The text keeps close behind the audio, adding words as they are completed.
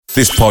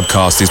This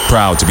podcast is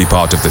proud to be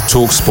part of the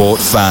TalkSport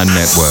Fan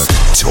Network.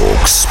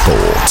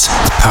 TalkSport.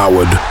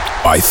 Powered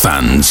by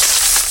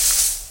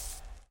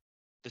fans.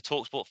 The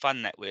TalkSport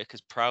Fan Network is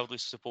proudly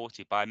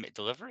supported by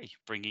McDelivery,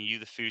 bringing you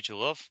the food you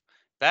love.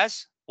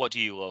 Bez, what do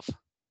you love?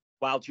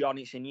 Well, John,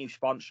 it's a new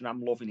sponsor and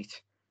I'm loving it.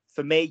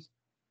 For me,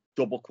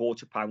 double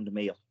 £quarter-pounder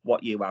meal.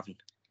 What are you having?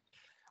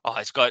 Oh,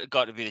 it's got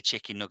to be the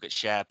chicken nugget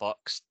share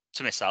box.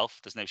 To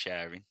myself, there's no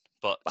sharing,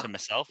 but to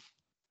myself.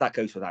 That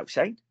goes without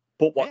saying.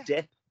 But what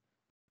dip?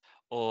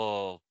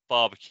 Oh,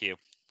 barbecue.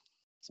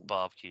 It's a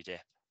barbecue dip.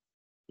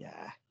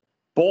 Yeah.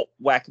 But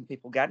where can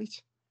people get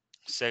it?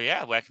 So,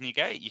 yeah, where can you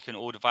get it? You can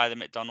order via the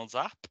McDonald's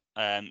app.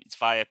 It's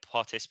via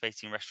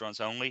participating restaurants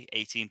only,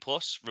 18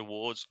 plus,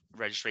 rewards,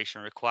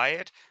 registration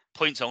required,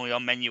 points only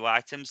on menu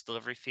items,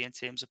 delivery fee and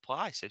terms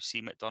apply. So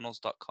see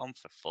mcdonalds.com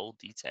for full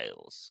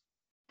details.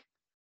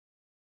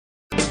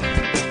 There's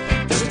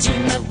a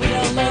team that we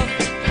all love,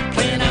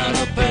 playing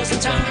out of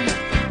Person Town.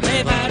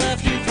 They've had a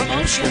few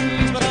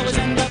promotions, but always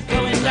end up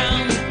going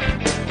down.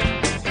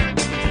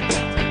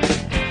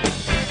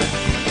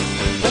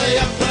 Play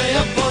up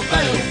for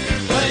Vale.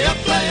 Play up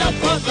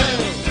for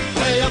Vale.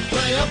 Play up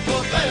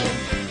for Vale.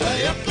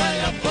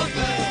 Play up for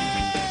Vale.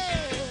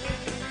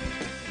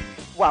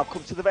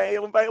 Welcome to the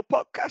Vale and Vale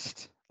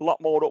podcast. A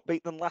lot more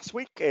upbeat than last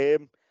week.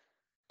 Good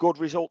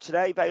result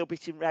today. Vale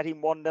beating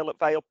Reading 1-0 at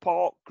Vale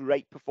Park.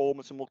 Great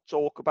performance, and we'll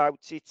talk about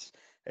it.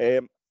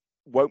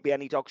 Won't be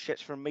any dog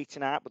shits from me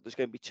tonight, but there's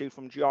going to be two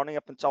from Johnny,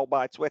 I've been told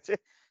by Twitter.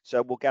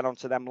 So we'll get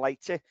onto them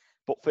later.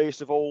 But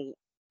first of all,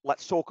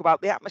 let's talk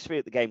about the atmosphere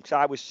at the game. Because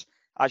I was,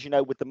 as you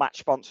know, with the match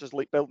sponsors,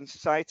 Leap Building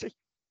Society,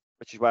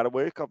 which is where I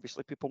work,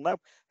 obviously people know.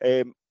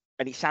 And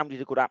it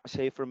sounded a good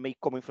atmosphere from me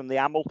coming from the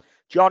Amel.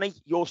 Johnny,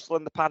 you're still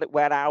in the paddock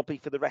where I'll be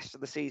for the rest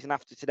of the season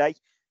after today.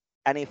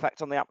 Any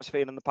effect on the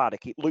atmosphere in the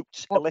paddock? It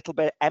looked a little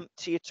bit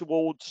emptier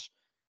towards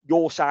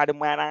your side and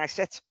where I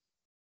sit.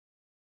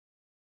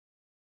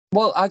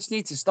 Well, I just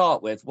need to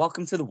start with,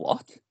 welcome to the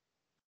what?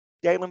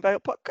 The Ale and Vale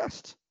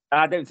podcast.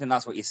 I don't think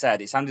that's what you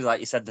said. It sounded like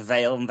you said the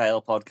Vale and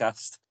Vale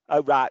podcast.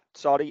 Oh, right.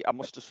 Sorry, I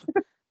must have...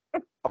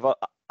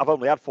 I've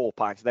only had 4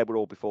 pints. They were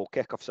all before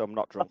kickoff, so I'm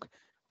not drunk.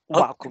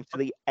 Welcome to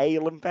the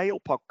Ale and Vale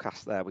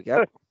podcast. There we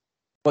go.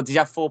 Well, did you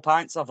have 4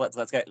 pints of?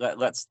 Let's get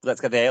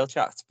the ale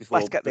chat before.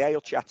 Let's get the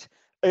ale chat.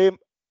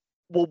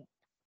 Well,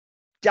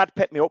 Dad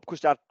picked me up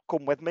because Dad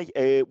come with me.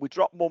 We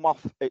dropped Mum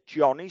off at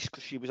Johnny's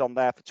because she was on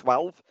there for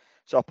 12.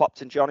 So I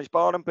popped in Johnny's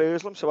bar in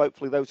Burslem. So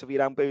hopefully those of you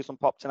down Burslem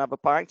popped and have a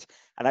pint.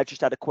 And I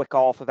just had a quick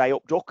half of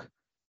A-Up Duck,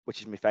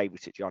 which is my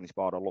favourite at Johnny's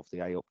bar. I love the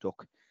A-Up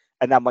Duck.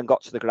 And then when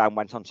got to the ground,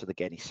 went on to the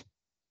Guinness.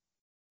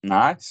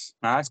 Nice.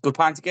 Good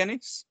pint of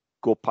Guinness.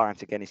 Good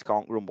pint of Guinness,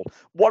 can't grumble.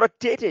 What I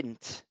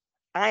didn't,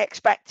 I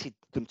expected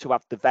them to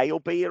have the Vale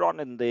beer on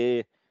and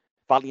the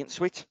Valiant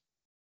Sweet.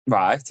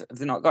 Right. Have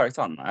they not got it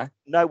on there?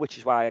 No, which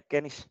is why I had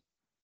Guinness.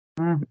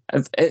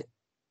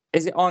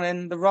 Is it on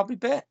in the Robbie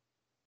bit?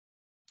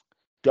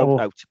 Don't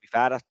know, to be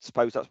fair. I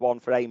suppose that's one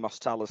for Amos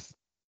Tellers.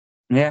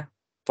 Yeah.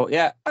 But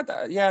yeah,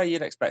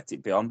 you'd expect it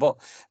to be on. But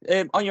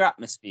on your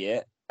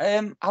atmosphere,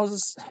 I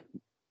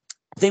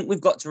think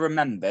we've got to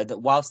remember that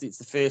whilst it's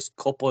the first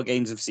couple of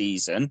games of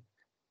season,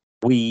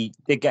 we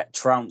did get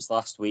trounced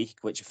last week,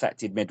 which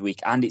affected midweek,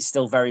 and it's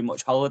still very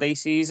much holiday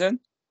season.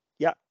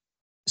 Yeah.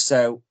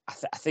 So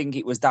I think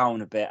it was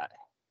down a bit.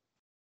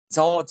 It's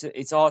hard to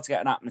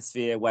get an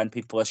atmosphere when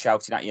people are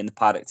shouting at you in the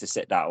paddock to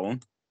sit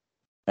down.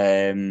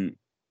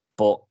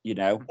 But you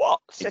know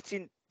what,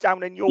 sitting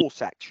down in your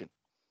section?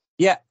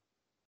 Yeah.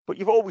 But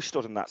you've always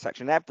stood in that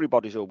section.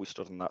 Everybody's always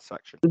stood in that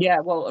section. Yeah,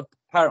 well,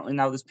 apparently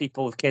now there's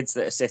people with kids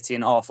that are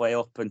sitting halfway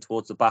up and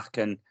towards the back,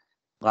 and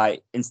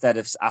like instead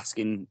of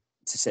asking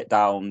to sit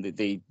down,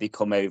 they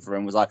come over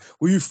and was like,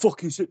 "Will you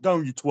fucking sit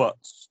down, you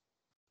twats?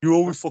 You're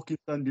always fucking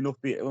standing up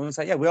here." And I was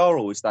like, "Yeah, we are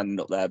always standing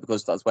up there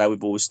because that's where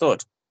we've always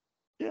stood."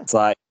 Yeah, it's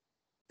like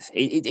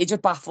it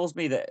just baffles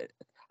me that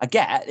I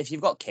get if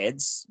you've got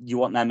kids, you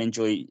want them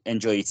enjoy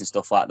it and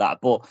stuff like that,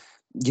 but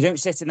you don't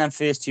sit in them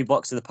first 2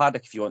 blocks of the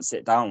paddock if you want to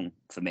sit down.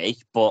 For me,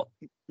 but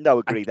no,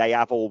 agree. They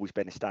have always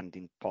been a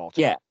standing part.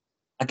 Yeah,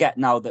 I get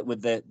now that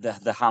with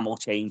the Hamel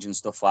change and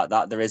stuff like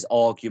that, there is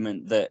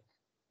argument that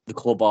the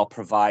club are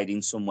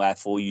providing somewhere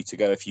for you to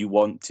go if you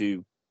want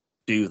to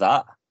do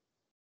that.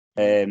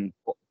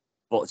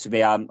 But to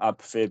me, I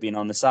prefer being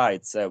on the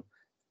side. So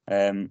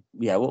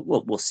yeah,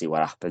 we'll see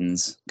what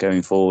happens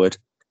going forward.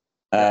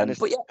 But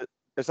yeah,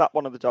 is that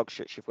one of the dog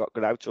shits you've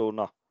got out or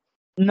not?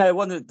 No,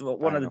 one of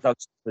the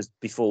dogs was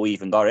before we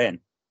even got in.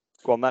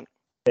 Go on then.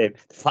 The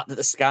fact that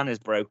the scanners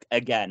broke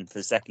again for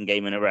the second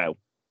game in a row.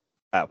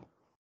 Oh.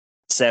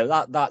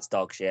 So that's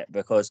dog shit,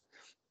 because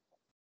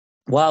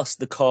whilst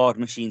the card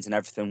machines and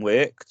everything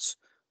worked,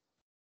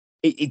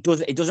 it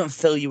doesn't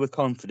fill you with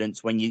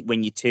confidence when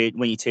you're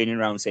turning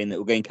around saying that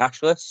we're going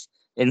cashless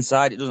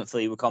inside. It doesn't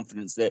fill you with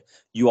confidence that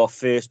you are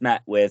first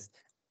met with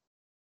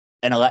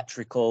an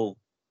electrical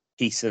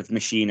piece of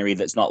machinery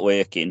that's not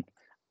working,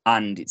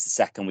 and it's the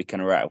second week in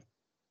a row.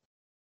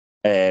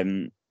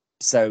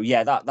 So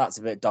yeah, that's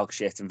a bit dog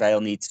shit, and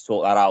Vale need to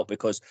sort that out,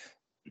 because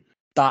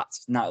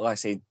that's not, like I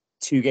say,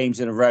 2 games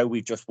in a row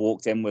we've just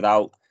walked in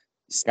without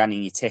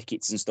scanning your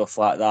tickets and stuff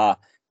like that.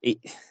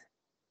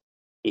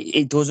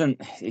 It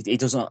doesn't.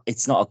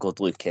 It's not a good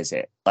look, is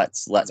it?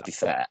 Let's be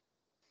fair.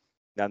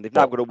 And they've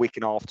now got a week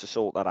and a half to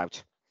sort that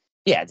out.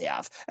 Yeah, they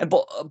have.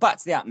 But back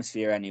to the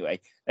atmosphere anyway.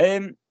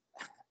 I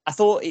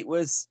thought it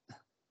was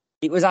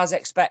as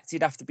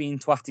expected after being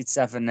twatted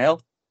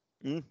 7-0.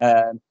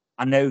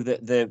 I know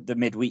that the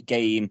midweek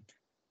game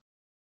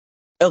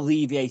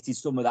alleviated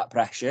some of that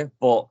pressure,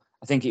 but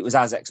I think it was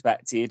as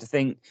expected. I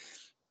think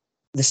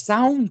the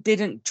sound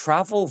didn't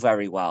travel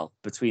very well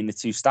between the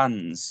two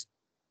stands,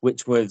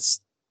 which was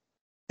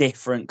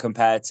different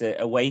compared to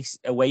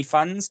away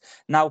fans.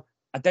 Now,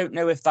 I don't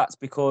know if that's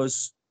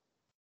because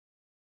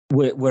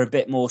we're a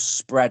bit more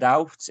spread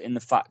out in the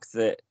fact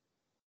that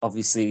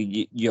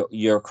obviously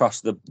you're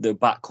across the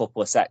back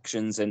couple of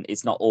sections and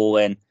it's not all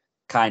in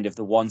kind of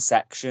the one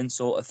section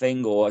sort of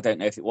thing, or I don't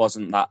know if it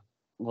wasn't that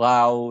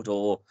loud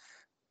or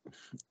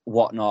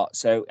whatnot.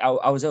 So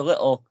I was a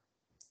little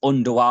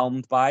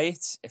underwhelmed by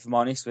it, if I'm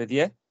honest with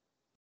you.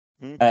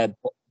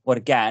 But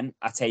again,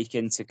 I take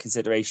into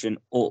consideration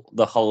all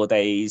the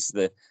holidays,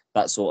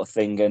 that sort of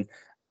thing, and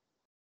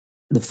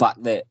the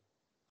fact that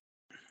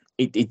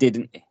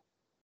it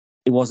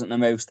wasn't the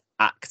most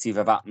active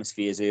of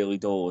atmospheres early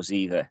doors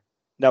either.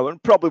 No,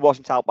 and probably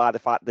wasn't helped by the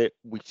fact that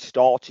we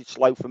started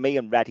slow for me,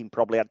 and Reading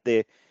probably had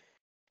the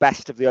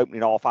best of the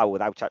opening half hour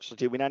without actually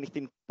doing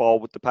anything, bar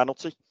with the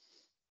penalty.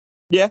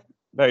 Yeah,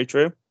 very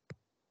true.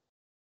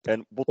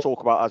 And we'll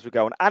talk about it as we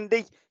go on.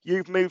 Andy,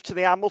 you've moved to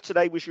the Amel.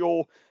 Today was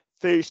your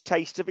first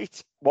taste of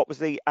it. What was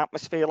the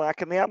atmosphere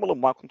like in the Amel?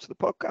 And welcome to the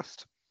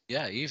podcast.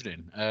 Yeah,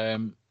 evening.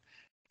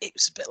 It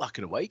was a bit like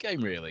an away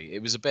game, really.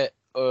 It was a bit,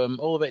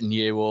 all a bit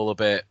new, all a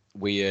bit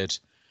weird,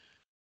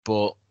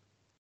 but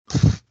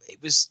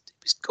it was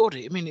good.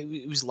 I mean,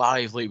 it was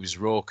lively, it was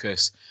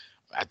raucous.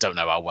 I don't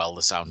know how well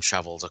the sound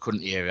travelled. I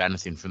couldn't hear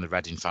anything from the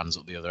Reading fans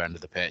at the other end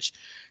of the pitch.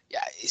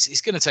 Yeah,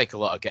 it's going to take a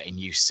lot of getting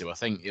used to. I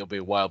think it'll be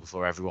a while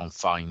before everyone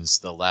finds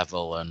the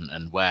level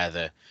and where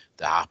they're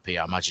happy.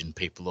 I imagine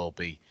people will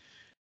be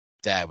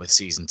there with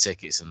season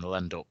tickets and they'll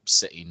end up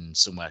sitting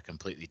somewhere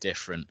completely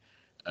different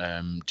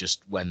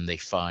just when they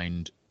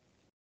find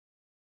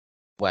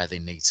where they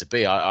need to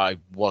be. I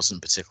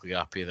wasn't particularly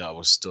happy that I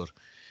was stood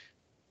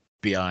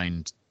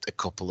behind a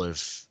couple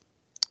of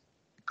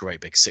great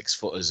big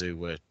 6-footers who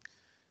were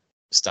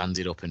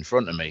standing up in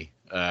front of me.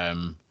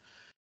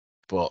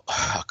 But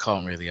I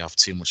can't really have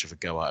too much of a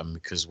go at them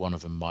because one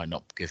of them might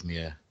not give me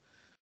a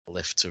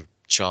lift to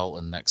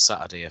Charlton next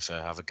Saturday if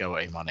I have a go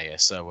at him on here.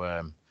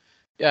 So,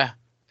 yeah,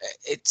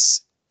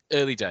 it's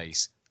early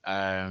days.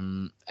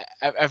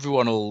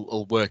 Everyone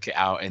will work it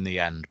out in the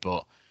end,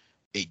 but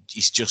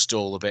it's just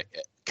all a bit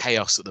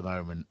chaos at the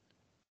moment.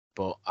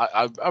 But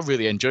I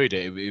really enjoyed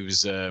it.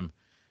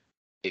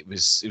 It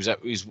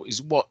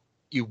was what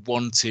you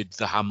wanted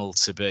the Hamel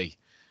to be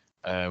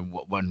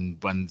when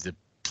the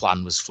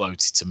plan was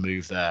floated to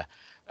move there,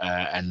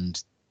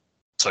 and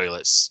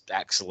toilets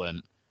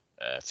excellent,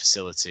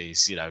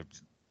 facilities,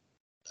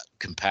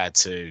 compared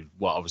to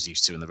what I was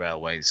used to in the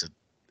railways,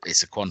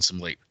 it's a quantum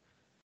leap.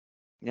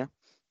 Yeah,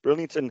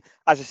 brilliant. And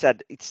as I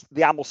said,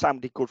 the Amel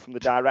sounded good from the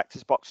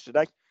director's box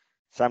today.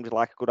 Sounded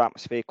like a good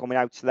atmosphere coming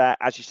out there.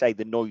 As you say,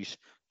 the noise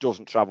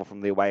doesn't travel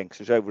from the away end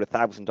because there's over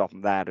 1,000 of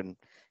them there and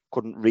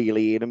couldn't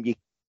really hear them.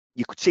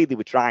 You could see they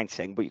were trying to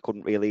sing, but you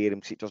couldn't really hear them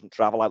because it doesn't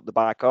travel out the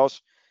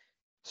bycars.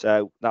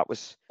 So that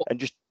was, and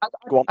just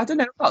go on. I don't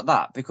know about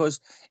that because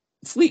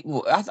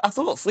Fleetwood. I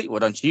thought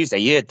Fleetwood on Tuesday.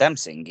 You heard them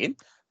singing.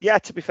 Yeah,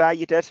 to be fair,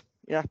 you did.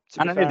 Yeah, to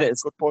be fair,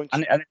 good point.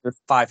 And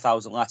there's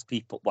 5,000 less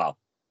people. Well,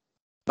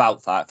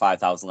 about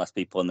 5,000 less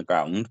people in the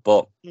ground,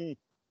 but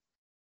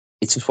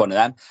it's just one of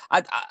them.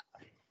 Like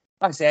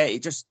I say,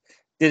 it just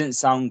didn't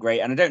sound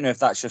great, and I don't know if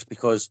that's just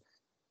because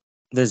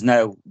there's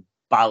no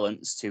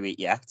balance to it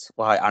yet,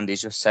 like Andy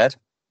just said.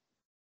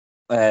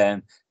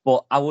 But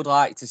I would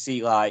like to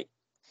see like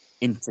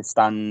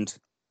interstand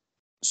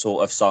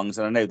sort of songs,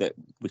 and I know that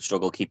we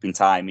struggle keeping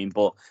timing,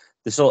 but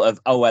the sort of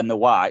and the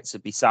Whites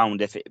would be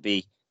sound if it'd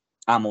be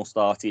Amel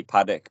started,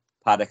 Paddock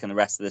and the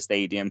rest of the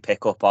stadium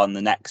pick up on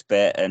the next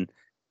bit and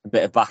a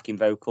bit of backing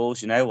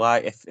vocals,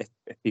 like if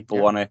people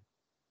want to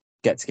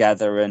get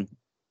together and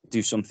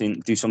do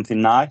something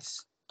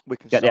nice, we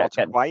can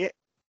get quiet.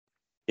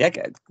 Yeah,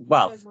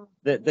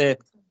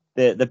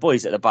 the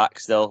boys at the back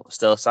still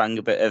sang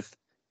a bit of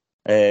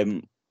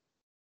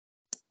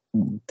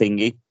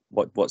thingy.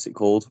 What's it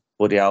called?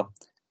 Bloody hell.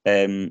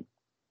 The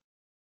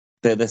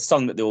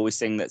song that they always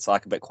sing that's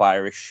like a bit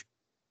choirish.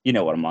 You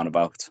know what I'm on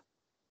about.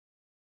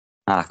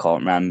 I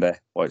can't remember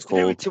what it's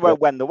called. To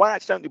when the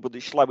Whites, don't they? But they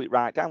slow it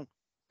right down.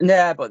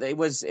 Yeah, but it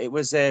was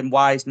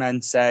wise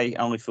men say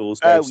only fools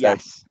go. Oh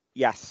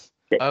yes.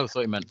 Oh, I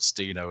thought you meant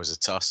Stino as a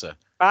tosser.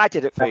 I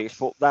did at first,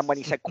 but then when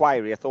he said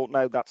choiry, I thought,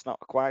 no, that's not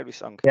a choiry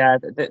song. Yeah,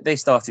 they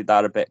started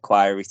that a bit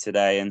choiry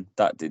today, and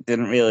that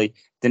didn't really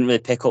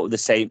pick up the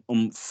same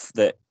oomph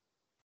that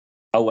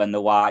when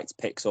the Whites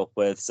picks up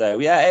with. So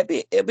yeah,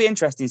 it'd be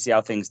interesting to see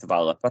how things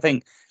develop.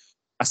 I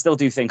still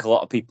do think a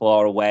lot of people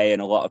are away,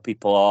 and a lot of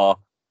people are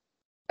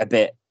a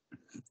bit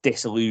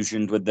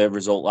disillusioned with the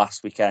result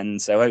last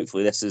weekend. So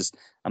hopefully this is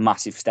a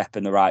massive step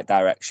in the right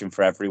direction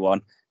for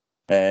everyone.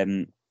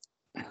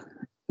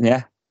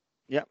 Yeah.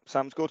 Yeah,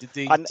 sounds good.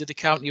 Did And they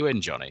count you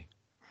in, Johnny?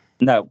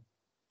 No.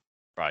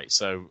 Right,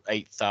 so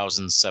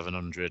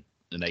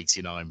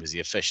 8,789 was the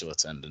official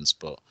attendance,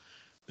 but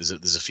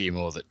there's a few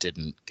more that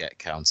didn't get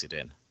counted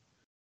in.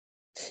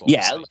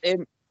 Yeah,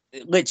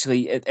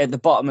 literally at the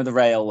bottom of the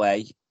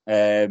railway,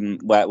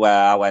 where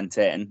I went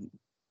in,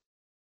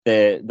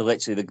 there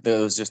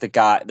was just a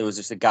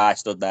guy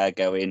stood there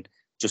going,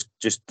 just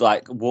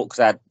like walk. Cause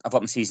I've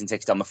got my season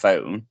ticket on my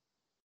phone.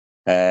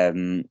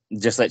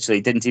 Just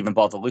literally didn't even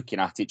bother looking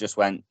at it. Just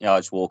went, I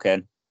just walk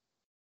in.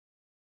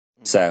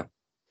 So,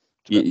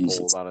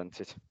 isn't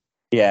it?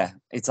 Yeah,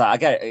 it's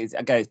like I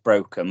get it's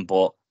broken,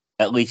 but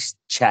at least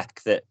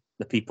check that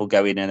the people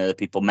going in are the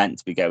people meant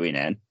to be going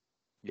in.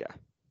 Yeah.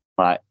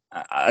 Like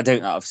I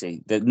don't know.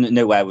 Obviously,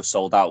 nowhere was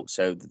sold out,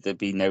 so there'd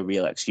be no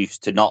real excuse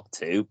to not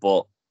to.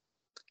 But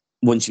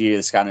once you hear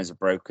the scanners are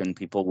broken,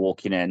 people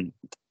walking in,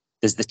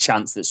 there's the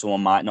chance that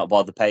someone might not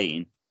bother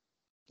paying.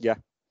 Yeah.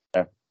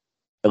 So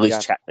at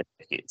least check the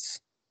tickets.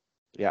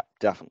 Yeah,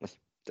 definitely.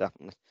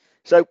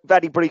 So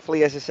very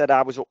briefly, as I said,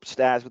 I was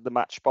upstairs with the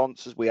match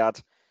sponsors. We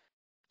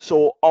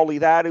saw Ollie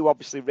there, who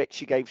obviously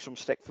Richie gave some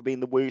stick for being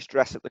the worst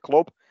dress at the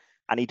club,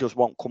 and he does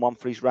want come on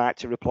for his right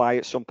to reply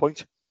at some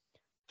point.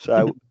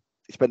 So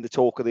it's been the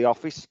talk of the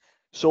office.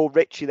 Saw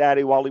Richie there,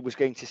 who Ollie was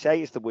going to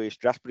say is the worst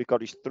dress, but he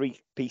got his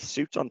 3-piece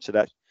suit on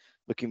today,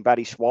 looking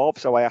very suave.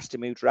 So I asked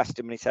him who dressed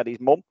him, and he said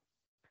his mum.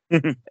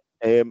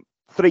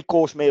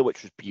 3-course meal,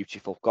 which was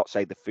beautiful. Got to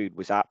say the food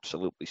was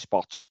absolutely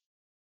spot.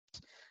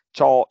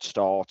 Tart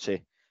starter,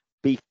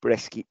 beef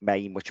brisket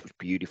main, which was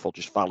beautiful,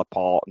 just fell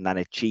apart, and then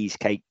a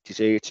cheesecake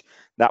dessert.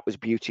 That was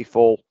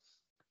beautiful.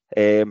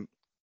 And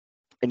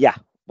yeah,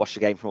 watched the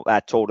game from up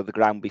there, toured of the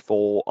ground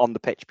on the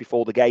pitch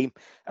before the game.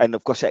 And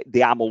of course,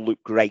 the Amel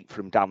looked great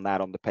from down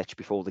there on the pitch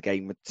before the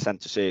game with the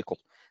centre circle.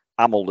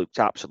 Amel looked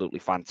absolutely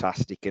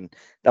fantastic. And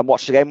then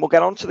watch the game, we'll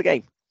get on to the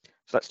game.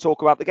 So let's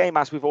talk about the game.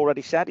 As we've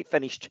already said, it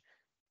finished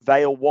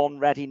Vale 1,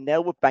 Reading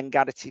 0 with Ben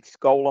Garrity's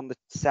goal on the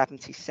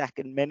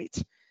 72nd minute.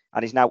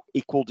 And he's now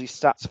equalled his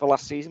stats for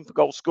last season for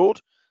goals scored.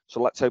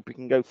 So let's hope we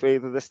can go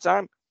further this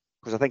time,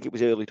 because I think it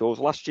was early doors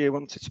last year,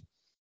 wasn't it?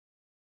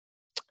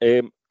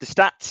 The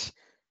stats,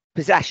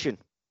 possession,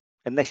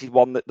 and this is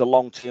one that the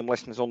long-term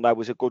listeners will know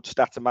was a good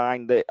stat of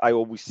mine that I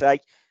always say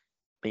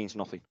means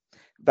nothing.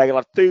 Vale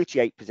had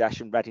 38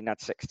 possession, Reading had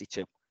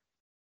 62.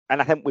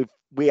 And I think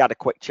we had a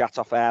quick chat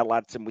off air,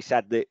 lads, and we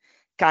said that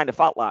kind of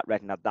felt like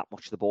Reading had that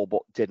much of the ball,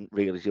 but didn't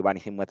really do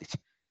anything with it.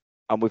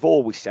 And we've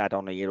always said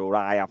on here, or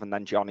I have, and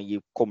then Johnny,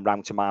 you come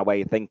round to my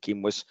way of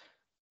thinking, was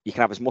you can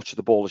have as much of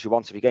the ball as you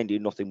want. If you're going to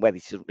do nothing with it,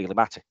 it doesn't really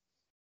matter.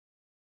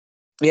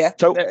 Yeah,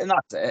 so and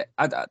that's it.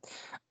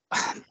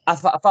 I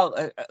felt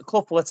a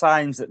couple of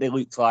times that they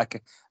looked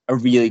like a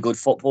really good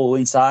football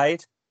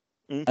inside,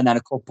 and then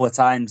a couple of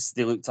times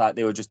they looked like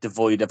they were just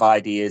devoid of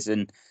ideas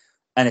and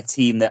a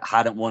team that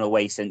hadn't won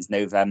away since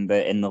November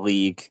in the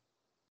league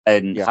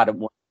and hadn't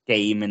won a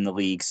game in the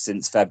league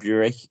since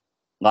February.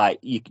 Like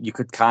you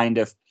could kind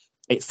of.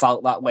 It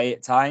felt that way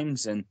at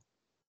times, and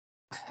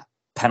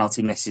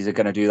penalty misses are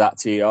going to do that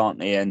to you, aren't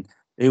they? And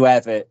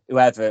whoever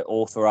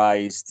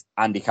authorised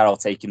Andy Carroll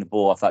taking the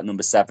ball off that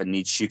number 7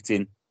 needs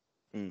shooting,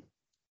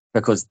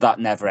 because that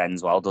never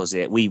ends well, does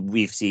it?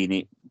 We've seen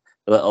it.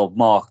 Little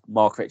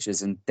Mark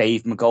Richards and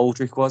Dave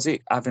McGoldrick, was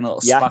it, having a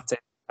little spat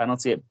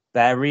penalty at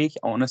Bury?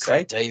 I want to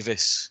say Craig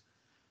Davis.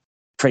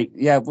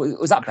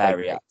 Was that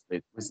Bury?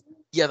 Actually,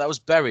 Yeah, that was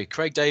Bury.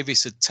 Craig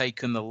Davis had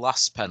taken the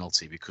last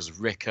penalty because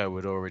Rico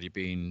had already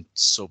been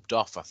subbed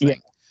off, I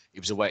think. He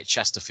was away at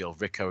Chesterfield.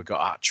 Rico had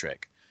got a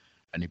hat-trick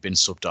and he'd been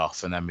subbed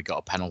off. And then we got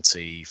a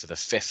penalty for the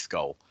 5th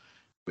goal,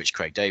 which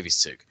Craig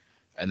Davis took.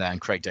 And then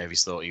Craig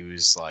Davis thought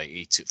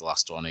he took the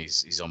last one.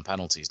 He's on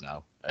penalties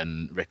now.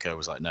 And Rico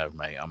was like, no,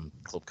 mate, I'm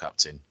club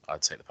captain.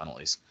 I'd take the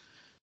penalties.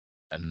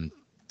 And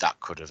that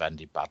could have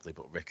ended badly,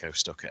 but Rico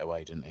stuck it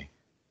away, didn't he?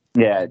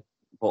 Yeah.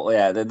 But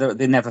yeah,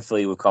 they never fill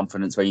you with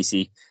confidence when you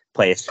see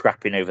players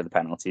scrapping over the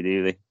penalty,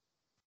 do they?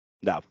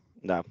 No.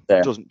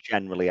 It doesn't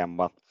generally end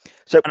well.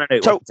 So I don't know,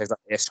 it wasn't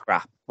exactly a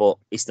scrap, but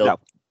he's still. No.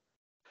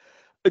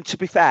 And to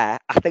be fair,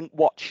 I think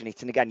watching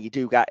it, and again, you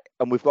do get,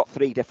 and we've got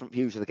 3 different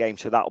views of the game,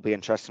 so that'll be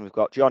interesting. We've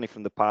got Johnny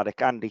from the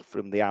paddock, Andy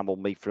from the Amel,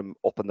 me from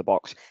up in the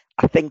box.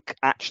 I think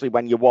actually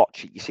when you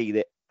watch it, you see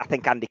that I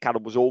think Andy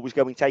Carroll was always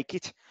going to take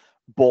it.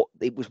 But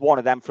it was one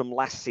of them from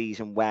last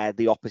season where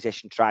the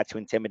opposition tried to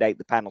intimidate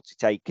the penalty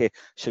taker,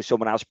 so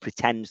someone else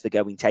pretends they're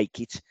going to take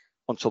it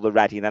until they're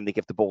ready, and then they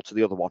give the ball to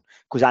the other one.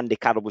 Because Andy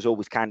Carroll was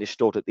always kind of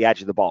stood at the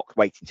edge of the box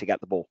waiting to get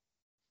the ball.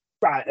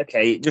 Right,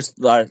 okay. Just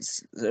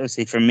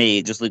see, for me,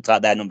 it just looked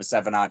like their number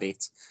 7 had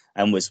it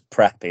and was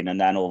prepping, and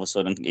then all of a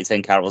sudden it's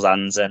in Carroll's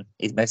hands and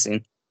he's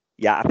missing.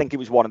 Yeah, I think it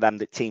was one of them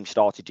that teams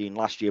started doing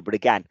last year. But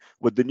again,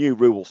 with the new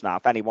rules now,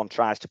 if anyone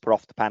tries to put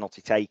off the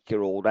penalty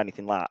taker or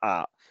anything like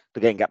that,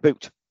 they're going to get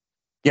booked.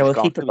 Yeah, well,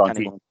 keeper can't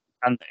do it,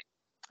 can they?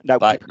 No,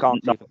 keeper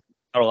can't. Not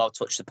allowed to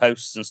touch the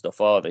posts and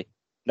stuff, are they?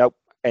 Nope.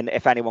 And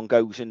if anyone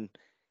goes and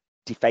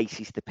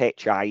defaces the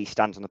pitch, i.e.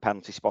 stands on the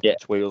penalty spot and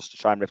twirls to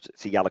try and rip it,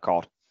 it's a yellow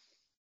card.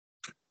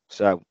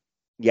 So,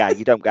 yeah,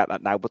 you don't get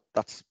that now, but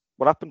that's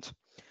what happened.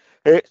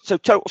 So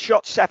total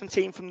shots,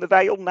 17 from the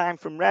Vale, 9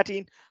 from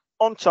Reading.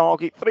 On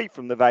target, 3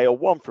 from the Vale,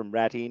 1 from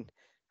Reading.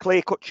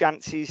 Clear-cut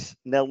chances,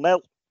 0-0.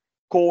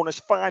 Corners,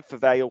 5 for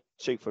Vale,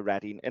 2 for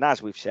Reading. And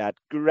as we've said,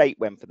 great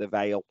win for the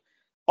Vale.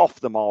 Off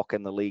the mark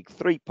in the league,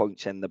 3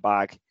 points in the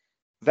bag.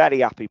 Very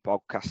happy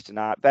podcast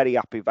tonight. Very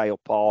happy Vale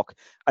Park.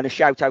 And a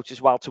shout out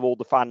as well to all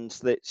the fans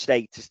that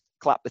stayed to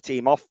clap the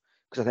team off,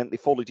 because I think they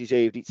fully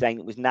deserved it, saying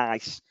it was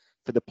nice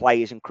for the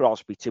players and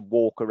Crosby to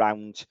walk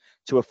around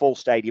to a full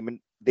stadium. And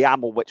the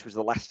Amel, which was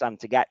the last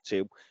stand to get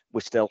to,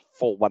 was still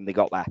full when they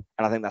got there.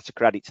 And I think that's a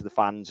credit to the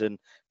fans. And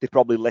they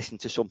probably listened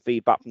to some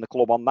feedback from the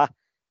club on that.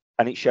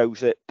 And it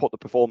shows that put the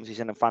performances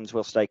in and fans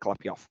will stay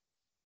clappy off.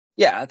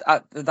 Yeah,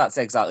 that's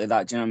exactly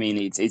that. Do you know what I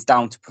mean? It's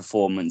down to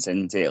performance,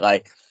 and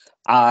like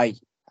I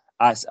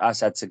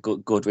said to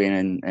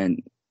Goodwin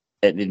and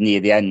near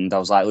the end, I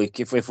was like, look,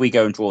 if we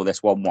go and draw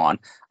this 1-1,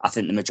 I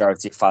think the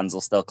majority of fans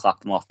will still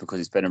clap them off because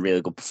it's been a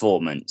really good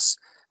performance.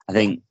 I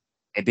think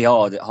it'd be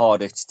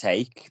harder to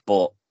take,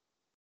 but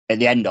at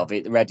the end of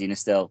it, Reading are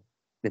still,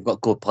 they've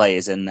got good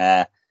players in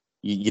there.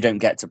 You don't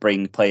get to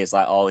bring players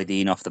like Ollie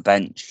Dean off the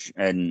bench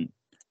and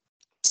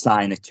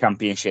sign a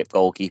championship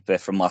goalkeeper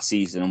from last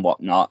season and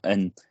whatnot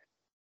and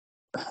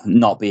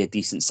not be a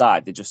decent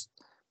side. They're just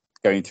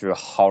going through a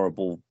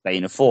horrible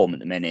vein of form at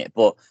the minute.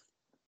 But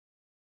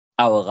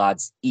our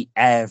lads,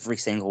 every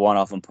single one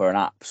of them put an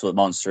absolute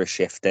monstrous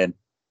shift in.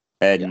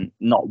 And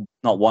not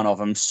one of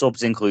them,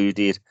 subs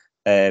included,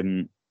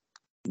 can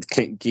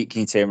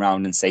turn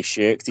around and say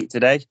shirked it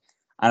today.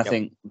 And I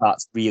think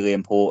that's really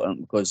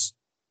important, because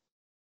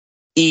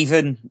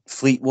even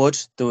Fleetwood,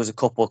 there was a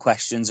couple of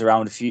questions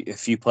around a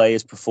few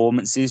players'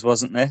 performances,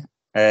 wasn't there?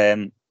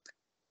 And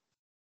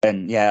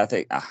yeah, I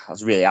think I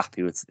was really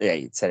happy with. Yeah,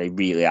 you'd say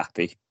really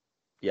happy.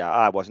 Yeah,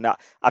 I wasn't.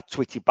 I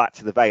tweeted back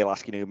to the Vale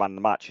asking who man of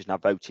the match is, and I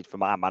voted for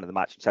my man of the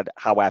match and said,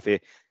 however,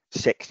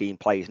 16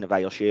 players in a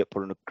Vale shirt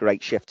put in a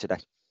great shift today.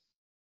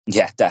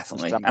 Yeah,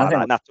 definitely.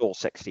 And that's all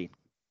 16.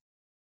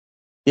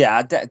 Yeah,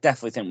 I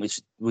definitely think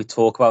we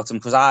talk about them,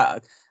 because I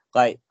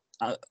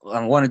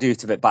want to do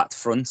it a bit back to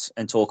front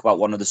and talk about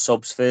one of the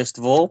subs first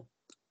of all.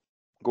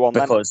 Go on,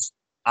 because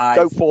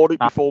go for it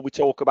before we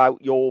talk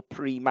about your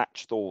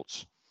pre-match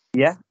thoughts.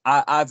 Yeah,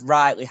 I've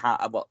rightly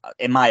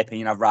in my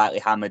opinion, I've rightly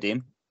hammered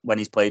him when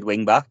he's played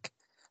wing back,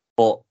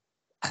 but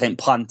I think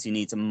Planty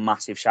needs a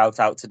massive shout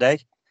out today,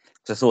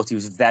 because I thought he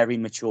was very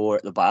mature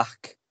at the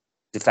back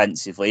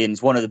defensively, and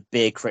it's one of the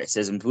big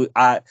criticisms.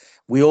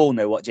 We all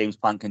know what James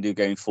Plant can do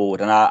going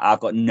forward, and I've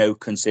got no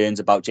concerns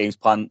about James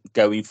Plant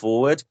going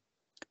forward.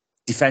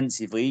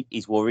 Defensively,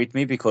 he's worried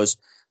me, because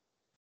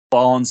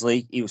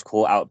Barnsley, he was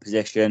caught out of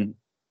position.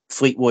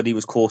 Fleetwood, he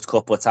was caught a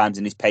couple of times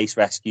and his pace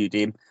rescued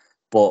him.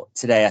 But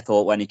today, I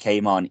thought when he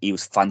came on, he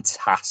was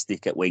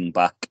fantastic at wing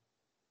back.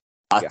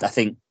 I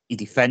think he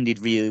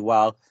defended really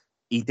well.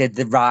 He did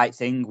the right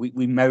thing.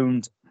 We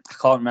moaned, I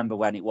can't remember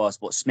when it was,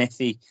 but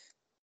Smithy,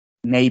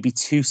 maybe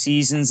 2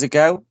 seasons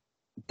ago,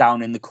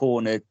 down in the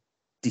corner,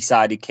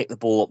 decided to kick the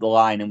ball up the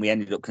line, and we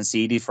ended up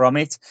conceding from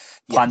it.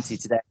 Planty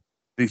today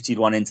booted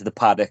one into the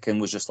paddock and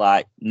was just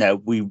like, no,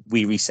 we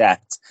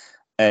reset.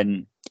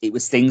 And it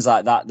was things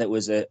like that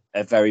was a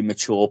very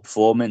mature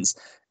performance.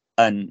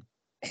 And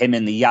him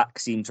and the Yak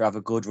seemed to have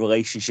a good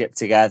relationship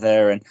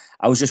together, and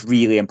I was just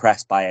really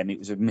impressed by him. It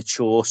was a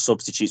mature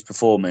substitutes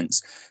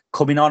performance,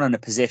 coming on in a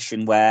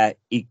position where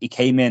he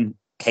came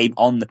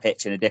on the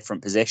pitch in a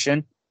different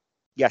position.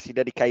 Yes, he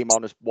did. He came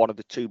on as one of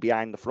the two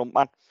behind the front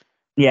man.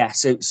 Yeah,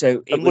 so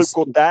it and was,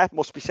 Luke good there,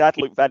 must be said.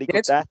 Luke very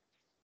good there.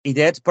 He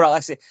did, but like I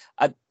say,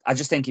 I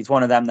just think it's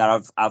one of them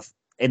that I've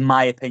in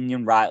my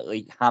opinion,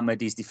 rightly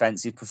hammered his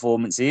defensive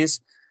performances.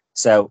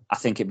 So I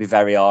think it'd be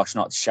very harsh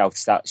not to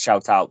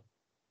shout out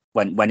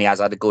when he has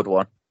had a good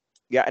one.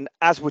 Yeah, and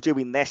as we're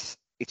doing this,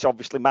 it's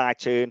obviously my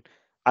turn.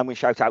 I'm going to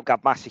shout out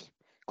Gab Massey,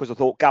 because I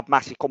thought Gab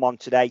Massey come on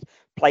today,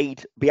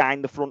 played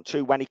behind the front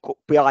two when he cut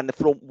behind the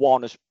front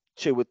one as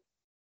two of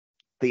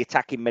the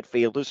attacking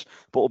midfielders,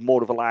 but with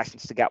more of a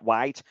license to get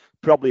wide.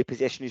 Probably a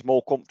position he's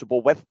more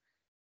comfortable with,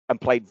 and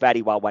played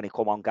very well when he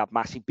come on. Gab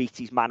Massey beat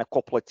his man a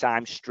couple of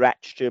times,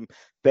 stretched him,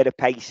 bit of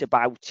pace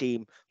about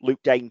him.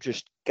 Luke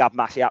Dangerous, Gab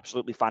Massey,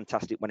 absolutely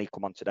fantastic when he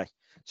come on today.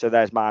 So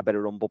there's my bit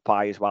of rumble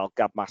pie as well.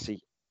 Gab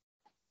Massey,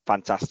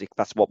 fantastic.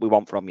 That's what we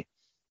want from you.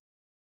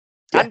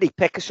 Yeah. Andy,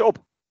 pick a sub.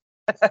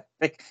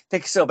 pick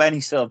a sub,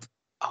 any sub.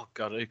 Oh,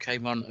 God, who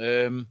came on?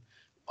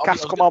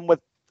 Cass come on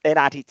with in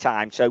added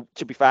time. So,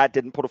 to be fair,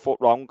 didn't put a foot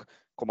wrong.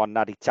 Come on in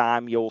added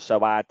time. You also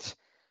had...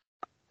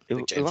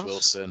 Big James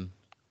Wilson.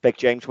 Big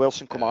James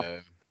Wilson, come on.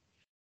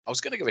 I was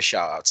going to give a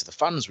shout out to the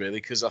fans, really,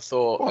 because I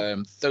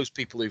thought those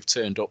people who've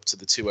turned up to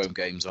the 2 home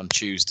games on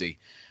Tuesday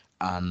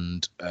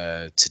and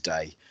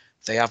today,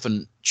 they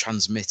haven't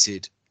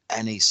transmitted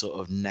any sort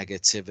of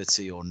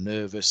negativity or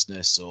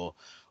nervousness or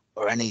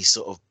any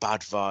sort of bad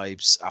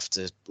vibes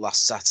after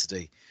last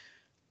Saturday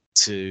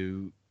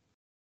to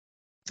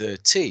the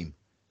team.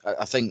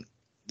 I think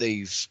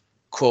they've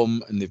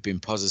come and they've been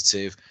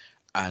positive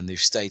and they've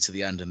stayed to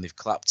the end and they've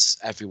clapped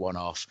everyone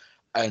off.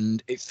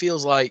 And it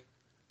feels like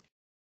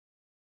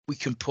we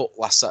can put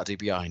last Saturday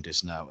behind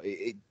us now.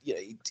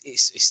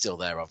 It's still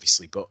there,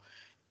 obviously, but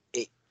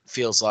it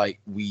feels like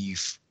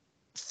we've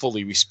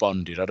fully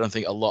responded. I don't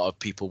think a lot of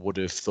people would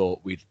have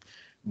thought we'd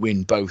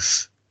win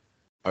both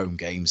home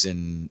games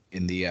in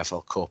the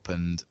EFL Cup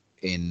and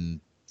in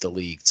the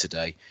league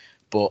today.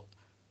 But,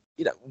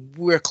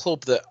 we're a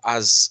club that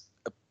has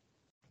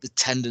the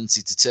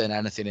tendency to turn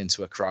anything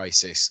into a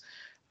crisis.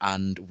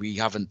 And we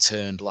haven't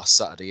turned last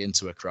Saturday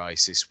into a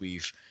crisis.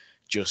 We've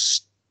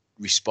just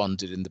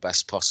responded in the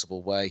best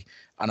possible way.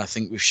 And I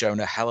think we've shown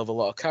a hell of a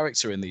lot of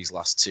character in these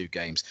last two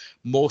games,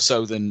 more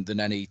so than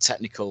any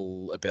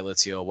technical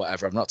ability or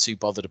whatever. I'm not too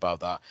bothered about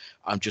that.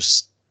 I'm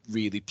just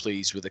really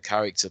pleased with the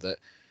character that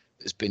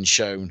has been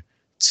shown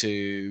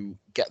to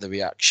get the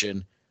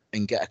reaction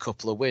and get a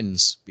couple of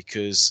wins,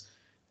 because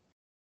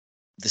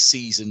the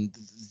season,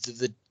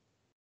 the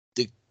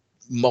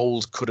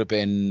mold could have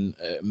been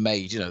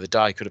made, the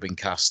die could have been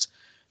cast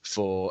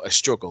for a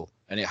struggle,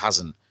 and it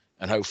hasn't.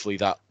 And hopefully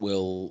that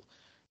will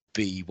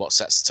be what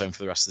sets the tone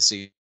for the rest of the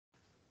season.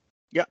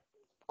 Yeah,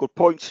 good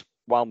point.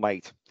 Well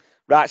made.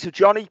 Right, so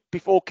Johnny,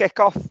 before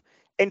kick-off,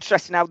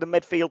 interesting how the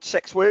midfield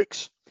six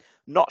works.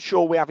 Not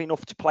sure we have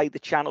enough to play the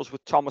channels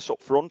with Thomas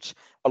up front.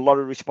 A lot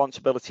of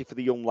responsibility for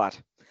the young lad.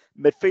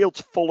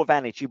 Midfield's full of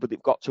energy, but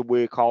they've got to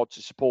work hard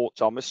to support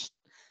Thomas.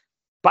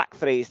 Back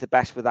three is the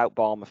best without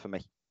Barmer for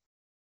me.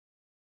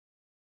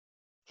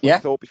 Yeah. I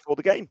thought before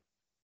the game.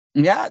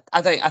 Yeah,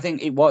 I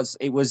think it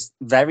was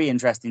very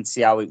interesting to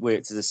see how it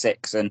worked as a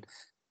six, and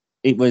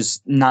it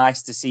was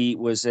nice to see it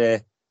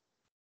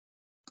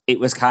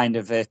was kind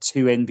of a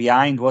two in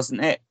behind,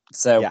 wasn't it?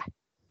 So yeah.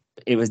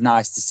 It was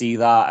nice to see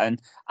that,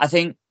 and I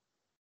think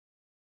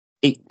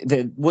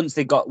once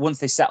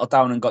they settled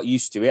down and got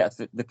used to it,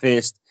 the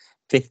first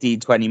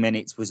 15-20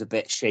 minutes was a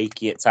bit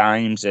shaky at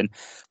times, and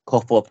a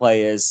couple of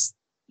players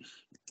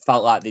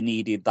felt like they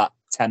needed that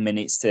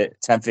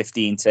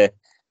 10-15 to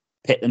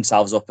pick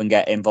themselves up and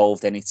get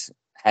involved in it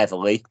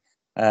heavily.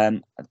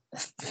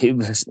 It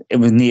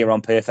was near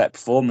on perfect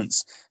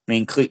performance. I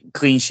mean,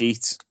 clean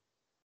sheet,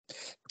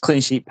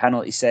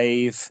 penalty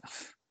save,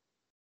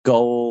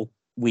 goal.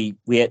 We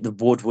hit the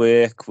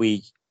woodwork.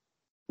 We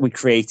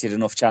created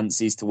enough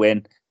chances to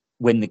win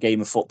the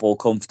game of football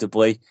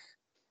comfortably.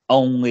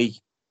 Only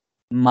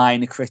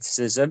minor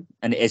criticism,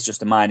 and it is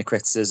just a minor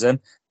criticism.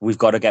 We've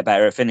got to get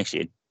better at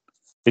finishing,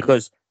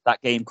 because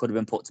that game could have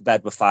been put to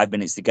bed with 5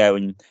 minutes to go,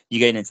 and you're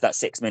getting into that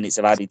 6 minutes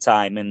of added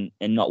time and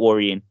not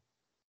worrying.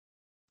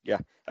 Yeah,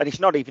 and it's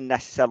not even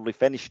necessarily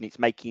finishing, it's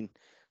making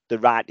the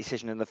right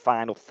decision in the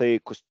final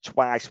third, because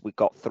twice we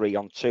got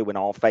 3-on-2 in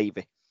our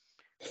favour.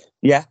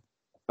 Yeah.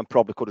 And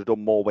probably could have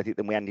done more with it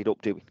than we ended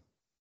up doing.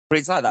 But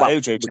it's like that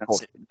Ojo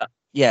chance.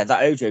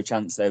 That Ojo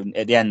chance though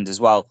at the end as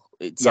well.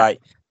 It's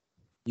like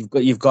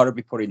you've got to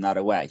be putting that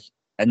away,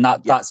 and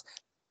that's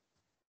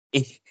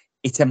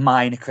it's a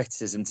minor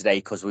criticism today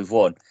because we've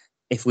won.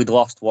 If we'd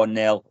lost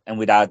 1-0 and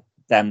we'd had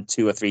them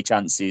 2 or 3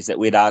 chances that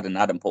we'd had and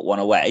hadn't put one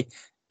away,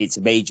 it's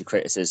a major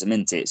criticism,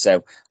 isn't it?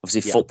 So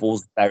obviously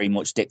football's very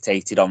much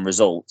dictated on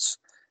results.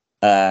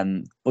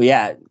 But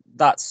yeah,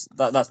 that's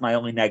my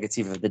only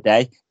negative of the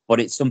day. But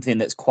it's something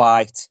that's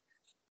quite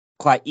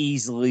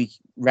easily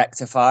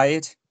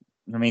rectified.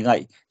 I mean,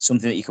 like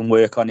something that you can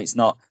work on.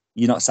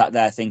 You're not sat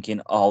there thinking,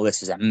 oh,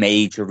 this is a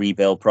major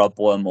rebuild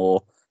problem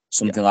or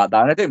something like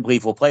that. And I don't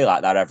believe we'll play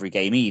like that every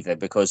game either,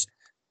 because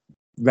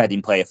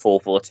Reading play a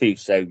 4-4-2,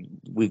 so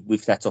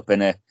we've set up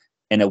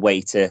in a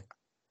way to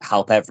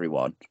help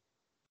everyone.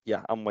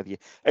 Yeah, I'm with you.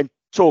 And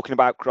talking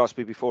about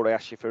Crosby, before I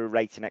ask you for a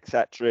rating,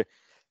 etc.,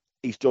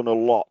 he's done a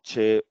lot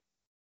to,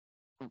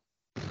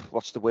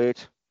 what's the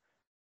word?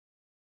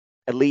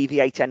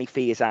 Alleviate any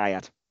fears I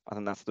had. I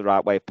think that's the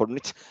right way of putting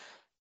it.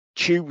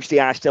 Tuesday,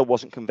 I still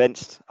wasn't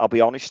convinced, I'll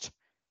be honest.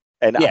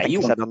 And I think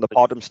you said on the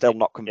pod, I'm still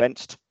not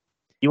convinced.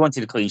 You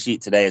wanted a clean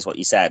sheet today, is what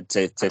you said,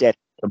 to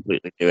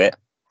completely do it.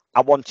 I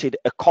wanted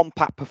a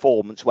compact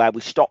performance where we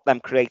stopped them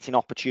creating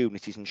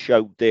opportunities and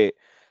showed that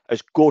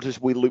as good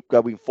as we look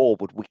going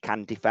forward, we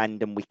can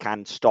defend and we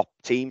can stop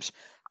teams.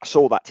 I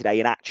saw that today,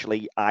 and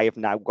actually, I have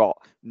now got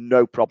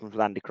no problems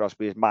with Andy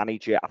Crosby as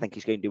manager. I think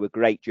he's going to do a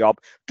great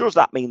job. Does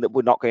that mean that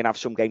we're not going to have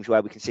some games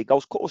where we can see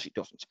goals? Of course it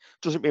doesn't.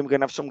 Doesn't mean we're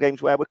going to have some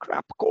games where we're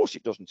crap? Of course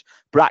it doesn't.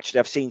 But actually,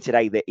 I've seen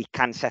today that he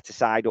can set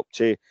aside up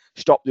to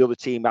stop the other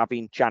team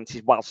having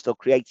chances while still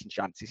creating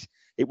chances.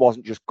 It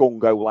wasn't just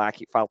gung-go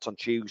like it felt on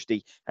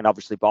Tuesday. And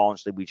obviously,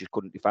 Barnsley, we just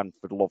couldn't defend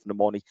for the love and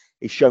the money.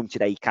 He's shown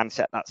today he can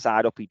set that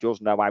side up. He does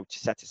know how to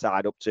set a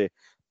side up to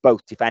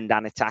both defend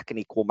and attack in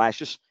equal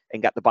measures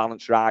and get the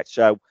balance right.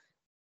 So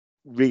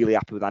really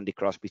happy with Andy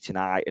Crosby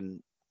tonight,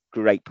 and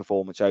great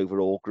performance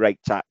overall, great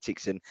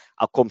tactics. And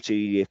I'll come to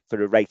you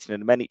for a rating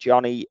in a minute.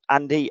 Johnny,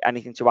 Andy,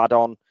 anything to add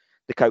on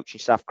the coaching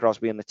staff,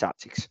 Crosby, and the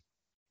tactics?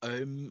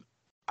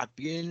 I'd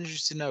be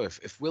interested to know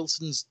if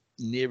Wilson's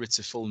nearer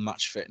to full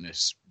match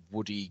fitness,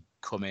 would he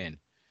come in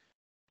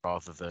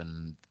rather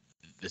than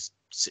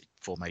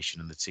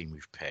formation and the team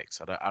we've picked.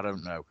 I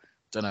don't know.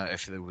 Don't know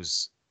if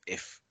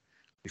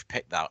we've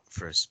picked that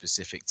for a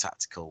specific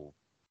tactical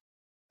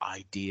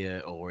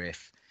idea or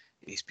if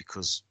it's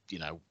because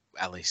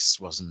Ellis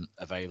wasn't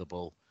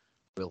available,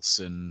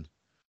 Wilson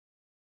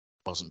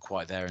wasn't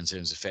quite there in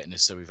terms of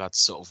fitness, so we've had to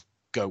sort of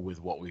go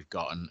with what we've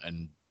got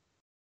and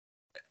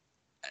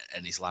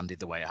it's landed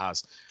the way it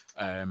has.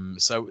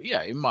 So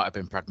yeah, it might have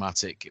been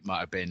pragmatic. It might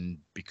have been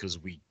because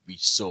we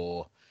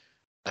saw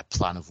a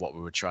plan of what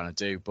we were trying to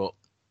do, but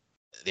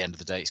at the end of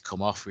the day, it's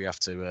come off. We have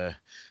to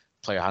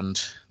play a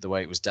hand the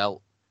way it was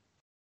dealt.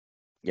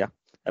 Yeah,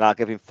 and I'll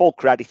give him full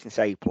credit and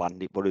say he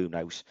planned it, but who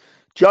knows?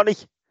 Johnny,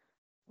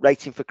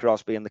 rating for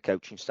Crosby and the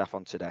coaching staff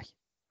on today.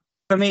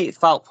 For me, it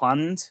felt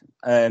planned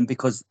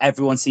because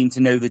everyone seemed to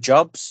know the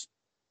jobs.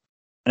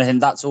 And I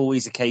think that's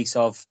always a case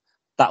of,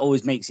 that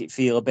always makes it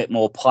feel a bit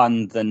more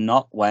planned than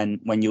not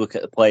when you look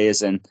at the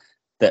players and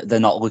that they're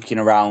not looking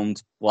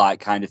around like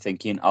kind of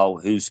thinking, oh,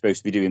 who's supposed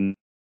to be doing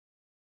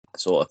that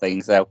sort of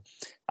thing. So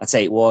I'd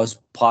say it was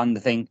planned.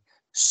 I think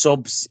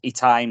subs he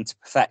timed to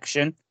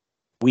perfection.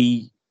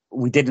 We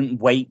didn't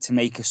wait to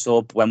make a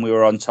sub when we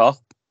were on top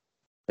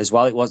as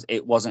well.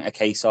 It wasn't a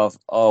case of,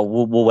 oh,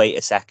 we'll wait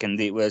a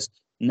second. It was,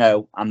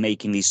 no, I'm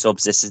making these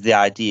subs. This is the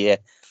idea.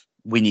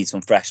 We need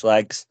some fresh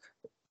legs.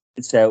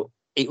 So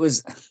it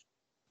was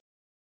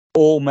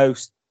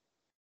almost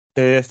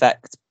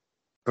perfect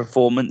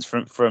performance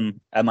from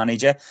a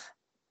manager.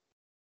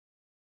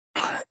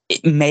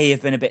 It may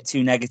have been a bit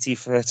too negative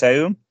for at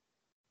home,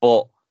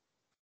 but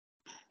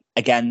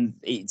again,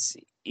 it's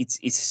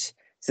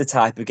the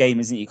type of game,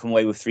 isn't it? You come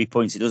away with 3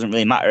 points. It doesn't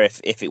really matter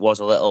if it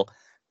was a little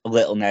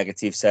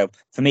negative. So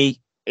for me,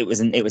 it was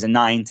a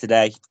 9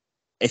 today.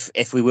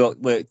 If we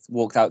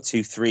walked out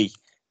 2-3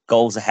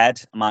 goals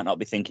ahead, I might not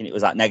be thinking it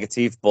was that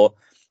negative, but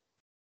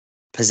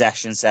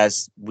possession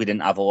says we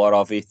didn't have a lot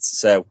of it,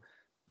 so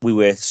we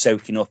were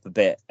soaking up a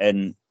bit,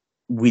 and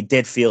we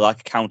did feel like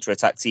a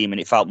counter-attack team, and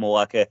it felt more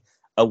like a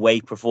away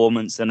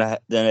performance than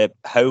a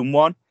home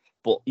one.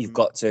 But you've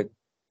got to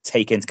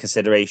take into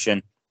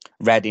consideration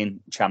Reading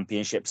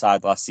championship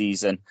side last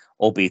season,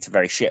 albeit a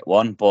very shit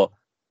one, but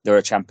they're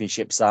a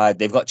championship side.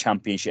 They've got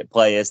championship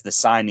players. They're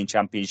signing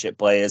championship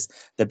players.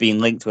 They're being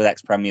linked with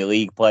ex-Premier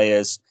League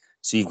players.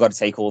 So you've got to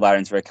take all that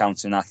into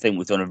account. And I think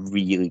we've done a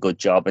really good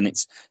job. And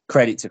it's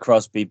credit to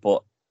Crosby,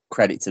 but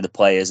credit to the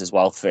players as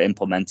well for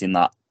implementing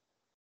that.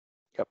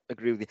 Yep,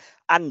 agree with you.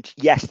 And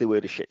yes, they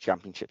were the shit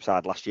championship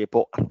side last year,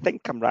 but I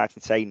think I'm right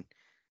in saying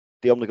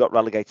they only got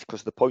relegated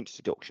because of the points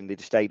deduction. They'd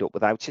have stayed up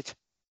without it.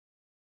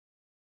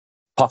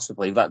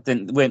 Possibly.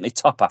 Weren't they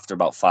top after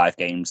about 5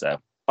 games, though?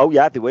 Oh,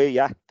 yeah, they were.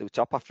 Yeah, they were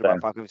top after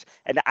about 5 games.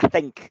 And I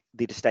think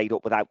they'd have stayed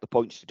up without the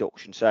points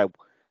deduction. So,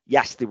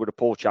 yes, they were a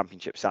poor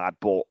championship side,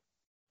 but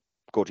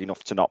good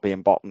enough to not be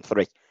in bottom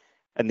 3.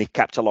 And they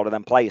kept a lot of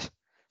them players.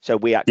 So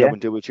we had to go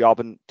and do a job,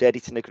 and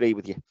didn't agree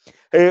with you.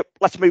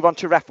 Let's move on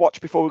to Ref Watch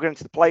before we get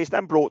into the players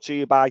then. Brought to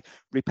you by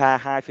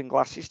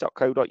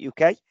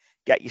repair-glasses.co.uk.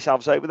 Get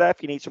yourselves over there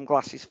if you need some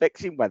glasses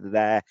fixing, whether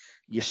they're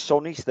your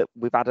sunnies that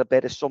we've had a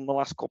bit of sun the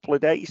last couple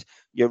of days,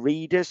 your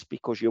readers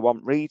because you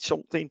won't read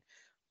something,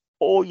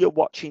 or you're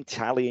watching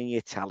telly and your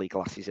telly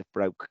glasses have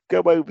broke.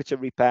 Go over to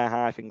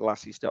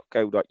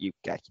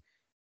repair-glasses.co.uk.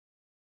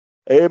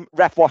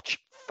 Ref Watch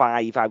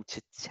 5 out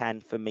of 10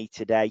 for me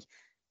today.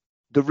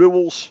 The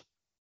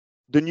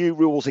new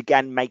rules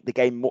again make the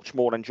game much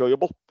more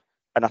enjoyable,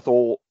 and I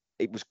thought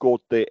it was good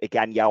that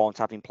again you aren't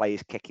having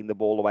players kicking the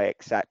ball away,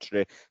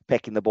 etc.,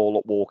 picking the ball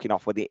up, walking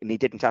off with it, and he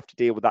didn't have to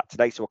deal with that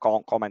today, so I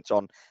can't comment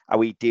on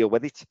how he'd deal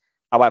with it.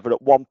 However,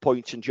 at one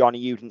point, and Johnny,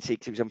 you didn't see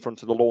because he was in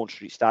front of the Lawn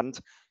Street stand,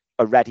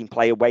 a Reading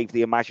player waved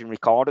the imaginary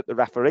card at the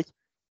referee.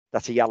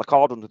 That's a yellow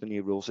card under the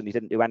new rules, and he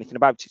didn't do anything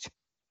about it.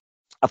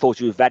 I thought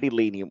he was very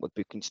lenient with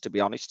bookings, to be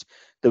honest.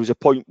 There was a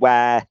point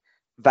where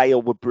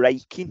Vale were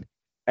breaking,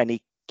 and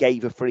he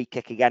gave a free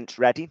kick against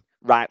Reading,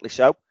 rightly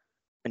so,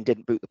 and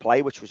didn't boot the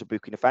player, which was a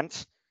booking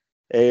offence.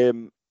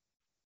 He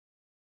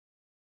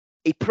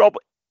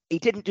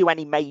didn't do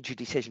any major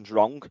decisions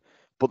wrong,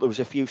 but there was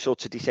a few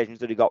sorts of decisions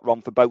that he got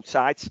wrong for both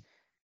sides.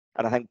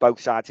 And I think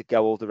both sides would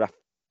go, oh, the ref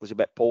was a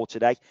bit poor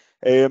today.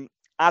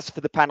 As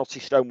for the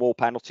penalty, Stonewall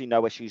penalty,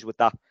 no issues with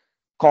that.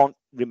 Can't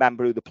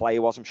remember who the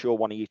player was. I'm sure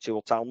one of you two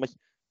will tell me.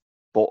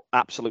 But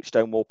absolute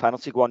Stonewall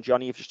penalty. Go on,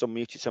 Johnny. You've just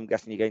unmuted, so I'm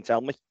guessing you're going to tell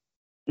me.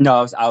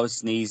 No, I was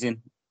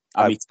sneezing.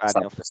 Fair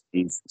enough.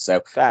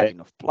 Fair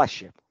enough.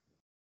 Bless you.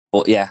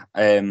 But yeah,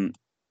 I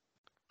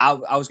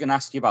was going to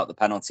ask you about the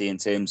penalty in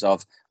terms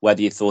of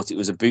whether you thought it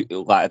was a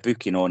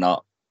booking or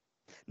not.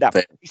 No,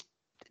 he's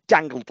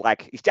dangled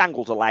leg. He's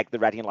dangled a leg. The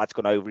Reading lad's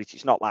gone over it.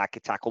 It's not like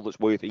a tackle that's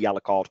worth a yellow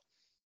card.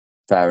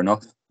 Fair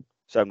enough.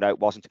 So no, it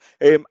wasn't.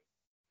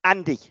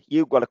 Andy,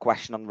 you've got a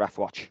question on Ref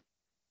Watch.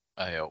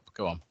 I hope.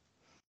 Go on.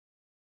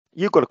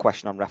 You've got a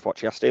question on Ref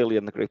Watch. You asked earlier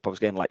in the group. I was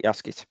going to let you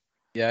ask it.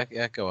 Yeah,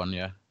 go on,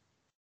 yeah.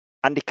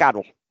 Andy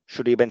Carroll,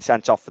 should he have been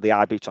sent off for the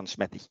eye boot on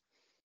Smithy?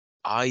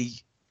 My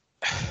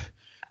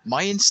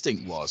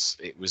instinct was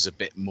it was a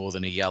bit more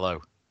than a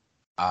yellow.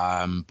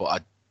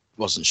 But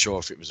wasn't sure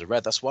if it was a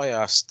red. That's why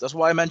I asked. That's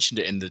why I mentioned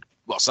it in the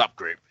WhatsApp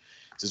group.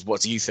 Says,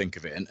 what do you think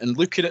of it? And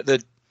looking at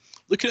the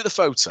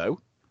photo,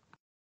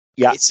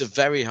 Yeah, it's a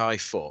very high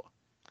foot.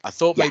 I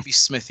thought Yeah. maybe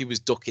Smithy was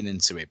ducking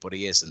into it, but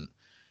he isn't.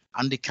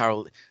 Andy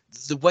Carroll,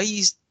 the way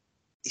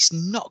it's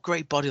not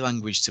great body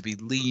language to be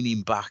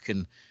leaning back,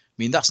 and I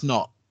mean that's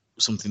not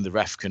something the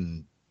ref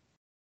can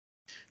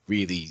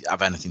really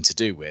have anything to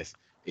do with.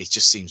 It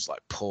just seems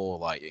like poor,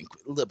 like a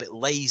little bit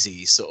lazy.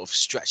 He sort of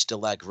stretched a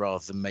leg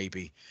rather than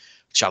maybe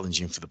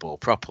challenging for the ball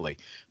properly.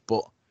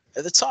 But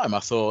at the time, I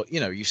thought,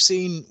 you've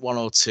seen one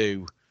or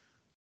two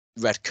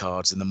red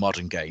cards in the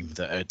modern game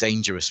that are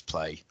dangerous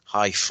play,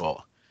 high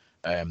foot.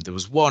 There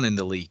was one in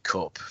the League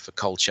Cup for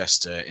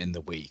Colchester in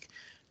the week.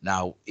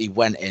 Now, he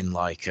went in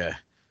like a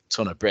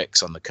ton of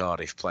bricks on the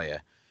Cardiff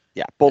player.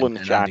 yeah, bull in the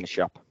And china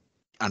shop.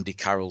 Andy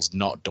Carroll's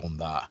not done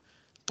that.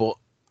 But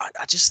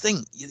I just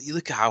think you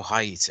look at how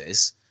high it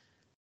is,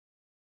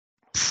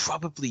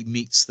 probably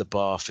meets the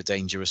bar for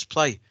dangerous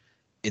play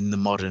in the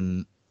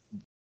modern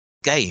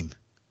game.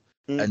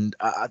 And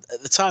at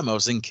the time, I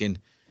was thinking,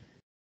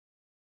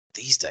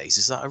 these days,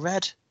 is that a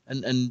red?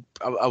 And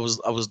I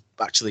was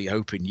actually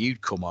hoping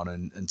you'd come on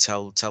and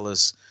tell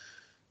us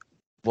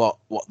what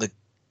the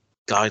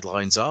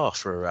guidelines are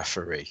for a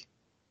referee.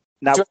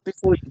 Now, Just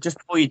before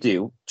you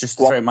do, just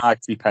to Go throw my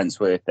 2 pence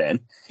worth in.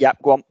 yeah,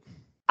 go on.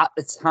 At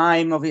the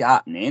time of it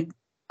happening,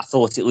 I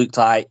thought it looked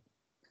like,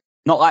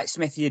 not like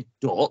Smithy had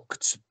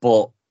ducked,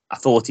 but I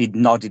thought he'd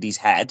nodded his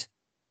head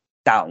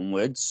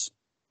downwards.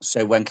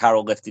 So when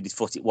Carroll lifted his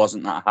foot, it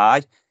wasn't that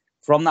high.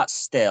 From that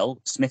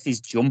still, Smithy's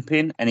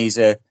jumping and he's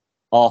a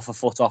half a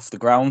foot off the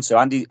ground. So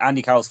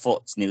Andy Carroll's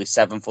foot's nearly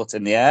 7 foot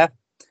in the air.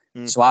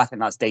 So I think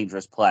that's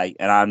dangerous play.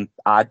 And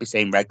I'd be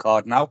saying red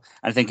card now.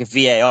 And I think if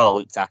VAR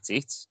looked at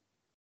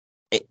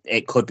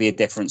it could be a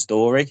different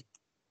story.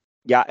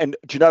 Yeah, and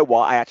do you know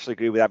what? I actually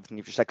agree with everything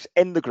you've just said. 'Cause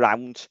in the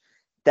ground,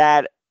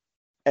 there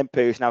in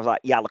person, I was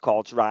like, yellow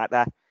card's right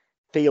there.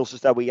 Feels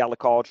as though a yellow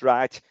card's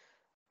right.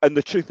 And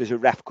the truth is, a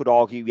ref could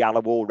argue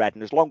yellow or red.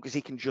 And as long as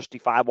he can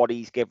justify what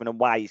he's given and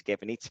why he's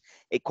given it,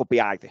 it could be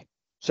either.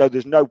 So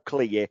there's no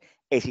clear,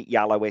 is it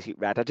yellow, is it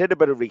red? I did a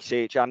bit of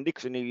research, Andy,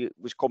 because I knew it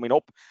was coming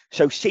up.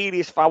 So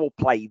serious foul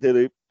play,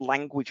 the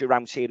language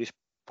around serious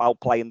foul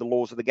play and the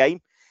laws of the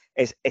game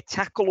is a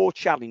tackle or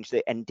challenge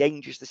that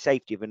endangers the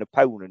safety of an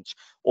opponent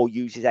or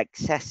uses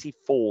excessive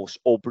force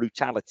or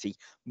brutality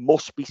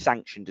must be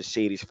sanctioned as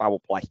serious foul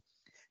play.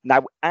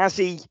 Now, has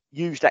he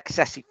used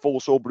excessive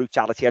force or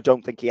brutality? I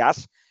don't think he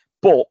has.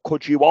 But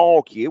could you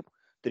argue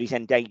that he's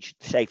endangered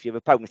the safety of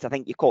opponents? I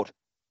think you could.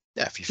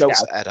 Yeah, if you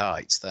fix it at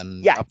height,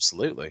 then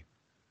absolutely.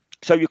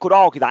 So you could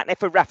argue that. And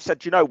if a ref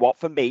said, you know what,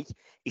 for me,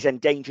 he's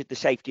endangered the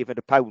safety of an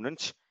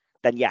opponent,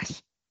 then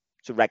yes,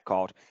 it's a red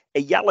card. A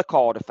yellow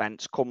card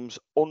offence comes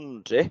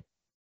under,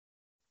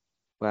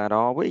 where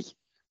are we?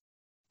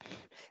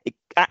 It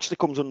actually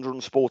comes under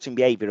unsporting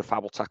behaviour, a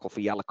foul tackle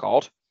for yellow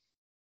card.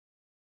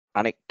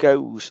 And it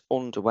goes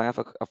under, where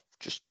I've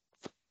just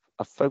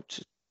a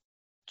photoshopped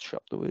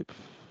the word.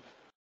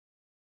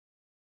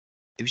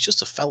 It was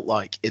just felt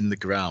like in the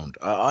ground.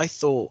 I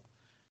thought,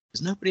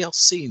 has nobody else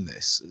seen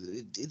this?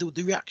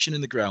 The reaction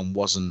in the ground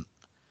wasn't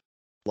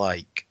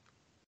like,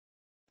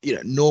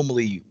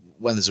 normally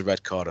when there's a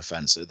red card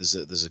offence,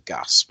 there's a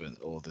gasp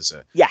or there's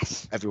a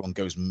everyone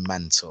goes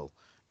mental,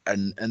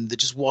 and there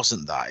just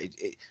wasn't that.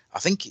 I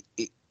think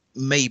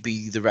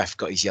maybe the ref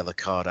got his yellow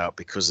card out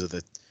because of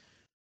the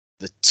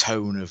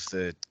tone of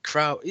the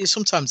crowd.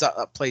 Sometimes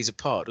that plays a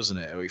part, doesn't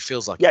it? Or it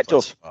feels like it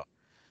does.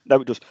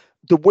 No, it does.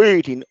 The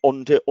wording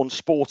under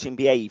unsporting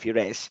behaviour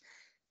is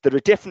there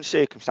are different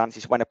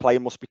circumstances when a player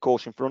must be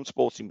cautioned for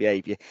unsporting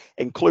behaviour,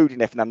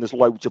 including if, and then there's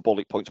loads of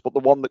bullet points, but the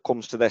one that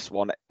comes to this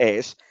one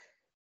is,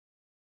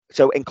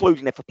 so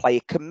including if a player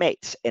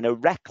commits in a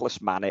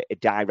reckless manner a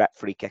direct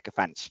free kick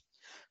offence.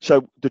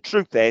 So the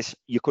truth is,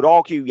 you could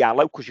argue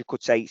yellow because you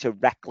could say it's a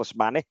reckless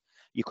manner.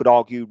 You could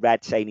argue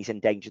red, saying he's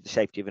endangered the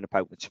safety of an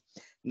opponent.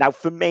 Now,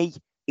 for me,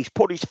 he's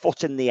put his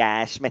foot in the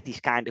air.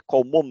 Smithy's kind of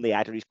come on the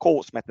head, or he's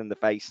caught Smith in the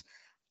face.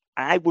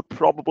 I would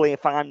probably,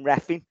 if I'm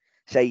reffing,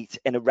 say it's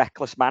in a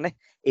reckless manner.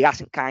 He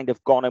hasn't kind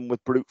of gone in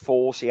with brute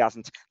force. He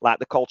hasn't, like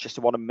the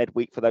Colchester one in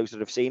midweek, for those that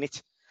have seen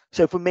it.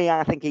 So for me,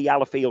 I think a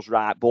yellow feels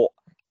right. But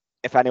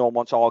if anyone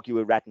wants to argue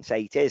a red and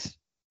say it is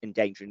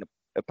endangering the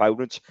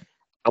opponent,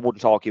 I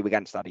wouldn't argue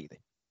against that either.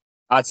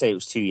 I'd say it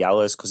was 2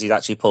 yellows because he's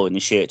actually pulling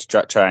his shirt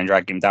to try and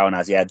drag him down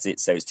as he heads it.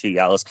 So it's 2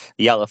 yellows.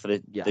 A yellow for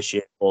the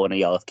shirt pull and a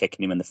yellow for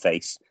kicking him in the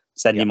face.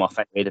 Send him off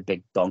anyway, the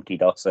big donkey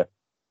dosser.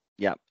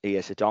 Yeah, he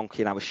is a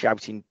donkey. And I was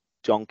shouting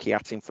donkey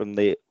at him from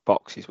the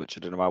boxes, which I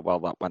don't know how well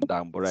that went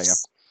down. But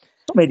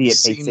some idiot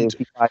paid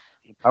 £35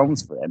 million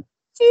for him.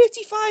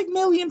 £35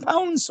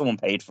 million someone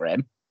paid for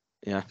him.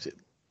 Yeah.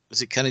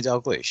 Was it Kenny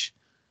Dalglish?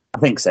 I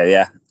think so,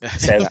 yeah.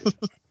 So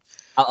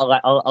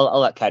I'll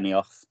let Kenny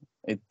off.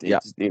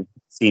 It's a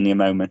senior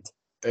moment.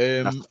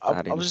 I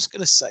was just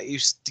going to say he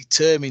was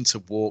determined to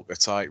walk a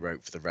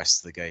tightrope for the rest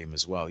of the game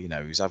as well. He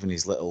was having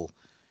his little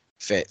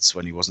fits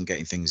when he wasn't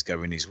getting things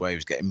going his way. He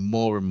was getting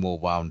more and more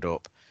wound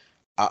up.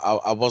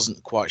 I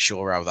wasn't quite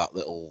sure how that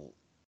little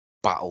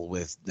battle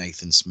with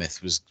Nathan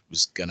Smith was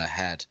going to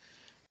head.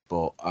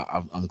 But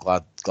I'm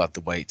glad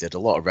the way it did. A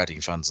lot of Reading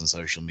fans on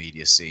social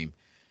media seem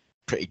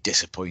pretty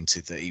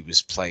disappointed that he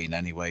was playing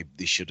anyway.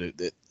 They should have.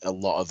 A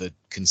lot of the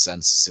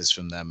consensus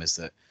from them is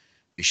that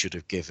they should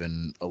have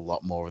given a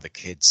lot more of the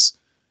kids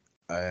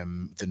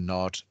the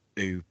nod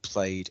who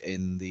played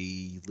in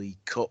the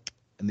League Cup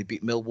and they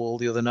beat Millwall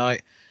the other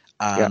night.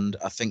 And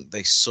I think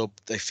they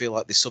feel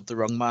like they subbed the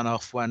wrong man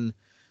off when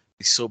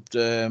they subbed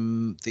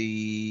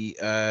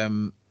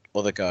the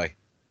other guy.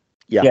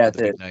 Yeah,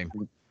 the big name.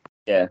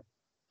 Yeah.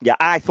 Yeah,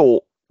 I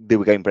thought they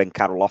were going to bring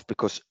Carroll off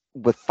because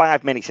with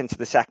 5 minutes into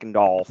the second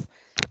half,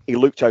 he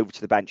looked over to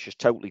the bench just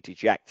totally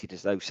dejected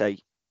as though say,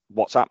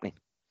 what's happening?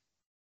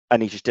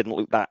 And he just didn't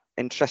look that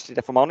interested,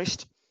 if I'm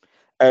honest.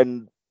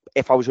 And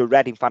if I was a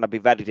Reading fan, I'd be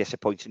very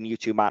disappointed. And you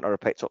two might not have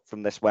picked up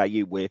from this where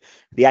you were.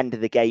 The end of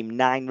the game,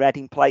 9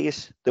 Reading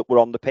players that were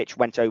on the pitch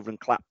went over and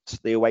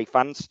clapped the away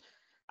fans.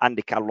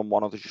 Andy Carroll and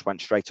one other just went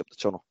straight up the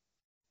tunnel.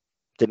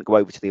 Didn't go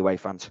over to the away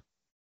fans.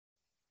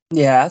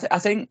 Yeah, I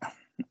think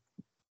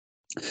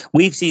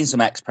we've seen some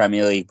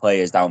ex-Premier League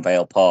players down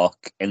Vale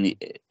Park in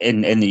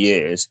the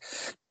years.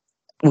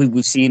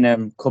 We've seen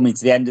them coming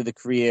to the end of the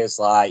careers,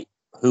 like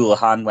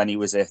Houlihan when he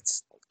was at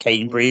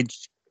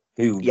Cambridge,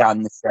 who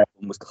ran the show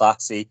and was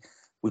classy.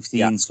 We've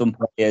seen some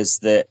players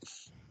that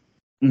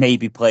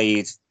maybe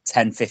played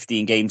 10,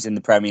 15 games in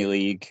the Premier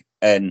League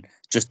and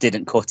just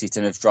didn't cut it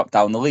and have dropped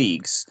down the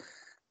leagues.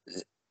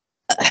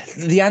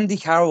 The Andy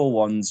Carroll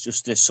one's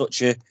just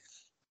such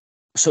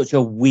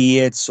a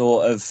weird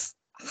sort of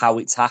how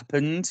it's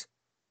happened,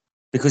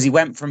 because he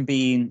went from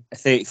being a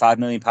 £35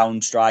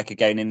 million striker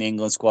again in the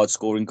England squad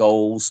scoring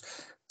goals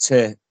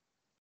to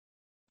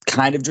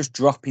kind of just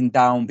dropping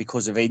down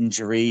because of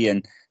injury,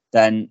 and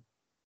then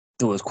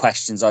there was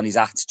questions on his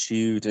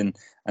attitude and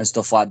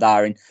stuff like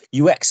that. And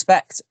you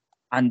expect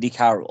Andy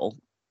Carroll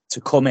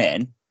to come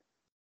in,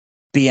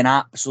 be an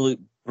absolute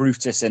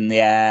Brutus in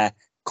the air,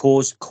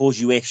 cause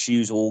you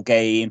issues all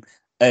game,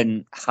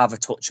 and have a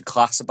touch of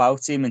class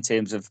about him in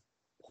terms of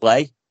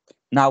play.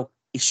 Now,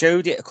 he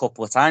showed it a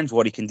couple of times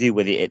what he can do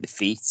with it at the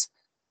feet.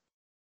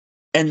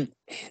 And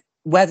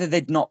whether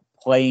they're not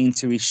playing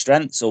to his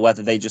strengths or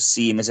whether they just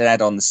see him as an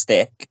head on the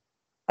stick,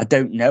 I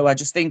don't know. I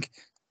just think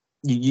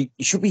you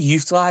should be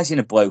utilising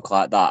a bloke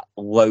like that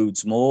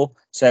loads more.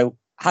 So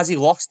has he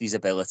lost his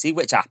ability,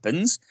 which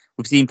happens?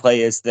 We've seen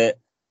players that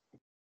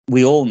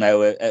we all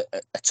know are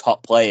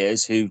top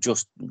players who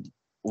just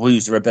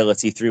lose their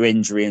ability through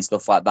injury and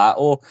stuff like that.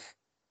 Or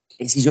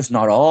is he just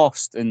not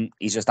arsed and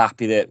he's just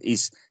happy that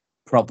he's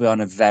probably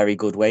on a very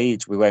good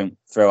wage? We won't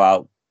throw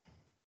out,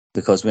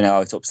 because we know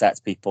how it upsets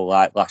people,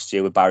 like last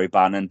year with Barry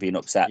Bannon being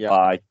upset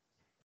by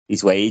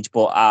his wage.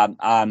 But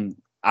I'm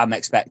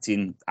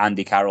expecting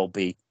Andy Carroll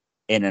be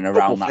in and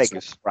around that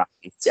sort of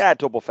bracket. Yeah,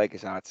 double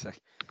figures, I'd say.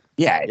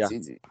 Yeah.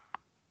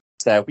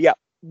 So yeah,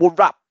 we'll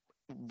wrap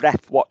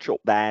ref watch up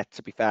there,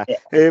 to be fair.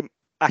 Yeah.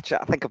 Actually,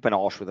 I think I've been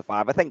harsh with a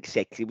 5. I think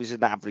 6. It was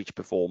an average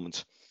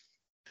performance.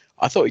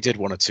 I thought he did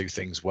one or two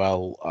things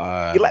well.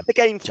 He let the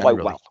game flow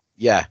well.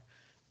 Yeah.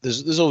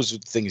 There's always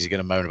things you're going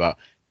to moan about.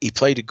 He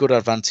played a good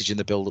advantage in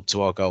the build-up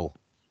to our goal.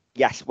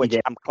 Yes, which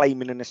I'm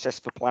claiming an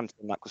assist for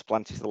Planting, that because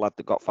Planting's the lad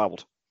that got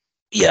fouled.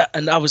 Yeah,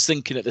 and I was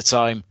thinking at the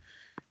time,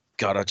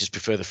 God, I just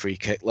prefer the free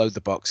kick, load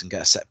the box and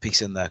get a set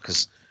piece in there,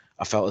 because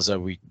I felt as though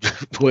we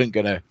weren't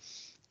going to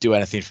do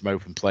anything from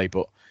open play,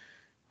 but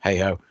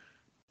hey-ho.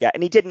 Yeah,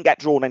 and he didn't get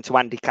drawn into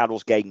Andy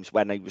Carroll's games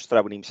when he was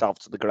throwing himself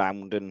to the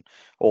ground and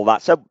all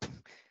that. So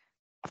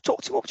I've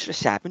talked him up to a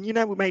 7.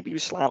 Maybe he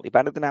was slightly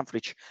better than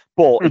average,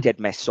 but he did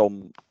miss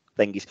some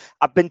things.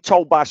 I've been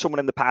told by someone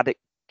in the paddock,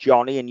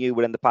 Johnny, and you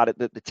were in the paddock,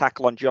 that the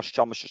tackle on Josh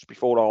Thomas just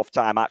before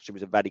half-time actually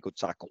was a very good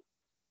tackle.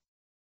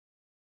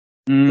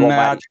 No,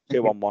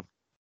 2-on-1.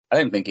 I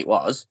don't think it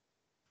was.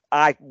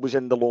 I was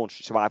in the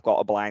launch, so I've got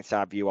a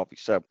blindside view of it,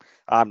 so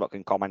I'm not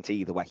going to comment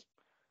either way.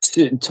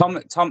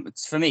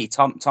 For me,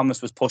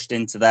 Thomas was pushed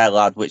into their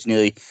lad, which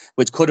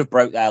could have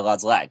broke their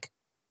lad's leg.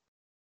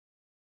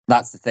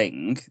 That's the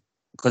thing,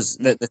 because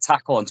the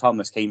tackle on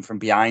Thomas came from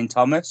behind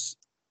Thomas.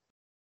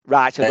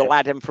 Right, so the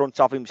lad in front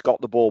of him's got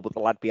the ball, but the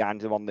lad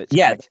behind him on the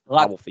the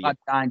lad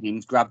behind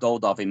him's grabbed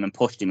hold of him and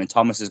pushed him, and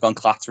Thomas has gone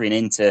clattering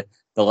into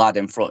the lad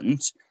in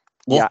front.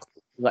 Look,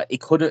 like he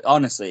could have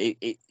honestly,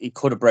 it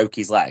could have broke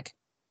his leg.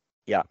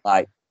 Yeah,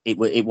 like it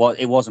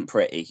wasn't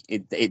pretty.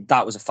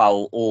 That was a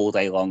foul all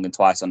day long and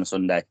twice on a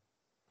Sunday.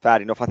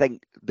 Fair enough. I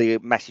think the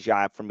message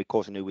I had from my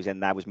cousin who was in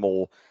there was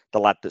more the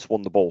lad that's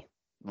won the ball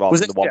rather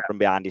than the one from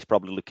behind. He's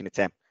probably looking at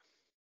him.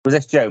 Was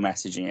this Joe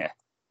messaging you?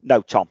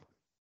 No, Tom.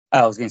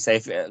 I was going to say,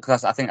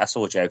 because I think I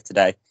saw Joe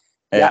today.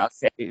 Yeah.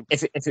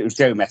 If it was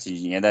Joe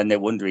messaging you, then they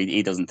wonder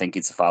he doesn't think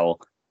it's a foul.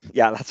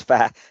 Yeah, that's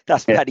fair.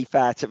 That's very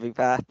fair, to be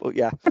fair. But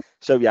yeah.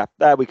 So yeah,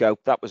 there we go.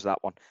 That was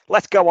that one.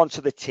 Let's go on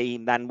to the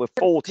team then. We're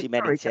 40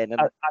 minutes in.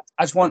 And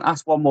I just want to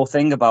ask one more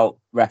thing about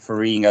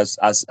refereeing as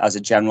a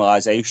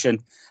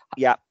generalisation.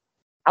 Yeah.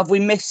 Have we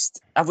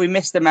missed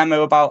the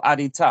memo about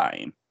added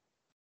time?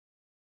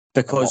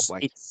 Because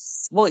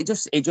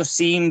it just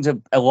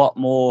seemed a lot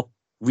more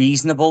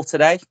reasonable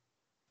today.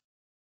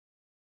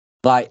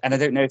 Like, and I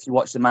don't know if you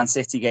watched the Man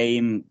City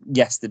game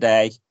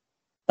yesterday.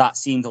 That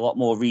seemed a lot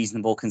more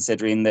reasonable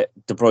considering that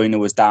De Bruyne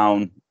was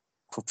down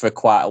for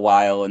quite a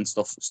while and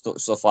stuff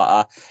like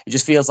that. It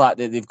just feels like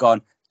they've gone,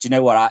 do you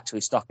know what?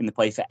 Actually, stopping the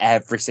play for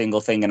every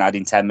single thing and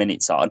adding 10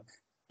 minutes on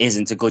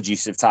isn't a good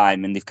use of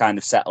time. And they've kind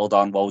of settled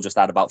on, well, we'll just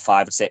add about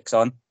 5 or 6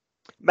 on.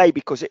 Maybe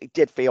because it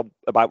did feel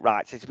about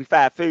right. So to be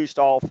fair, first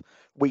half,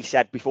 we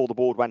said before the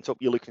board went up,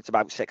 you're looking at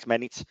about 6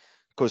 minutes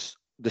because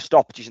the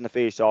stoppages in the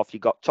first half, you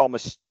got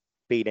Thomas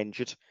being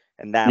injured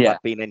and Neymar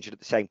being injured at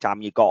the same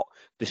time. You got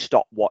the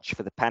stopwatch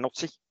for the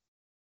penalty.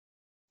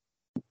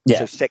 Yeah.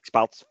 So 6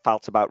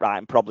 felt about right,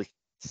 and probably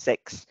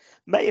 6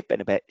 may have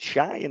been a bit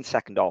shy in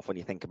second half when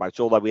you think about it,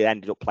 although we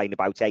ended up playing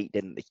about 8,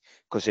 didn't we?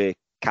 Because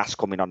Cass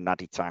coming on in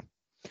added time.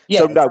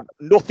 Yeah, so no,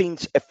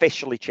 nothing's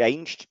officially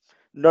changed.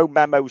 No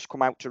memos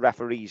come out to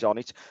referees on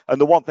it. And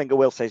the one thing I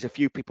will say is a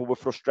few people were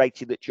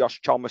frustrated that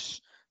Josh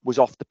Thomas was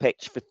off the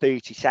pitch for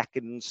 30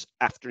 seconds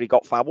after he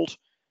got fouled.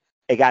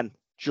 Again,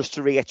 just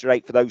to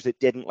reiterate for those that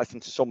didn't listen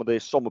to some of the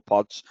summer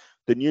pods,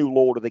 the new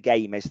law of the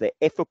game is that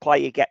if a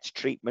player gets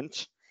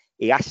treatment,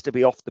 he has to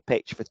be off the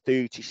pitch for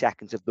 30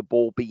 seconds of the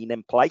ball being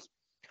in play,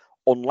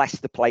 unless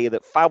the player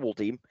that fouled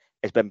him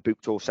has been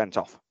booked or sent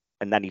off,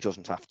 and then he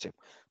doesn't have to.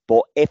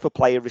 But if a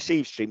player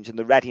receives treatment, and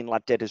the Reading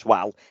lad did as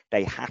well,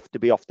 they have to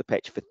be off the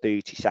pitch for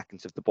 30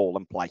 seconds of the ball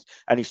in play.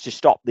 And it's to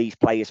stop these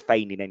players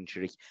feigning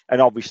injury.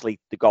 And obviously,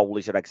 the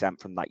goalies are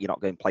exempt from that. You're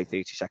not going to play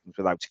 30 seconds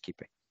without a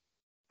keeper.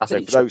 I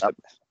think for those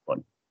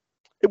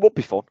it would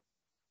be fun.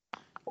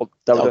 Although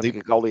I don't think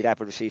a goalie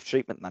ever received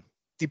treatment then.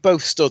 They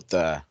both stood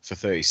there for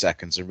 30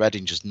 seconds and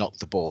Reading just knocked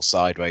the ball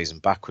sideways and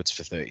backwards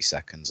for 30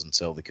 seconds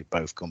until they could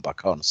both come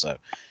back on. So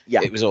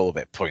it was all a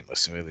bit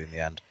pointless really in the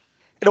end.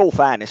 In all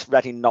fairness,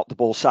 Reading knocked the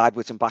ball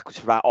sideways and backwards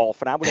for about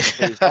half an hour in the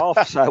first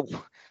half. So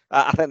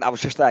I think that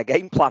was just their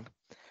game plan.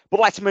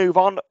 But let's move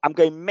on. I'm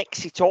going to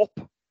mix it up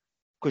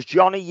because,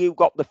 Johnny, you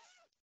got the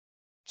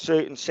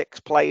certain 6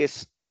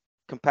 players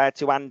compared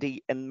to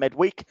Andy in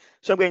midweek.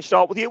 So I'm going to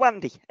start with you,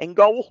 Andy. In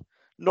goal,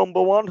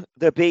 number 1,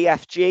 the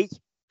BFG,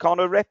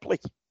 Connor Ripley.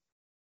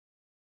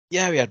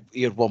 Yeah,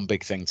 he had one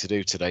big thing to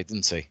do today,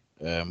 didn't he?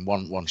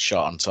 One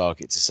shot on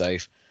target to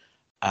save,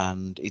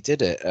 and he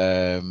did it.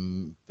 A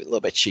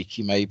little bit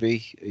cheeky, maybe.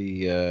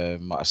 He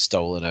might have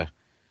stolen a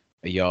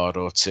yard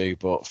or 2,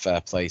 but fair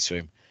play to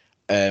him.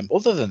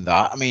 Other than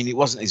that, I mean, it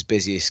wasn't his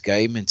busiest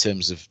game in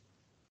terms of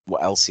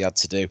what else he had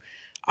to do.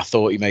 I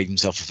thought he made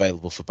himself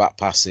available for back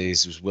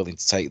passes, was willing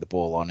to take the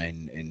ball on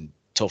in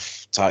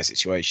tough, tight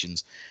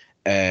situations,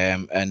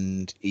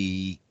 and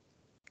he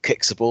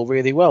kicks the ball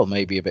really well,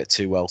 maybe a bit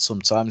too well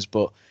sometimes,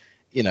 but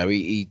you know,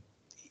 he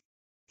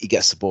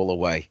gets the ball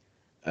away.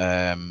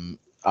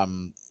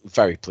 I'm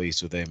very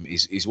pleased with him.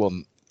 He's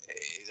won.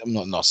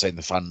 I'm not saying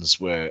the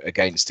fans were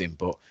against him,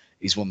 but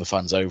he's won the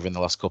fans over in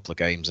the last couple of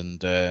games, and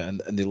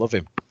they love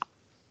him.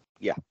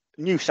 Yeah,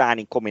 new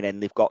signing coming in.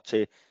 They've got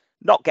to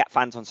not get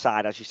fans on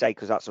side, as you say,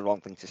 because that's the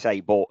wrong thing to say,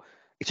 but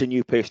it's a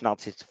new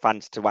personality to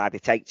fans to either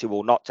take to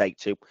or not take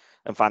to,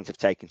 and fans have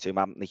taken to him,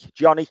 haven't they?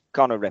 Johnny,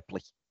 Connor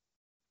Ripley.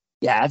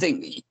 Yeah, I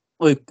think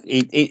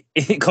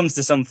it comes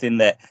to something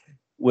that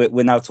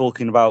we're now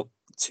talking about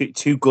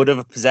too good of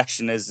a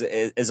possession as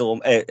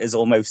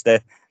almost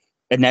a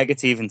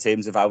negative in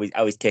terms of how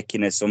he's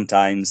kicking us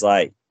sometimes.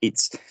 Like he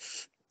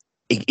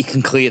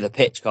can clear the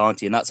pitch, can't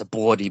he? And that's a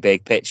bloody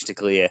big pitch to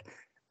clear.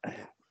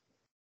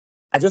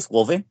 I just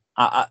love him.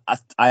 I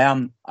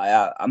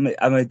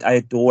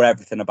adore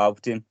everything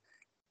about him.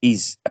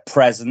 He's a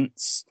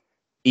presence.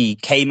 He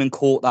came and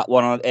caught that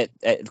one at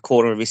the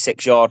corner of his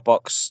 6-yard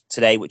box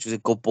today, which was a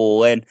good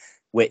ball in,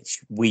 which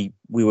we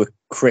were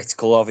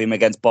critical of him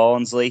against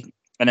Barnsley.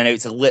 And I know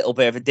it's a little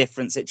bit of a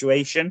different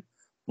situation,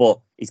 but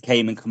he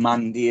came and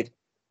commanded.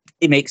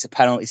 He makes a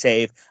penalty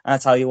save, and I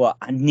tell you what,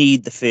 I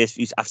need the first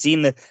few. I've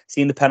seen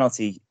the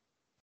penalty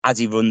as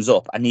he runs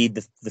up. I need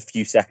the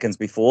few seconds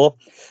before,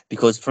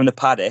 because from the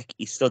paddock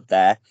he stood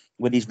there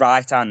with his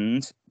right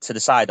hand to the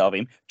side of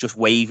him, just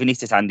waving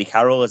it at Andy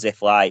Carroll as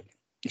if like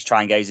he's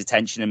trying to get his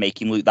attention and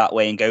make him look that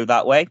way and go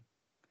that way.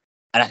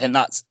 And I think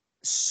that's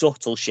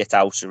subtle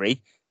shithousery,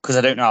 because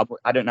I don't know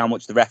how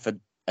much the ref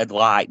had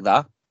like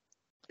that.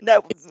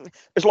 No,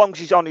 as long as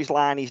he's on his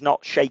line, he's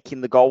not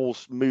shaking the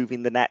goals,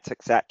 moving the nets,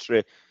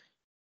 etc.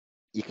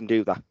 You can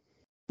do that.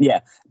 Yeah,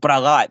 but I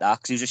like that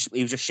because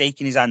he was just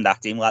shaking his hand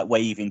at him, like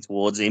waving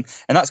towards him,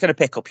 and that's going to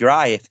pick up your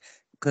eye,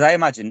 because I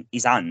imagine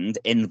his hand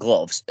in the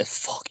gloves is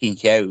fucking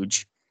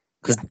huge,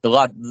 because the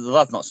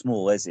lad's not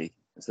small, is he?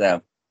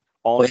 So,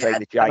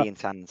 the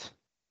giant hand.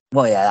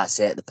 Well, yeah, that's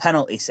it. The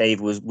penalty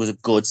save was a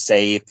good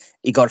save.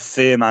 He got a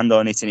firm hand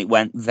on it, and it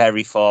went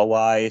very far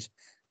wide.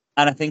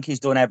 And I think he's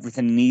done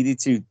everything he needed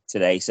to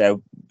today.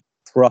 So,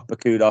 proper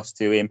kudos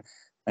to him,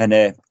 and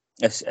a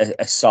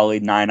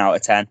solid 9 out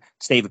of 10.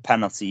 Save a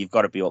penalty, you've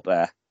got to be up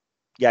there.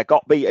 Yeah,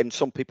 got beaten.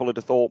 Some people would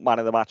have thought man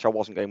of the match. I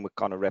wasn't going with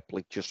Connor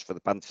Ripley just for the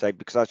penalty save,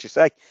 because, as you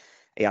say,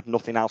 he had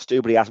nothing else to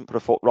do, but he hasn't put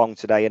a foot wrong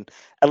today. And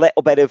a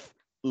little bit of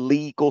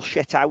legal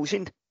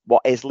shithousing.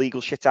 What is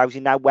legal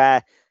shithousing now?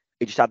 Where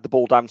he just had the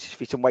ball down to his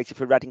feet and waited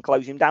for Reading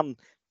close him down.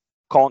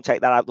 can't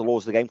take that out of the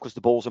laws of the game because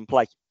the ball's in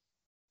play.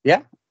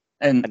 Yeah,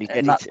 And he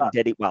did and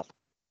did it well.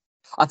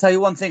 I'll tell you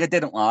one thing I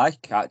didn't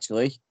like,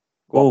 actually.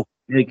 What?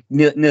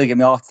 Nearly gave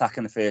me a heart attack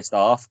in the first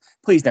half.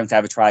 Please don't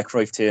ever try a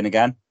Cruyff turn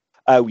again.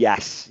 Oh,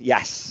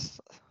 yes.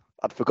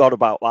 I'd forgot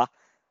about that.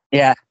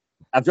 Yeah.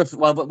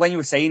 But when you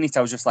were saying it,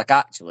 I was just like,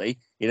 actually,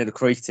 he did a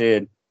Cruyff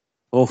turn.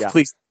 Oh, Yeah.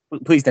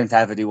 please don't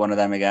ever do one of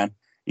them again.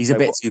 He's a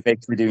bit too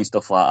big to be doing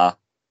stuff like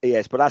that.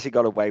 Yes, but as he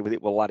got away with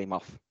it, we'll let him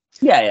off.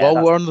 Yeah.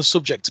 While we're on the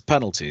subject of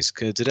penalties,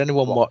 did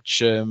anyone watch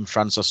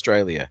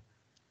France-Australia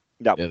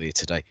No. earlier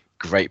today?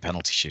 Great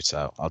penalty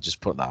shootout. I'll just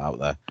put that out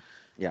there.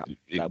 Yeah.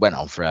 It went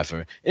on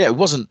forever. Yeah,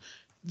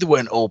 they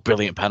weren't all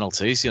brilliant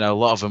penalties. A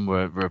lot of them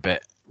were a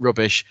bit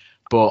rubbish,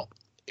 but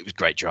it was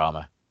great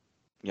drama.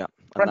 Yeah,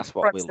 and that's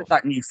what we did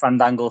that new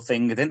Fandangle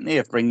thing, didn't they,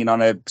 of bringing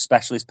on a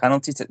specialist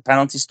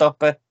penalty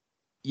stopper?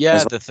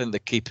 Yeah, they think the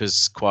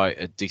keeper's quite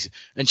a decent,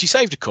 and she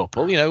saved a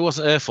couple. It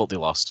wasn't her fault they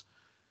lost.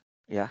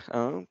 Yeah,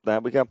 oh,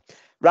 there we go.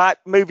 Right,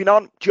 moving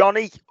on.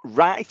 Johnny,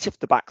 right of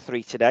the back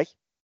three today.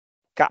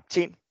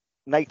 Captain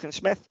Nathan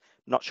Smith.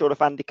 Not sure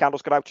if Andy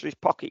Carroll's got out of his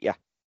pocket yet.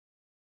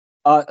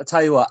 I'll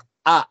tell you what,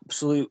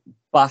 absolute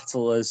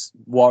battlers,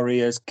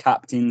 warriors,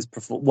 captains,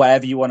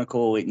 whatever you want to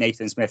call it,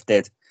 Nathan Smith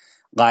did.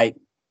 Like,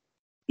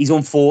 he's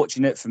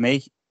unfortunate for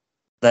me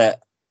that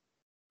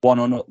one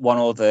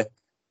other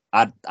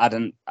had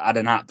an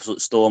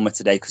absolute stormer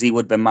today, because he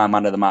would have been my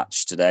man of the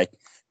match today.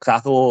 Because I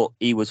thought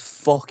he was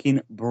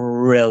fucking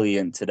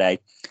brilliant today.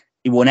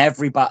 He won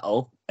every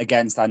battle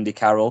against Andy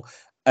Carroll.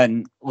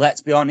 And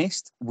let's be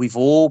honest, we've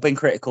all been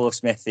critical of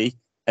Smithy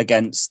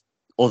against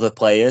other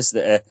players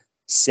that are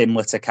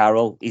similar to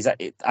Carroll.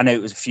 I know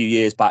it was a few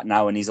years back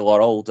now and he's a lot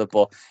older,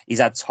 but he's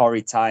had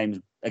torrid times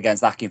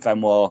against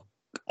Akinfenwa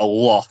a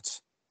lot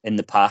in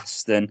the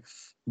past. And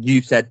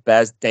you said,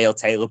 Bez, Dale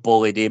Taylor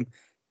bullied him.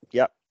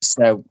 Yep.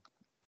 So,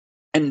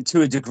 and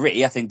to a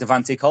degree, I think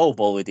Devante Cole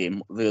bullied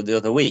him the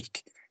other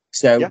week.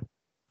 So yeah.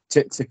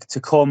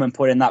 to come and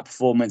put in that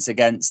performance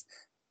against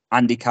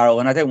Andy Carroll,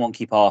 and I don't want to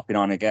keep harping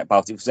on again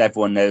about it because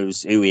everyone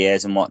knows who he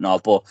is and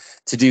whatnot, but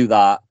to do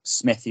that,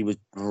 Smithy was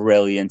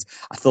brilliant.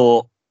 I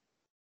thought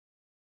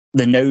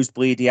the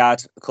nosebleed he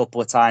had a couple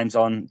of times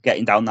on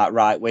getting down that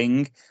right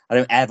wing, I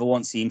don't ever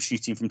want to see him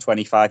shooting from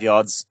 25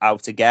 yards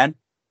out again.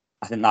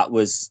 I think that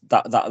was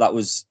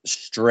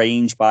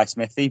strange by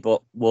Smithy,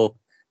 but we'll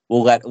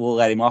let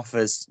him off,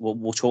 as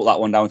we'll chalk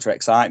that one down to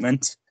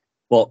excitement.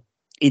 But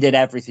he did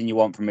everything you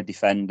want from a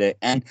defender,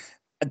 and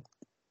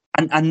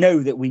I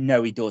know that we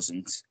know he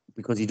doesn't,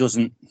 because he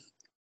doesn't.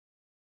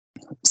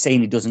 Saying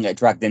he doesn't get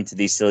dragged into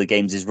these silly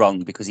games is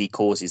wrong, because he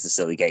causes the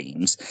silly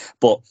games,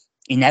 but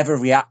he never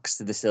reacts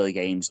to the silly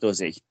games, does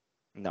he?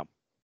 No.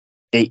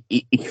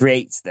 He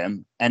creates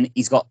them, and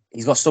he's got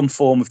some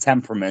form of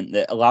temperament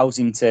that allows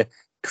him to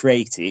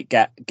create it,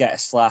 get a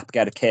slap,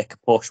 get a kick, a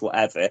push,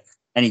 whatever,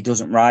 and he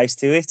doesn't rise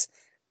to it.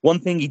 One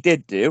thing he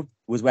did do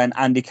was when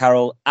Andy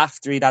Carroll,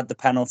 after he'd had the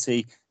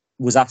penalty,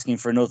 was asking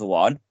for another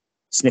one,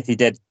 Smithy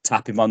did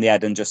tap him on the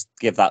head and just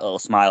give that little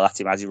smile at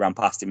him as he ran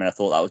past him, and I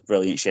thought that was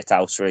brilliant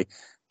shithousery.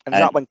 And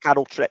is that when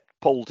Carroll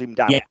pulled him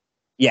down? Yeah.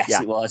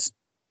 Yes, it was.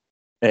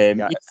 You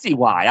can see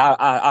why.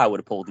 I would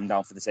have pulled him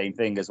down for the same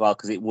thing as well,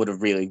 because it would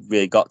have really,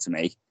 really got to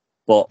me.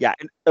 But yeah,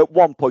 and at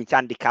one point,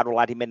 Andy Carroll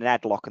had him in an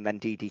headlock and then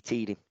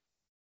DDT'd him.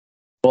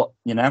 But,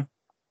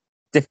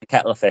 different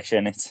kettle of fish,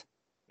 in it.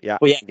 Yeah.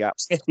 But yeah,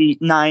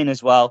 59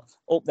 as well,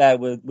 up there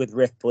with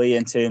Ripley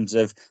in terms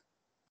of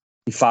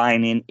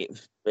defining.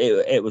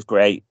 It was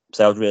great.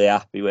 So I was really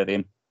happy with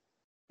him.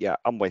 Yeah,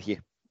 I'm with you.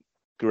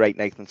 Great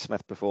Nathan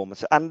Smith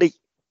performance. Andy?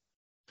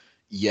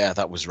 Yeah,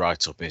 that was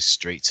right up his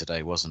street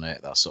today, wasn't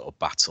it? That sort of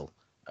battle.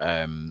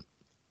 I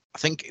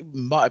think it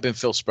might have been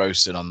Phil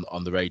Sproson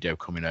on the radio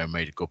coming home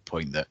made a good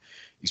point that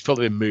he's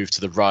probably been moved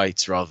to the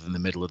right rather than the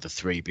middle of the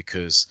three,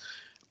 because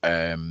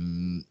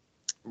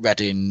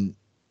Reading,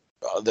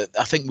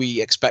 I think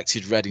we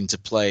expected Reading to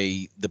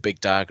play the big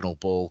diagonal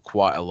ball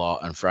quite a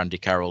lot, and for Andy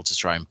Carroll to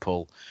try and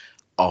pull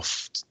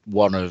off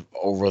one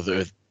or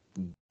other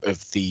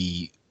of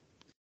the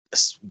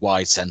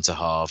wide centre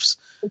halves.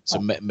 So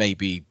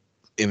maybe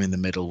him in the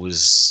middle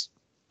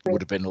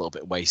would have been a little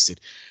bit wasted.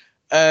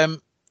 I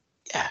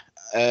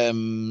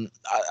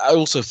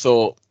also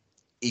thought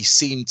he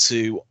seemed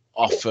to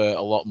offer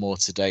a lot more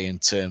today in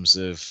terms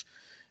of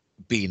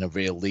being a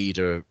real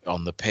leader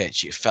on the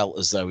pitch. It felt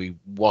as though he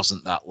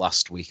wasn't that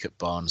last week at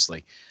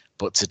Barnsley,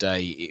 but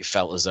today it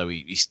felt as though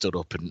he stood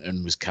up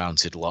and was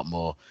counted a lot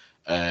more.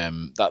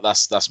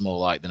 That's more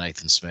like the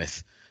Nathan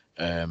Smith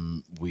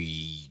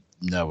we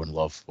know and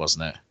love,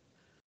 wasn't it?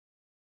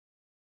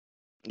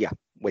 Yeah,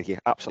 with you.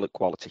 Absolute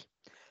quality.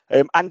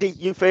 Andy,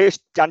 you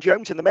first. Dan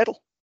Jones in the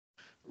middle.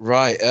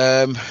 Right.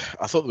 I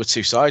thought there were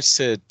two sides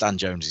to Dan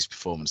Jones's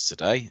performance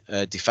today.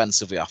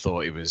 Defensively, I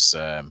thought he was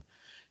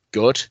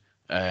good,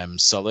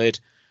 solid.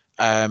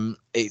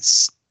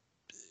 It's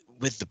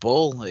with the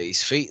ball at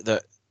his feet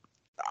that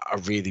I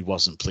really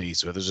wasn't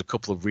pleased with. There was a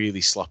couple of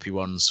really sloppy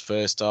ones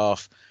first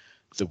half.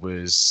 There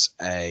was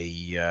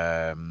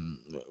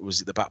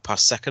was it the back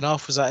pass second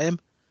half? Was that him?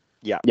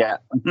 Yeah.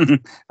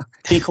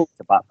 He called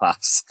the back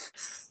pass.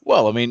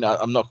 Well, I mean,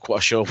 I'm not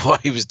quite sure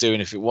what he was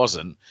doing if it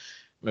wasn't.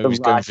 Maybe he's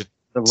going for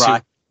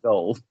right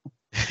goal.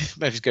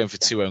 Maybe he's going for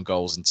 2 own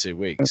goals in 2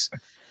 weeks.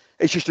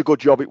 It's just a good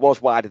job. It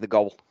was wide of the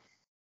goal.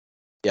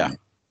 Yeah.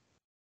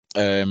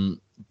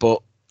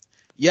 But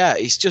yeah,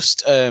 it's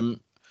just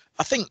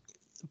I think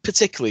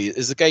particularly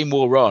as the game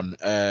wore on,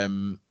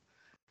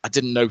 I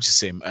didn't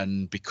notice him,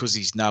 and because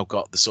he's now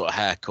got the sort of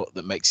haircut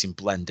that makes him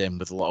blend in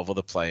with a lot of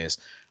other players,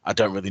 I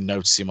don't really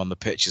notice him on the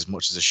pitch as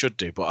much as I should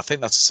do. But I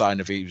think that's a sign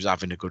of he was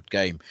having a good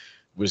game,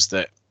 was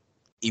that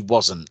he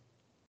wasn't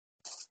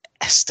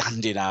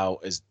standing out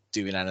as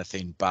doing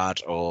anything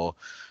bad or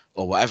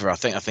whatever. I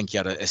think he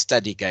had a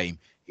steady game.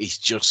 He's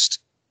just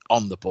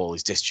on the ball.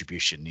 His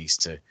distribution needs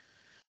to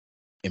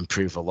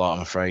improve a lot,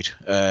 I'm afraid.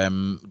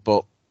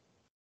 But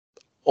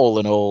all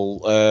in all,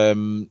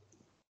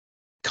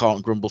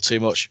 can't grumble too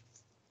much.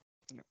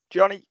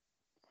 Johnny?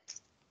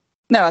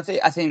 No, I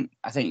think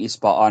you're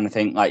spot on. I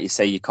think, like you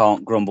say, you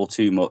can't grumble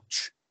too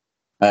much.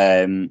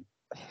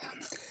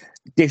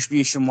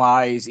 Distribution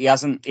wise, he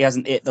hasn't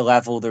hit the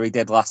level that he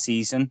did last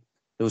season.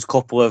 There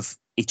was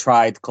he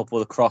tried a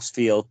couple of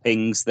cross-field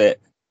pings that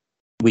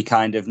we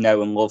kind of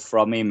know and love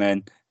from him,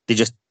 and they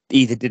just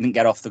either didn't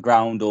get off the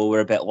ground or were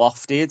a bit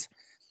lofted.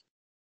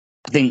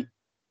 I think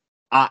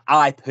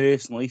I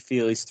personally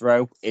feel his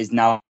throw is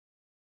now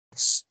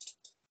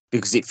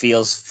because it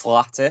feels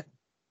flatter.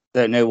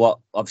 Don't know what,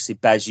 obviously,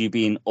 Bez, you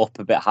being up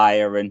a bit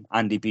higher and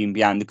Andy being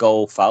behind the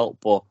goal felt,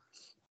 but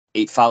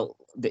it felt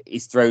that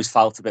his throws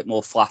felt a bit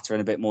more flatter and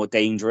a bit more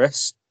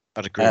dangerous.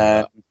 I'd agree with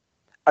that.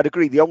 I'd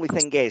agree. The only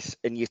thing is,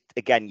 and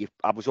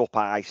I was up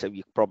high, so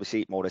you can probably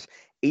see it more as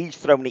he's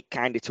thrown it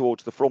kind of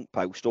towards the front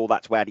post, or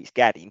that's where it's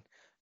getting,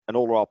 and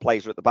all our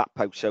players are at the back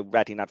post, so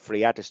Reading had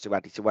 3 headers to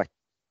head it away.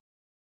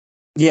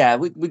 Yeah,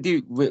 we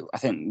do. I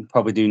think we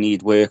probably do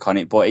need work on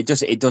it, but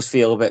it does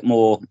feel a bit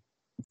more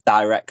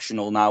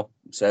directional now.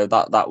 So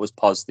that was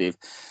positive.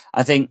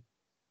 I think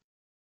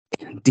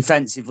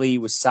defensively he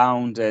was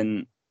sound,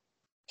 and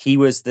he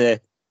was the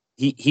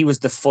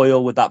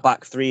foil with that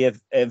back three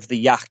of the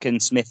Yak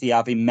and Smithy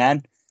having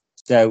men.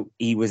 So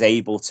he was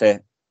able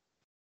to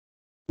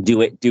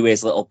do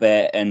his little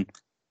bit and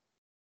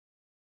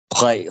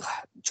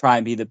try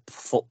and be the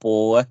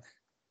footballer.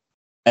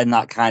 And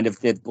that kind of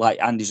did,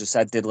 like Andy just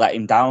said, did let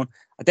him down.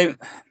 I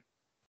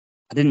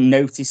didn't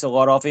notice a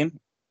lot of him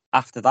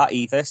after that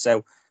either.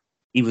 So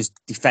he was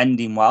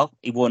defending well.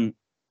 He won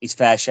his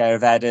fair share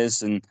of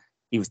headers and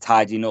he was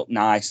tidying up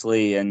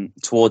nicely. And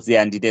towards the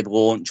end, he did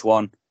launch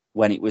one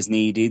when it was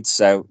needed.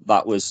 So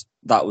that was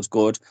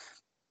good.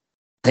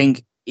 I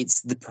think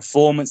it's the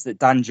performance that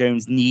Dan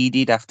Jones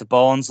needed after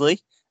Barnsley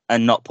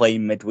and not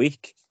playing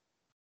midweek,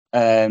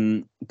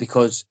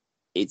 because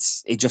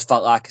it just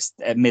felt like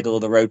a middle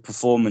of the road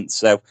performance.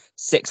 So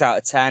 6 out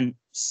of 10,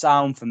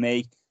 sound for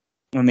me.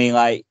 I mean,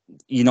 like,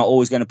 you're not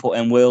always going to put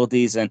in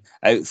worldies, and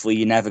hopefully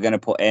you're never going to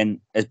put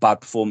in as bad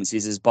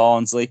performances as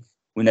Barnsley.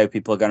 We know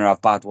people are going to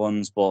have bad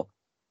ones, but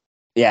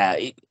yeah,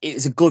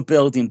 it's a good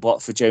building block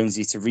for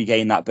Jonesy to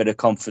regain that bit of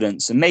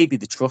confidence and maybe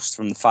the trust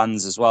from the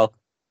fans as well,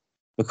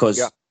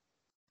 because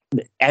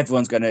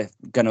everyone's going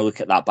to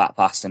look at that back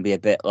pass and be a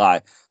bit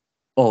like,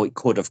 oh, it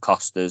could have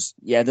cost us.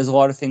 Yeah, there's a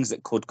lot of things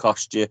that could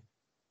cost you,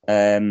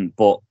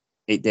 but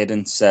it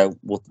didn't. So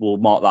we'll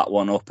mark that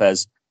one up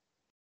as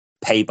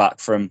payback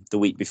from the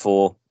week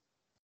before.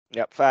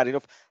 Yep, fair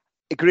enough.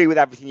 Agree with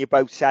everything you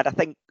both said. I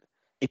think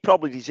he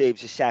probably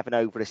deserves a 7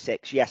 over a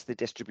 6. Yes, the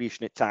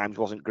distribution at times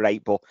wasn't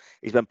great, but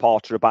he's been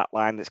part of a back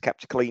line that's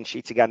kept a clean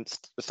sheet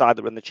against the side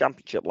that were in the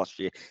Championship last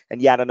year.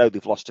 And yeah, I know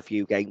they've lost a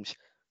few games,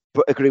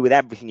 but agree with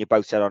everything you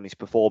both said on his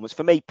performance.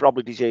 For me,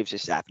 probably deserves a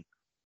 7.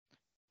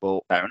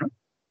 But Fair enough.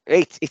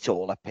 It's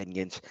all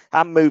opinions.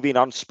 I'm moving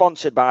on.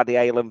 Sponsored by the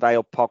Ale and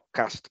Vale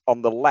podcast.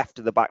 On the left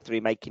of the back three,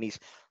 making his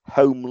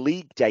home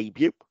league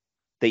debut,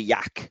 the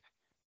Yak.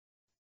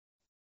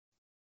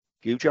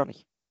 You,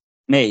 Johnny?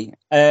 Me?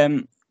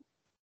 I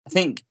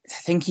think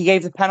he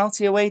gave the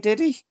penalty away, did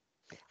he?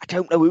 I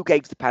don't know who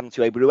gave the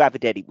penalty away, but whoever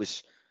did, it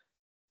was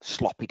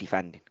sloppy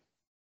defending.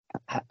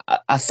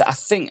 I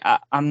think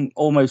I'm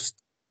almost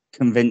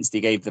convinced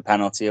he gave the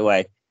penalty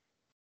away.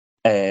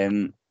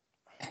 But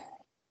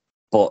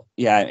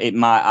yeah, it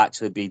might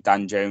actually be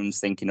Dan Jones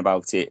thinking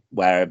about it,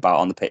 where about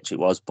on the pitch it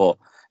was. But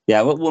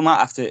yeah, we might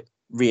have to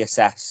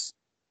reassess.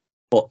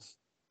 But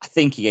I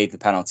think he gave the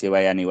penalty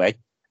away anyway.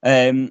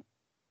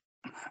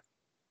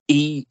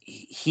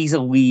 He's a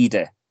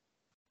leader.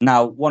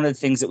 Now, one of the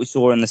things that we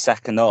saw in the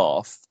second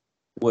half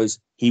was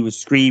he was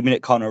screaming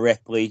at Connor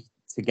Ripley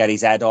to get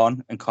his head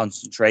on and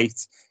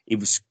concentrate. He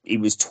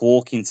was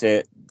talking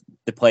to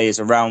the players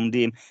around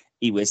him.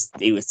 He was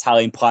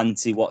telling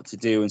Planty what to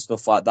do and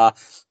stuff like that.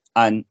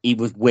 And he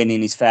was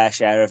winning his fair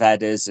share of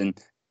headers and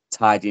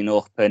tidying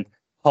up. And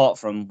apart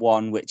from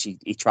one which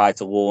he tried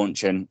to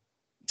launch and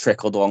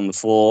trickled along the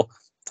floor,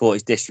 thought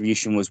his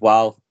distribution was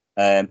well.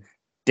 Didn't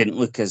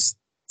look as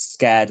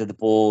scared of the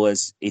ball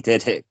as he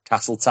did at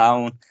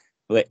Castletown,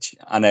 which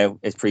I know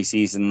is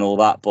pre-season and all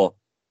that, but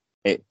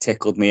it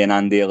tickled me and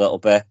Andy a little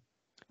bit.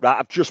 Right,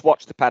 I've just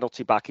watched the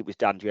penalty back. It was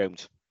Dan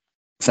Jones.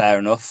 Fair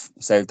enough.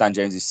 So Dan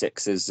Jones'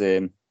 6 is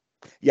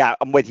Yeah,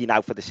 I'm with you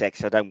now for the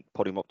 6. I don't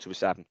put him up to a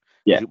 7.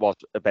 Yeah. It was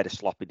a bit of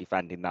sloppy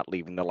defending that,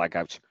 leaving the leg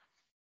out.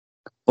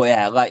 But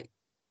yeah, like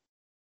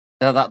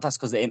that's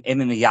because him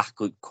and the Yak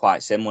look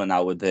quite similar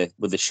now with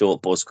the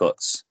short buzz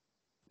cuts.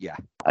 Yeah.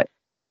 But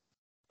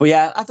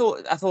yeah, I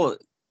thought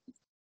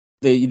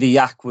the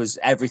Yak was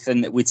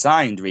everything that we'd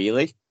signed,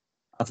 really.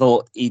 I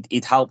thought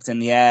he'd helped in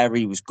the air.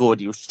 He was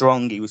good. He was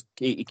strong.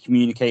 He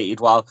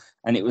communicated well,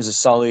 and it was a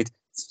solid.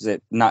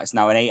 It's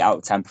now an 8 out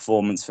of 10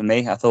 performance for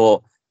me. I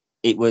thought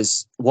it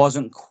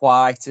wasn't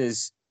quite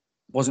as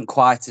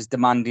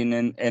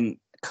demanding and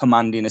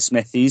commanding as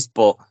Smithies,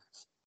 but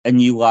a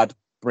new lad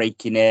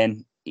breaking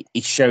in.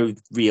 He showed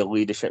real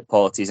leadership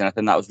qualities, and I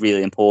think that was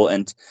really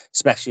important,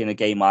 especially in a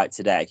game like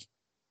today.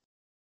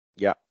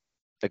 Yeah,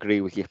 agree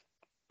with you.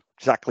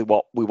 Exactly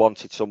what we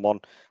wanted,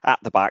 someone at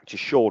the back to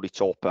shore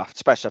it up,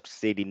 especially after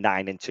seeing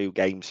 9 in 2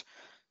 games.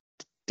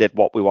 Did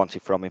what we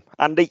wanted from him.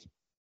 Andy?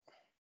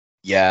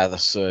 Yeah,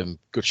 that's a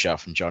good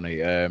shout from Johnny.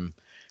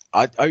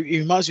 He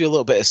reminds me a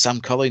little bit of Sam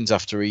Collins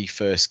after he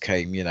first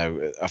came. You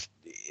know, I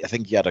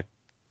think he had a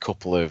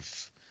couple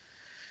of,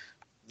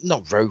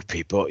 not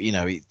ropey, but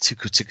it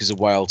took us a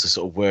while to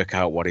sort of work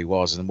out what he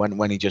was. And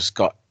when he just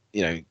got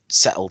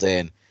settled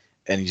in,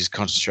 and he just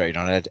concentrated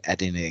on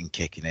heading it and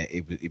kicking it,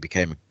 he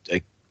became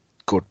a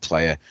good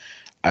player.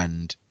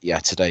 And yeah,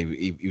 today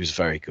he was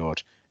very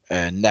good.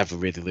 Never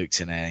really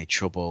looked in any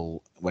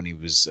trouble when he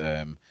was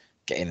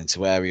getting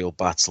into aerial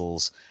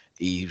battles.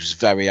 He was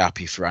very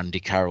happy for Andy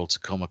Carroll to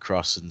come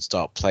across and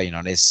start playing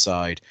on his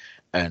side,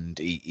 and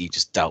he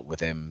just dealt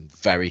with him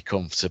very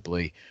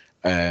comfortably.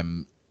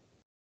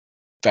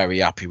 Very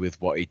happy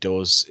with what he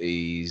does.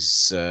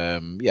 He's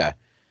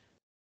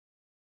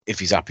if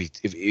he's happy,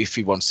 if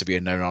he wants to be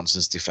a no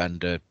nonsense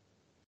defender,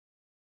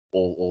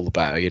 all the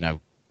better.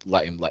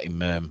 Let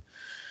him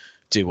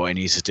do what he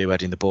needs to do,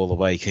 heading the ball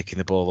away, kicking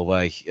the ball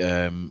away.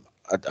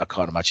 I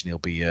can't imagine he'll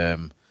be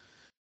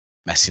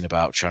messing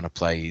about trying to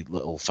play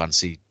little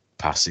fancy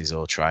passes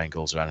or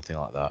triangles or anything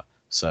like that.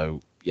 So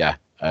yeah,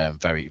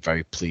 very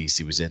very pleased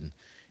he was in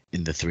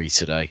the 3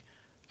 today,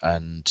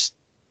 and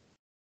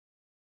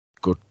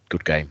good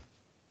game.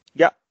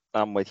 Yeah,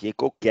 I'm with you.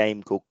 Good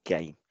game.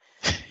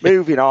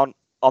 Moving on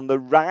the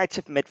right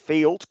of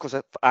midfield, because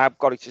I've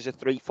got it as a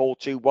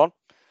 3-4-2-1.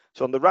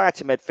 So on the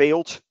right of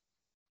midfield,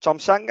 Tom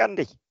Sang,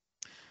 Andy.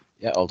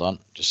 Yeah, hold on.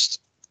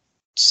 Just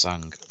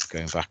Sang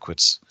going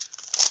backwards.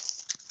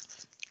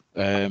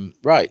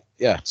 Right.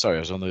 Yeah, sorry,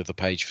 I was on the other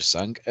page for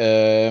Sang.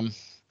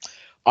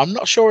 I'm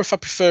not sure if I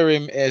prefer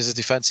him as a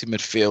defensive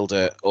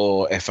midfielder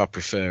or if I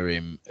prefer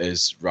him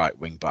as right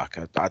wing back.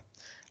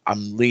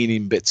 I'm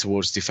leaning a bit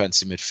towards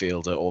defensive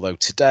midfielder, although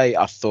today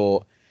I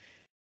thought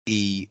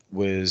he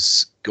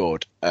was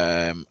good.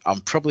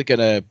 I'm probably going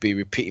to be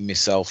repeating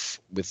myself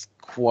with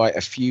quite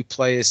a few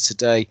players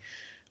today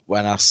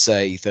when I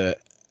say that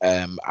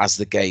as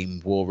the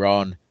game wore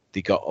on,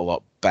 they got a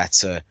lot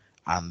better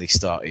and they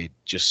started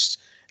just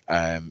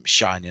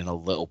shining a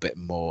little bit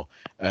more.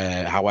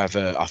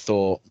 However, I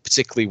thought,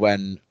 particularly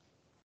when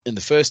in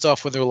the first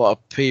half, when there were a lot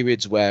of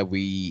periods where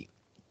we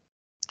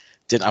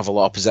didn't have a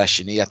lot of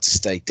possession, he had to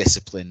stay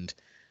disciplined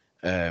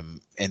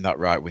in that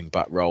right wing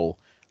back role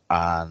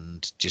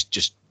and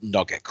just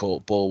not get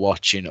caught ball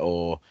watching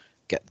or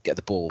get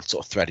the ball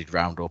sort of threaded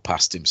round or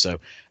past him. So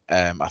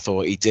I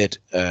thought he did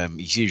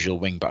his usual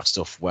wing back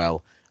stuff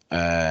well.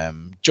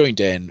 Joined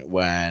in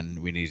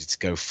when we needed to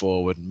go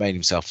forward, made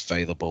himself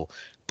available,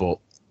 but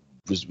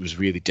was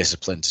really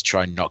disciplined to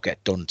try and not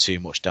get done too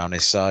much down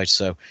his side.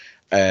 So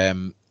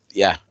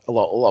yeah, a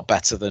lot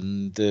better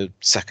than the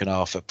second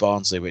half at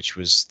Barnsley, which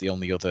was the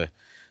only other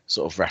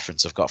sort of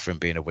reference I've got for him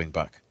being a wing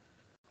back.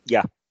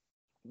 Yeah,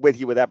 with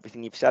you with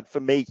everything you've said. For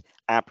me,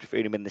 I prefer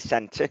him in the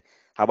centre.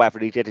 However,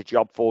 he did a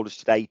job for us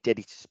today. Did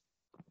it,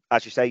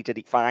 as you say, did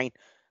it fine.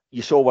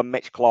 You saw when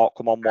Mitch Clark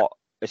come on what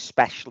a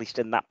specialist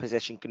in that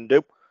position can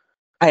do.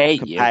 I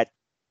hate you. Have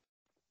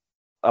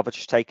I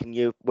just taken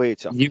your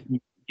words off?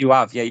 You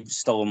have, yeah. You've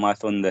stolen my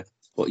thunder.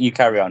 But you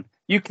carry on.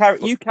 You carry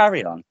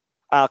on.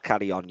 I'll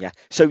carry on, yeah.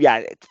 So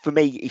yeah, for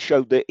me, he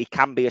showed that he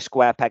can be a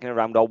square peg in a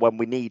round hole when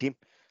we need him.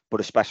 But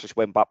a specialist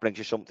wing back brings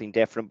you something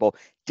different. But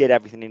did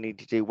everything he needed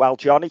to do well.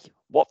 Johnny,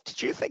 what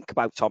did you think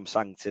about Tom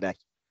Sang today?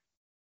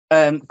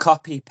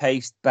 Copy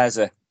paste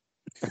Beza.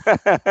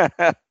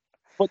 But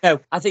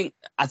no, I think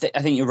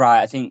you're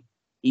right. I think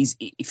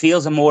he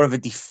feels more of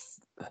a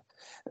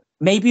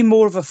maybe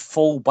more of a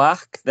full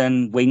back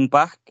than wing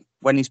back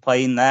when he's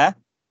playing there.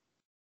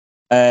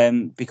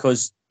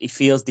 Because he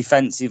feels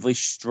defensively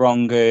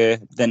stronger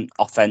than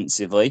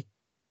offensively.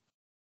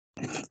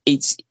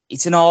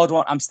 It's an odd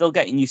one. I'm still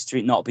getting used to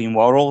it not being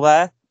Worrell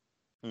there.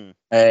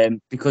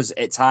 Because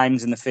at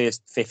times in the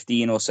first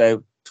 15 or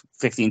so,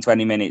 15,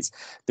 20 minutes,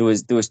 there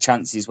was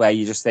chances where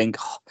you just think,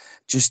 oh,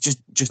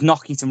 just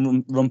knock it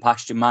and run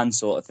past your man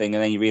sort of thing,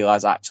 and then you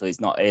realise actually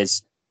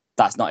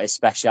that's not his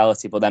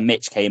speciality. But then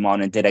Mitch came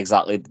on and did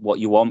exactly what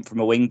you want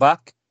from a wing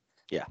back.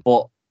 Yeah.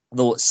 But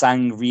though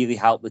Sang really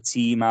helped the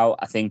team out,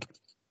 I think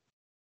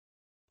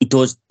he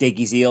does dig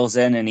his heels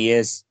in, and he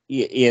is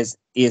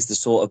the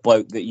sort of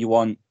bloke that you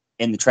want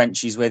in the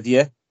trenches with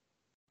you.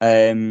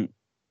 And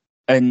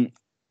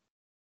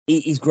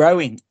he's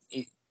growing.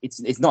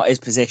 It's not his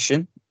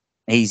position.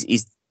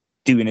 He's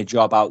doing a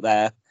job out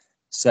there.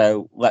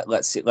 So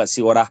let's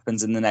see what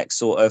happens in the next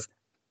sort of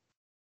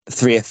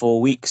 3 or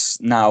 4 weeks.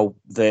 Now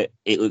that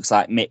it looks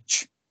like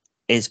Mitch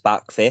is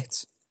back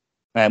fit,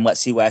 and let's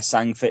see where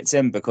Sang fits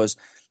in, because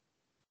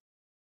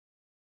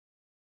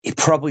he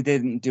probably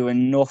didn't do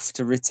enough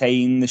to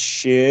retain the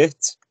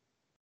shirt,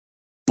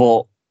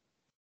 but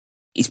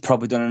he's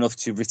probably done enough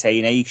to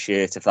retain a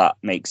shirt, if that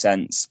makes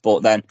sense.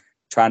 But then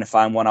trying to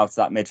find one out of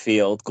that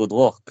midfield, good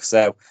luck.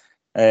 So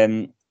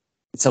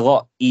it's a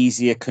lot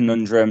easier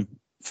conundrum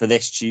for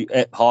this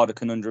harder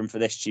conundrum for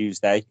this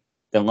Tuesday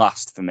than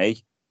last for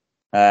me,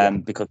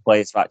 because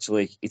players have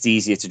actually, it's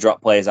easier to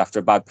drop players after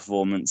a bad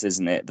performance,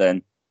 isn't it,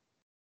 than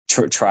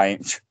try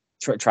and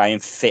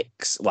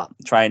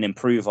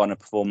improve on a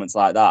performance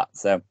like that.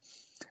 So,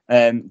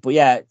 but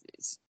yeah,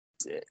 it's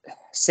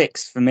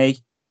 6 for me.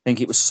 I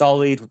think it was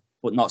solid,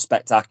 but not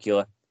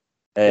spectacular.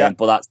 But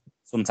that's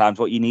sometimes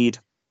what you need.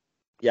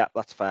 Yeah,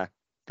 that's fair.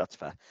 That's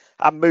fair.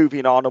 I'm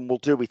moving on, and we'll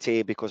do it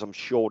here because I'm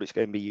sure it's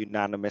going to be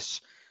unanimous.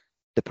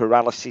 The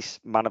Paralysis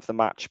man of the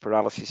match,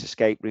 Paralysis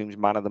Escape Room's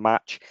man of the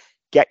match.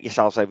 Get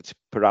yourselves over to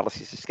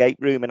Paralysis Escape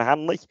Room in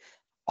Hanley.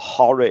 A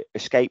horror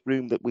escape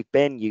room that we've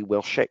been. You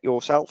will shit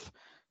yourself.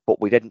 But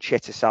we didn't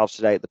shit ourselves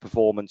today at the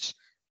performance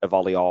of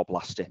Ollie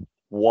Arblaster.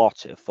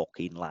 What a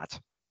fucking lad.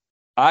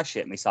 I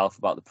shit myself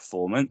about the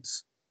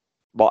performance.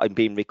 What, I'm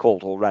being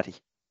recalled already?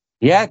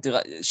 Yeah,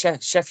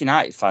 Sheffield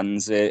United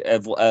fans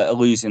are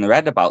losing their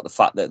head about the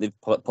fact that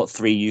they've put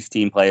 3 youth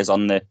team players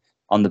on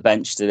the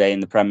bench today in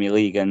the Premier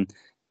League, and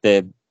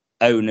the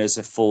owners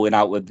are falling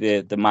out with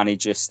the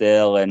manager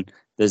still, and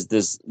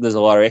there's a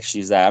lot of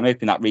issues there. I'm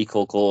hoping that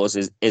recall clause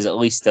is at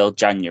least till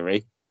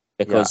January,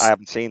 because I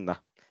haven't seen that.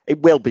 It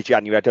will be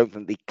January. I don't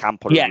think they can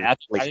put a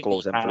release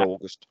clause in for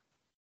August.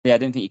 Yeah, I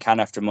don't think you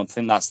can after a month. I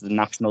think that's the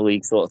National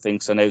League sort of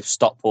thing. So I know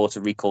Stockport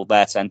have recalled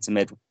their centre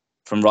mid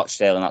from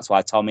Rochdale, and that's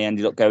why Tommy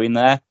ended up going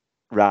there.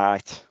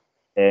 Right.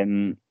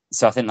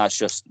 So I think that's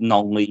just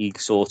non-league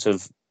sort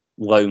of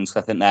loans.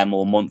 I think they're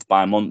more month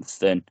by month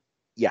than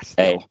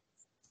set.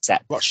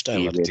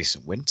 Rochdale had a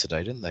decent win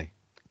today, didn't they?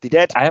 They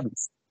did. I haven't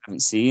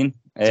seen.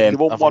 They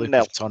won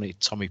 1-0. If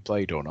Tommy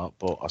played or not,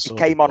 but I saw he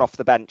came on off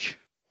the bench.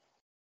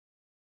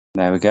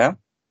 There we go.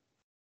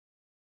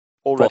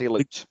 Already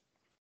looked.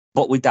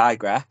 But we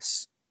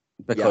digress,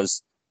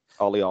 because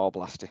Ollie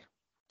Arblaster.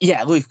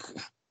 Yeah, look,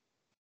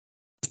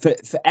 for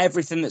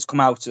everything that's come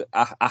out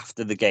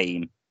after the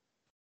game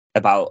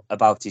about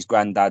his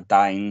granddad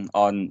dying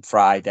on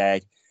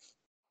Friday,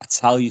 I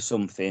tell you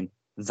something,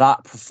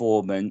 that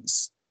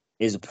performance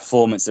is a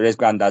performance that his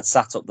granddad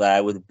sat up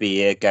there with a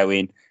beer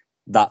going,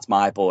 that's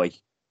my boy.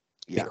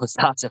 Yeah. Because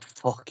that's a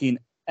fucking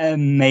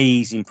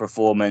amazing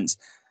performance.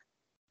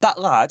 That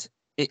lad,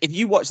 if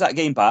you watch that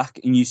game back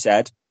and you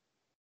said,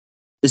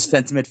 there's a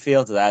centre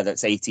midfielder there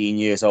that's 18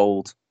 years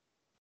old,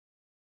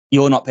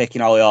 you're not picking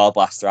Ollie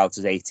Arblaster out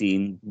as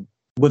 18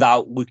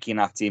 without looking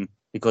at him,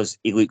 because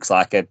he looks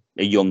like a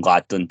young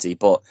lad, doesn't he?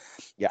 But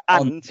yeah,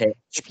 and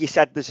if you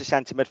said there's a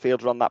centre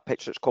midfielder on that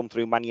pitch that's come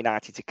through Man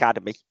United's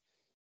academy,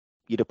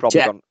 you'd have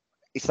probably gone,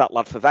 it's that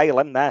lad for Vale,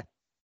 isn't there?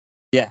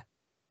 Yeah,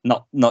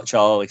 not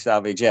Charlie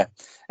Savage,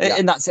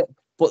 and that's it.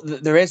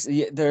 But there is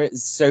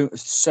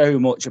so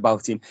much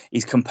about him.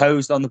 He's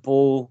composed on the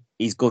ball.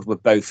 He's good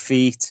with both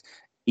feet.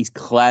 He's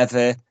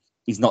clever.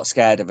 He's not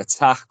scared of a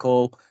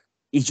tackle.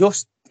 He's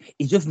just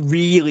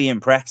really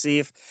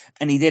impressive,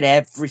 and he did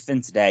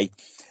everything today.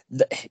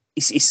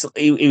 He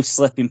was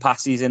slipping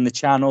passes in the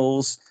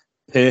channels,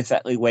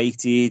 perfectly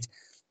weighted.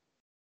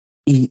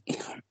 He's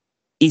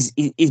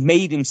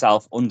made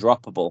himself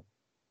undroppable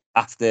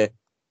after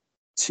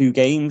 2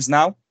 games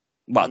now.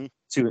 Well,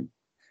 2.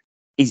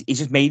 He's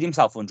just made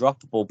himself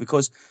undroppable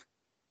because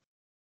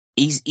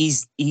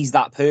he's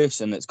that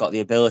person that's got the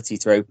ability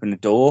to open the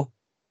door,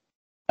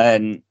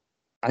 and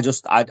I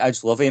just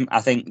love him.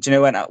 I think, do you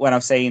know when I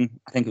was saying,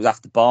 I think it was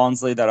after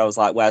Barnsley that I was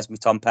like, where's my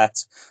Tom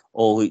Petty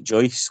or Luke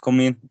Joyce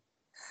coming?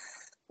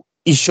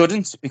 You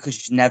shouldn't, because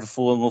you should never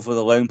fall in love with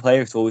a lone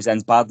player. It always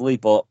ends badly.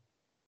 But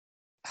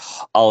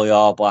Ollie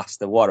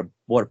Arblaster, what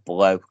a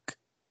bloke!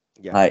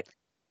 Yeah, like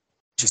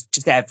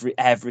just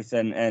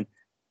everything, and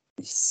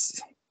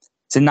it's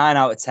a 9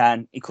 out of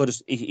 10. He could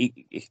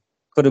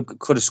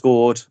have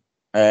scored.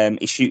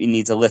 His shooting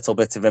needs a little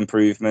bit of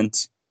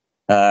improvement,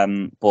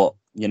 but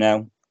you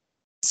know,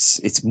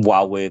 it's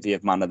well worthy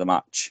of man of the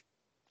match.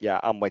 Yeah,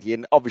 I'm with you.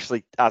 And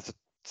obviously, as I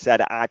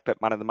said, I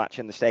put man of the match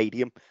in the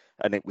stadium,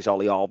 and it was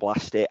Ollie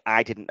Arblaster.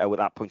 I didn't know at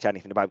that point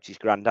anything about his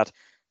granddad,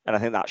 and I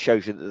think that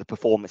shows you that the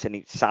performance in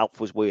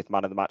itself was worth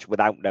man of the match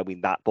without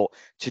knowing that. But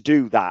to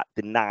do that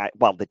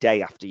the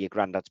day after your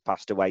granddad's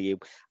passed away, you,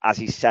 as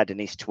he said in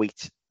his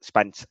tweet,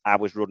 spent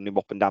hours running him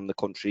up and down the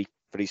country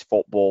for his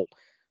football.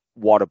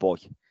 What a boy!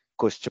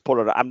 Because to put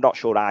it, I'm not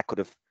sure I could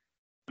have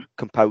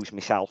composed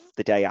myself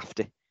the day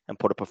after and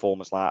put a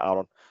performance like that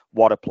on.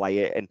 What a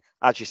player. And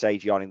as you say,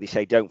 Johnny, they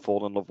say don't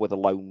fall in love with a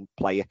lone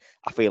player.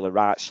 I feel a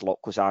right slut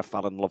because I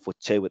fell in love with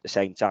two at the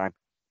same time.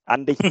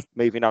 Andy,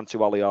 moving on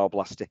to Ollie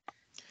Arblaster.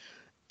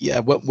 Yeah,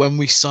 when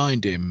we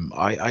signed him,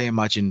 I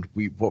imagined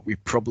what we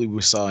probably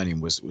were signing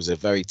was a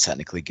very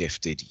technically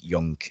gifted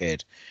young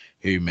kid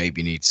who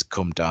maybe needs to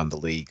come down the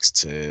leagues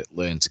to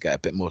learn to get a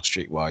bit more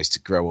streetwise, to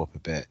grow up a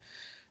bit,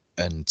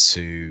 and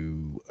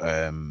to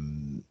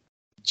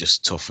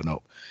just toughen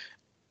up.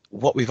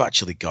 What we've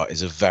actually got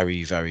is a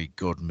very, very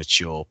good,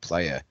 mature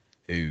player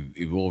who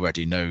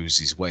already knows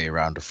his way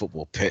around a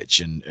football pitch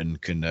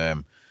and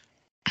can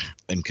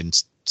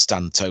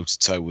stand toe to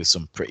toe with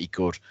some pretty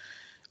good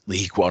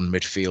League One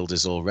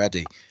midfielders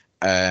already.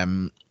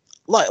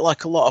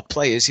 Like a lot of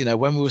players, you know,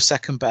 when we were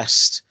second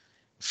best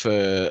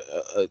for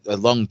a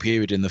long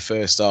period in the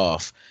first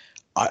half,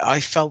 I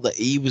felt that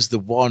he was the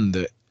one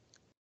that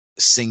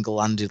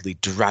single-handedly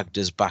dragged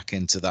us back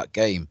into that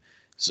game.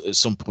 So at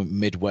some point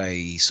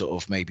midway,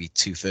 sort of maybe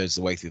 2/3 of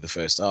the way through the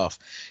first half,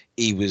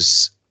 he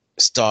was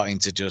starting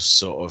to just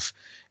sort of,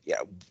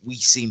 we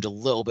seemed a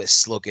little bit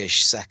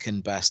sluggish,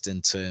 second best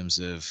in terms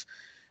of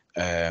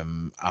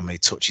how many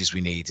touches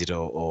we needed,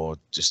 or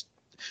just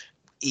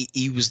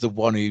he was the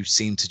one who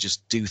seemed to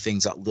just do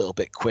things that little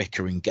bit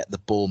quicker and get the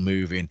ball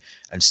moving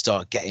and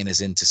start getting us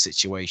into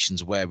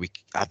situations where we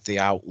had the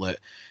outlet,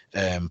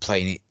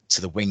 playing it to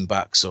the wing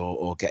backs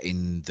or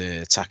getting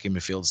the attacking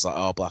midfielders like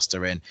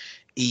Arblaster in.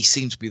 He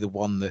seemed to be the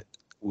one that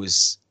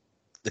was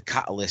the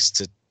catalyst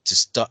to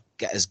start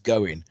get us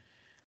going,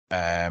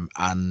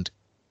 and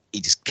he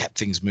just kept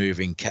things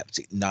moving, kept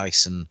it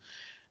nice and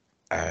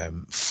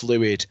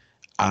fluid.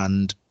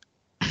 And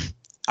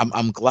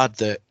I'm glad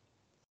that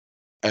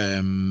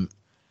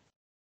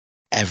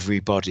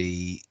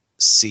everybody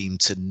seemed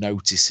to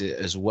notice it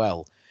as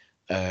well.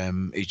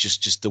 It's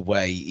just the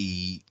way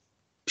he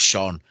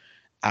shone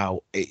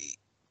out.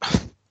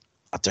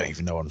 I don't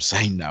even know what I'm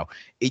saying now.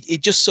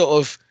 It just sort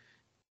of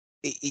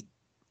it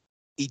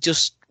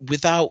just,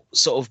 without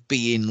sort of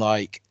being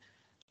like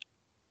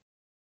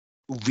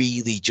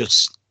really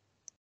just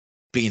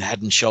being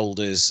head and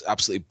shoulders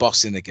absolutely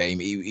bossing the game,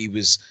 he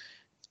was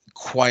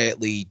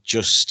quietly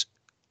just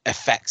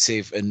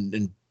effective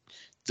and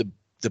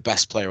the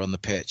best player on the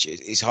pitch.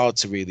 It's hard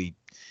to really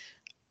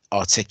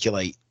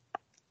articulate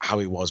how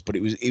he was, but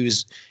it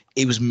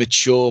was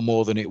mature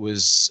more than it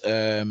was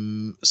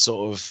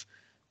sort of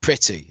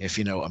pretty, if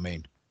you know what I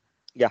mean.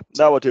 Yeah,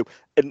 no, I do.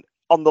 And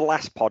on the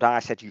last pod, I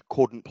said you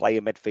couldn't play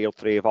a midfield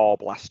three of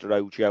Arblaster,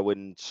 Ojo,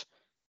 and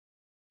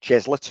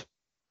Chislett.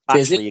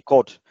 Actually, you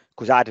could,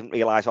 because I didn't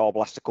realise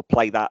Arblaster could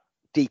play that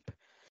deep.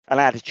 And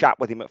I had a chat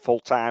with him at full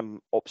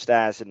time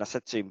upstairs, and I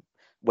said to him,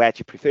 "Where do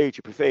you prefer? Do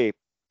you prefer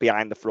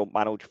behind the front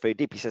man or do you prefer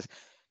deep?" He says,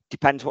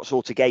 "Depends what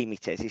sort of game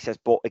it is." He says,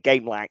 "But a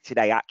game like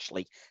today,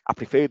 actually, I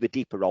prefer the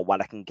deeper role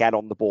when I can get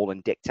on the ball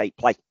and dictate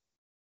play."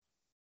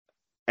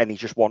 And he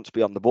just wants to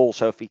be on the ball.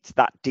 So if it's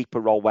that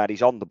deeper role where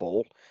he's on the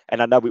ball,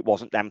 and I know it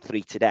wasn't them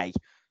three today,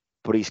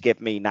 but he's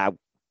given me now,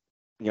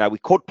 you know, he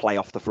could play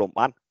off the front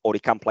man, or he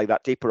can play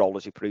that deeper role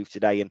as he proved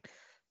today. And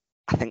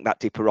I think that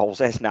deeper role's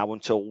theirs now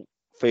until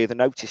further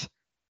notice.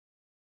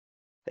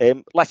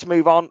 Let's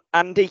move on.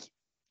 Andy,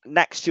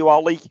 next to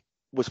Ollie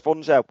was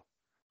Funzo.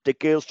 Did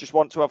girls just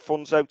want to have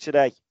Funzo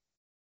today?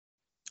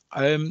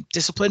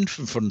 Disciplined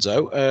from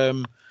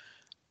Funzo.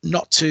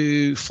 Not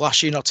too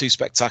flashy, not too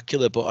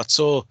spectacular, but I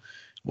saw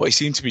what he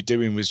seemed to be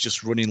doing was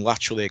just running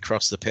laterally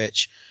across the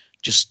pitch,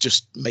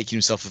 just making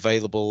himself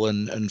available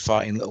and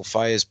fighting little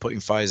fires, putting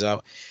fires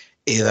out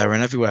here, there,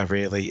 and everywhere.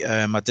 Really,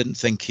 I didn't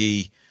think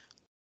he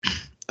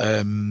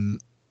had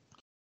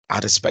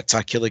a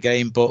spectacular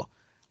game, but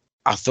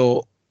I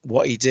thought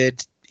what he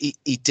did, he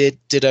did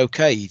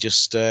okay. He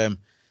just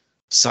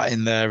sat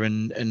in there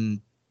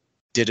and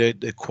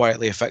did a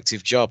quietly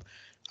effective job.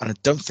 And I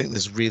don't think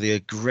there's really a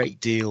great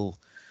deal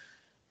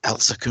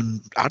else I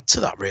can add to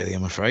that, really,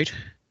 I'm afraid.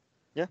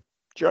 Yeah.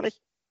 Johnny?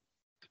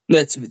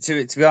 No, to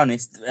be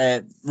honest,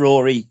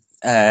 Rory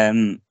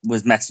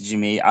was messaging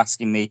me,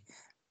 asking me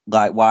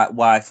like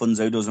why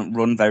Funzo doesn't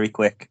run very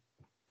quick.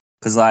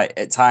 Because like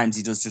at times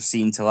he does just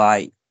seem to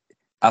like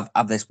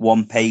have this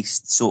one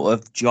paced sort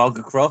of jog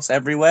across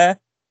everywhere.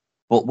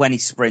 But when he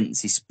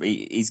sprints, he's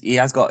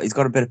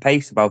got a bit of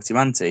pace about him,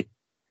 hasn't he?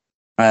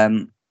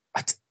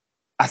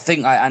 I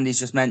think like Andy's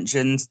just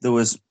mentioned, it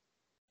was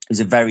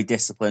a very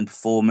disciplined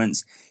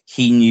performance.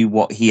 He knew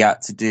what he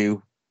had to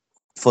do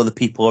for the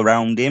people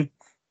around him,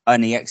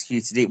 and he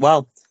executed it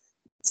well.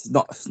 It's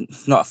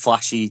not a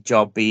flashy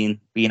job being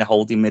a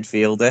holding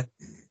midfielder,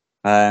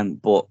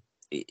 but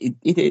he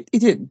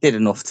did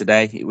enough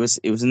today. It was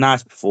a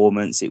nice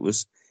performance. It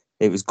was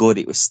good.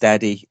 It was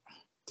steady.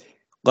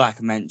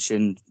 Like I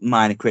mentioned,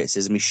 minor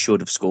criticism, he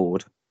should have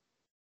scored.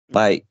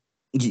 Like,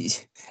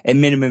 at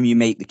minimum, you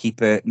make the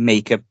keeper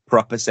make a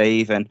proper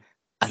save, and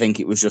I think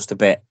it was just a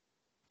bit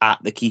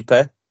at the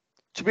keeper.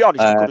 To be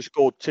honest, he could have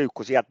scored two,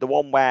 because he had the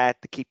one where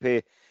the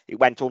keeper, it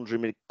went under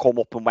him and come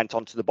up and went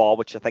onto the bar,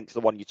 which I think is the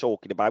one you're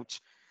talking about.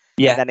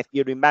 Yeah. And then if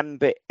you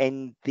remember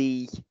in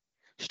the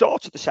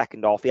started the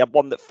second half. He had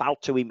one that fell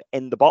to him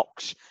in the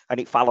box, and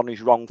it fell on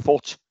his wrong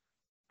foot,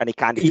 and he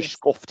kind of just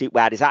scuffed it.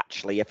 Whereas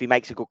actually, if he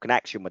makes a good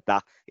connection with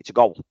that, it's a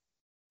goal.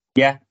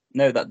 Yeah,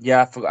 no,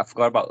 I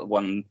forgot about the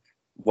one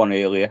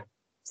earlier.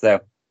 So,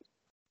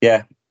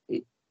 yeah,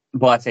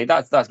 but I'd say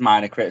that's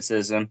minor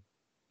criticism,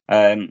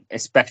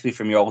 especially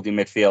from your holding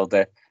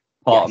midfielder.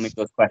 Part of me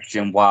does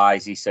question why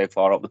is he so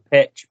far up the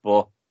pitch,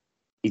 but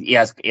he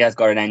has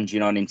got an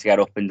engine on him to get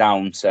up and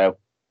down. So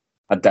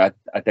I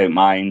don't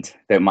mind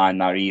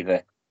that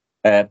either.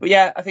 But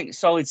yeah, I think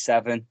solid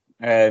 7.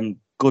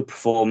 Good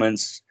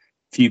performance.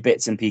 Few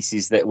bits and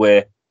pieces that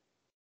were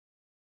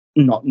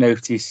not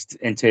noticed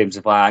in terms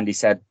of, like Andy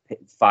said,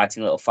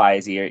 fighting little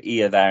fires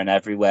here, there, and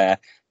everywhere.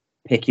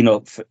 Picking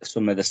up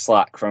some of the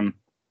slack from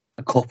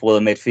a couple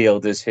of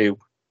midfielders who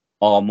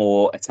are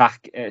more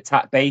attack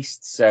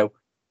based, so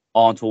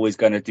aren't always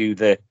going to do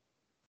the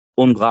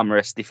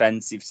unglamorous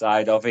defensive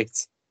side of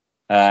it.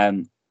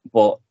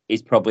 But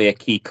it's probably a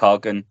key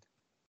cog, and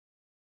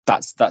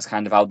that's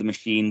kind of how the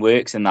machine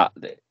works. And that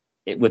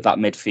with that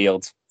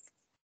midfield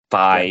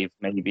 5,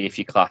 maybe if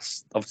you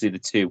class obviously the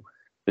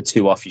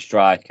two off your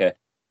striker.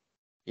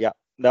 Yeah,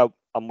 no,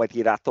 I'm with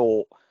you. I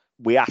thought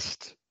we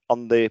asked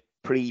on the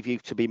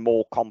preview to be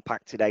more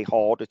compact today,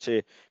 harder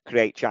to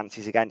create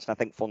chances against. And I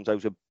think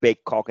Funzo's a big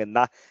cog in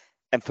that.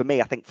 And for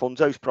me, I think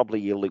Funzo's probably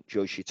your Luke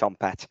Joyce, your Tom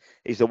Pett.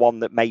 He's the one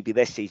that maybe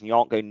this season you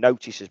aren't going to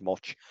notice as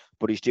much,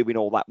 but he's doing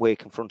all that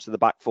work in front of the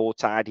back four,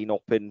 tidying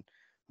up and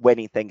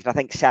winning things. And I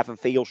think 7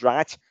 feels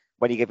right.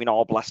 When you're giving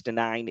Arblast a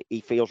 9,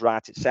 he feels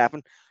right at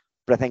 7.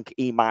 But I think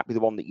he might be the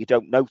one that you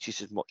don't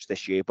notice as much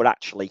this year. But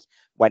actually,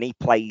 when he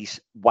plays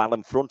well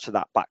in front of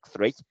that back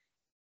 3,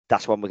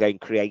 that's when they're going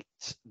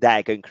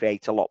to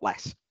create a lot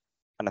less.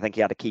 And I think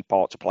he had a key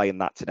part to play in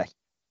that today.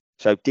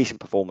 So decent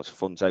performance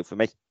for Funzo for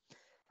me.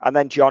 And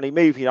then Johnny,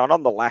 moving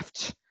on the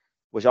left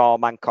was our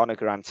man Conor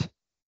Grant.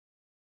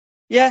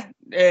 Yeah,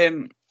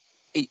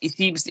 he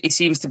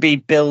seems to be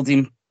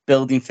building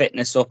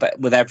fitness up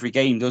with every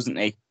game, doesn't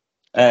he?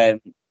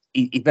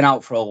 He's been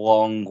out for a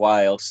long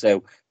while,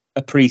 so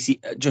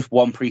just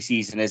one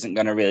preseason isn't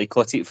going to really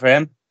cut it for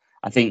him.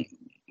 I think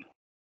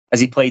as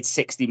he played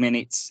 60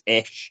 minutes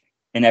ish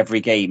in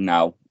every game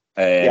now.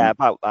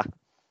 About that.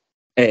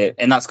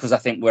 And that's because I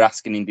think we're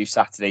asking him to do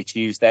Saturday,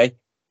 Tuesday.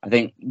 I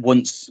think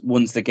once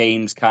the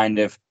game's kind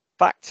of...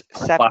 In fact,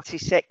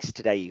 76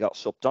 today he got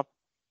subbed on.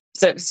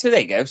 So there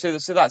you go. So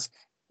that's...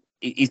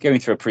 He's going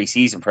through a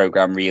pre-season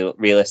programme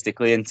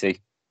realistically, isn't he?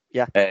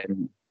 Yeah.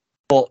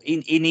 But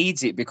he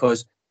needs it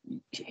because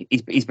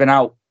he's been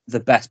out the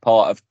best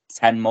part of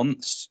 10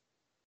 months.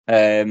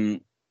 So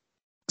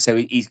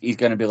he's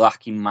going to be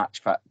lacking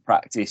match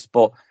practice.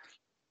 But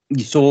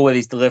you saw with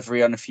his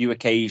delivery on a few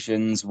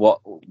occasions what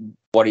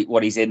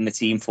he's in the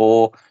team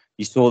for.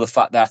 You saw the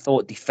fact that I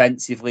thought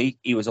defensively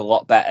he was a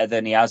lot better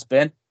than he has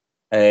been.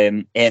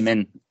 Him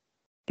and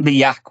the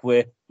Yak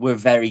were a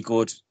very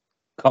good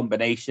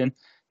combination.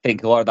 I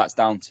think a lot of that's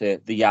down to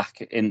the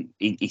Yak, and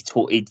he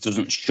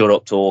doesn't shut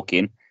up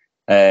talking,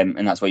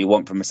 and that's what you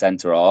want from a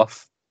centre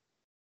half.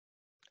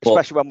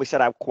 Especially when we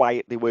said how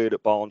quiet they were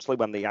at Barnsley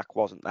when the Yak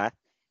wasn't there.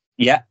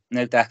 Yeah,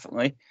 no,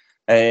 definitely.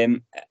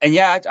 And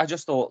yeah, I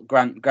just thought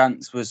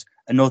Grant's was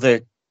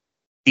another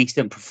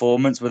decent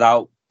performance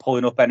without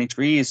pulling up any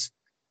trees.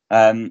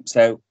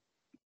 So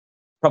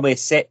probably a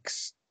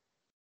 6.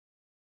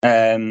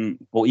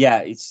 But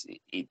yeah,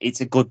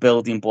 it's a good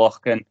building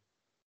block, and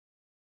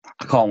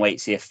I can't wait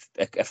to see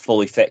a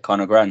fully fit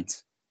Conor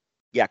Grant.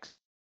 Yeah,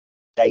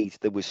 Dave,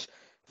 there was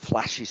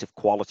flashes of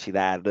quality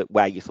there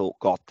where you thought,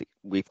 God,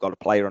 we've got a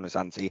player on his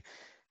hands.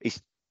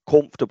 He's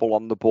comfortable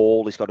on the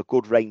ball. He's got a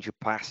good range of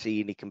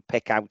passing. He can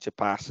pick out a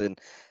pass. And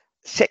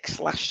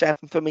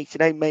 6/7 for me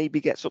today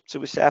maybe gets up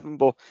to a 7.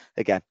 But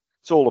again,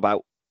 it's all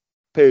about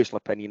personal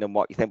opinion and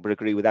what you think, but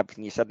agree with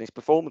everything you said in his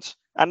performance.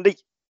 Andy?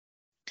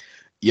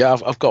 Yeah,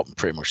 I've got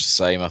pretty much the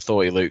same. I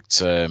thought he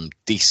looked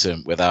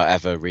decent without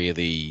ever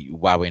really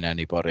wowing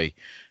anybody.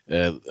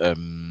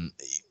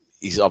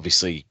 He's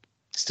obviously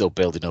still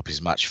building up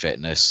his match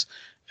fitness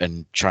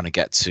and trying to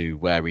get to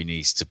where he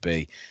needs to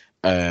be.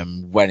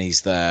 When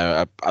he's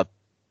there,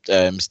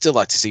 I'd still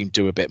like to see him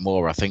do a bit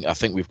more. I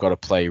think we've got a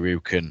player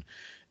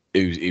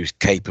who's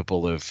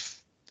capable of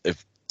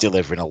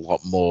delivering a lot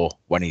more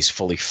when he's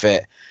fully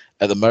fit.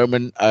 At the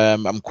moment,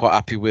 I'm quite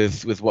happy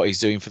with what he's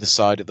doing for the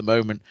side at the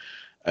moment.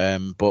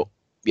 But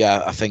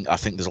yeah, I think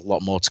there's a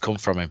lot more to come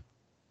from him.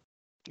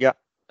 Yeah,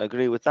 I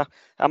agree with that.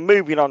 And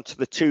moving on to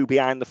the 2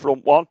 behind the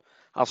front one,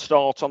 I'll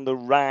start on the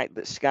right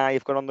that Sky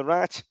have got on the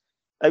right.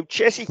 Oh,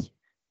 Chessy,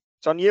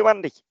 it's on you,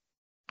 Andy.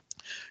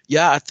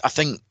 Yeah, I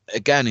think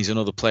again he's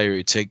another player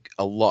who take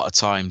a lot of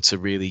time to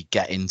really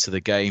get into the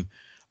game,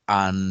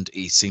 and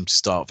he seemed to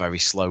start very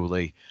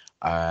slowly.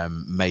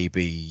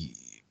 Maybe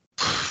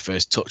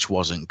first touch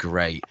wasn't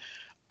great.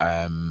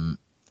 But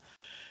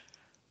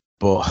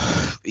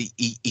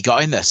he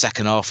got in there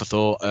second half. I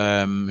thought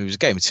it was a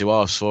game of 2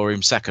 halves for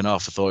him. Second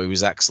half, I thought he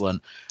was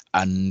excellent.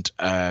 And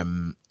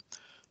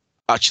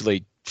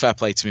actually, fair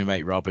play to me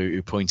mate Rob,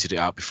 who pointed it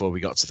out before we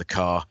got to the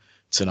car.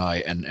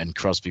 tonight, and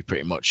Crosby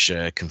pretty much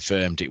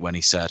confirmed it when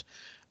he said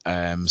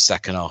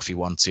second half he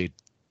wanted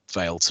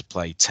Vale to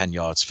play 10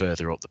 yards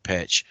further up the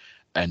pitch,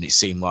 and it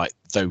seemed like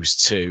those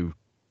two,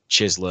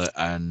 Chislett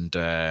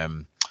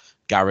and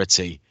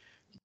Garrity,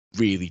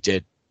 really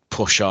did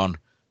push on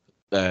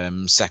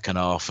second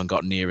half and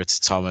got nearer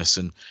to Thomas,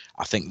 and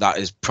I think that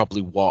is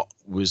probably what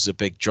was a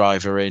big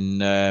driver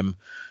in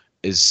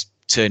is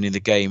turning the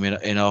game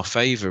in our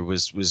favour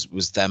was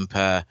them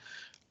pair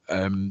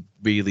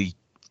really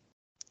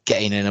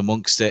getting in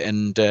amongst it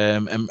and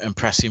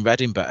pressing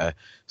Reading better.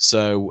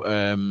 So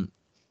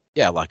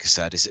yeah, like I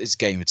said, it's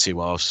game of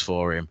two halves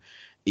for him.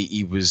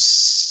 He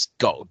was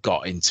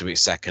got into it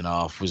second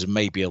half, was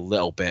maybe a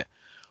little bit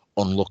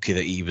unlucky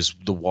that he was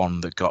the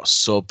one that got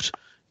subbed,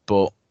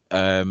 but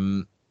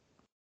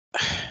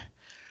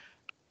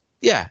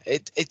yeah,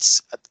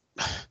 it's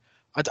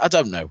I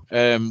don't know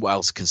what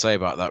else I can say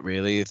about that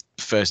really.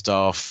 First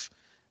half,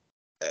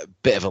 a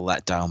bit of a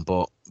letdown,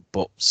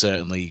 but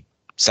certainly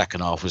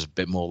second half was a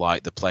bit more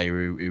like the player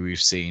who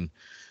we've seen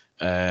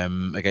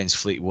against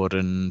Fleetwood,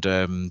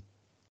 and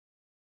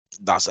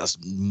that's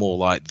more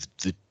like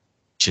the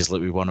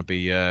Chislett we want to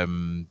be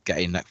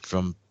getting that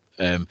from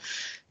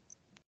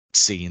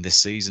seeing this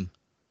season.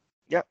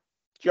 Yep.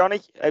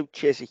 Johnny, out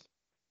Chizzy.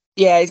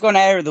 Yeah, he's got an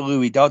air of the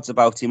Louis Dodds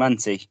about him,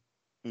 hasn't he?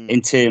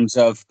 In terms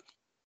of,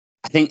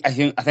 I think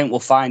we'll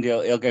find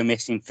he'll go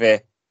missing for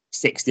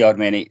 60 odd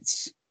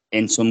minutes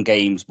in some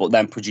games, but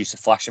then produce a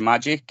flash of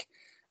magic,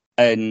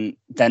 and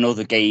then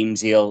other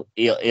games he'll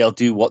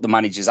do what the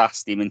manager's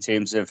asked him in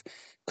terms of,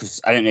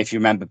 because I don't know if you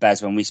remember,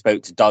 Bez, when we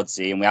spoke to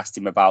Dodsey and we asked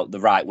him about the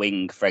right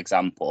wing, for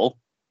example.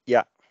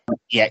 Yeah,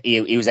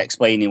 he was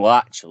explaining, well,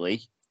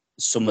 actually,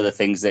 some of the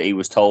things that he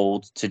was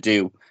told to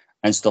do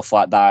and stuff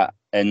like that.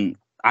 And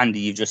Andy,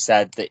 you just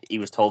said that he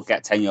was told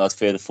get 10 yards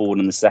further forward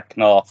in the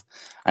second half,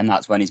 and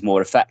that's when he's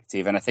more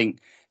effective. And I think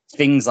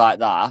things like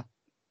that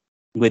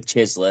with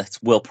Chislett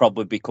will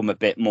probably become a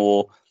bit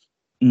more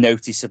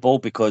noticeable,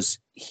 because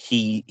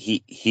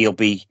he's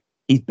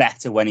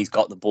better when he's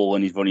got the ball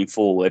and he's running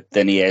forward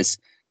than he is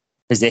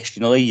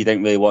positionally. You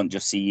don't really want to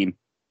just see him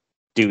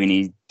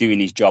doing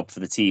his job for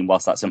the team.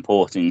 Whilst that's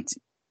important,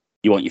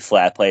 you want your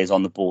flair players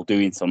on the ball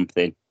doing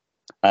something.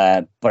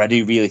 But I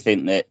do really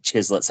think that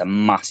Chislett's a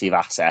massive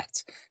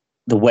asset.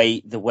 The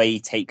way he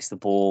takes the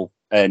ball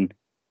and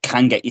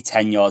can get you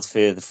 10 yards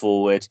further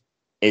forward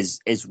is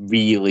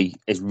really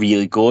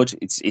good.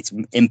 It's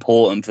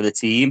important for the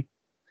team.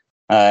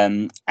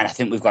 And I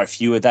think we've got a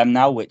few of them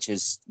now, which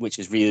is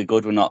really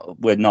good.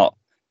 We're not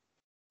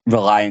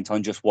reliant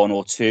on just one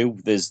or two.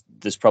 There's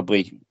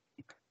probably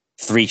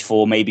 3,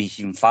 4, maybe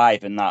even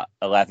 5 in that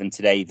 11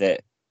 today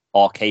that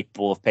are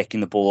capable of picking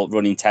the ball up,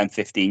 running 10,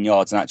 15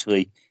 yards, and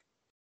actually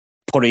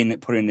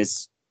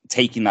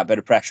taking that bit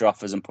of pressure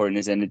off us and putting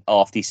us in a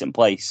half decent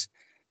place.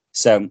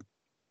 So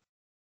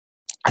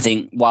I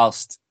think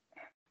whilst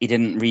he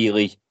didn't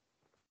really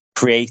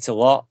create a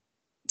lot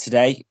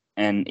today,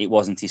 and it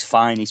wasn't his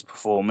finest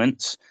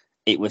performance,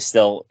 it's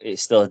still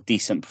a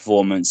decent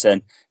performance,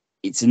 and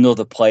it's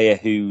another player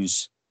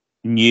who's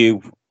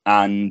new,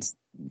 and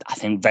I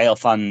think Vale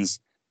fans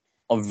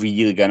are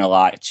really going to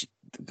like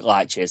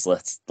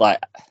Chislett. Like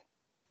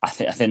I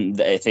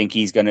think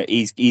he's gonna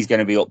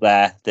be up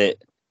there that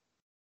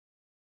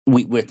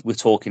we're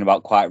talking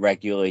about quite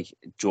regularly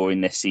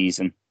during this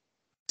season.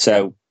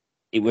 So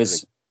it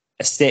was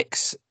a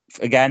 6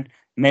 again,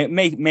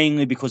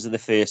 mainly because of the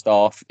first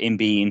half, in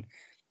being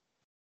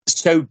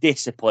so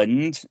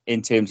disciplined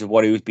in terms of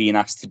what he was being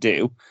asked to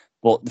do,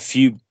 but the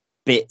few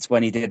bits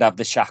when he did have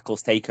the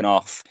shackles taken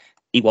off,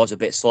 he was a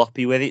bit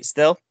sloppy with it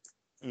still.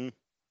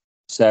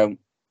 So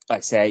I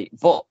say,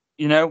 but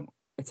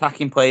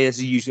attacking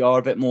players usually are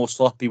a bit more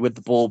sloppy with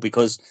the ball,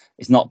 because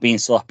it's not being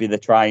sloppy, they're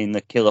trying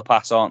the killer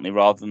pass, aren't they,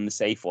 rather than the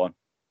safe one.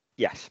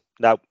 Yes,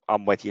 no,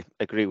 I'm with you.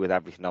 Agree with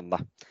everything on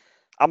that.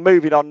 I'm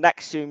moving on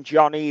next to him.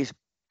 Johnny's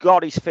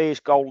got his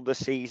first goal of the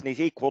season. He's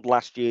equalled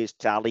last year's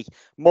tally.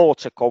 More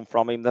to come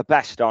from him. The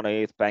best on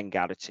earth, Ben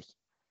Garrity.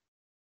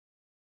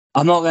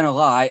 I'm not going to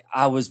lie,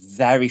 I was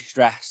very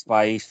stressed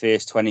by his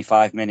first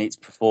 25 minutes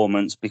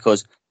performance,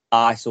 because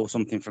I saw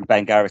something from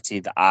Ben Garrity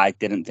that I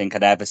didn't think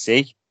I'd ever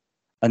see.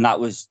 And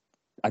that was,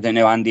 I don't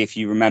know, Andy, if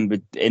you remember,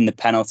 in the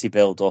penalty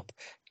build-up,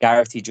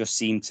 Garrity just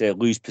seemed to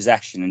lose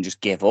possession and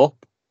just give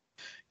up.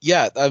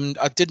 Yeah,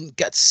 I didn't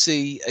get to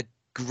see a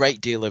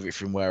great deal of it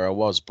from where I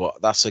was, but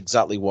that's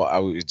exactly what I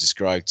was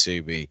described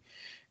to me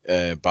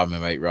by my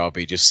mate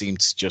Robbie. Just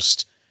seemed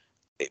to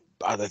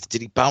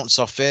did he bounce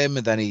off him,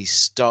 and then he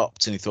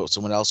stopped and he thought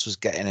someone else was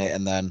getting it,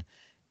 and then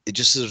it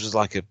just was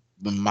like a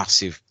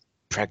massive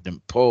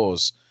pregnant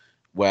pause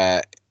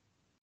where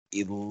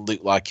it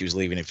looked like he was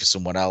leaving it for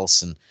someone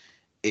else, and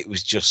it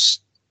was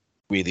just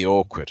really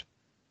awkward.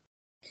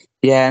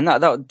 Yeah, and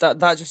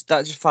that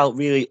just felt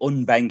really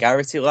un-Ben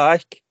Garrity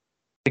like,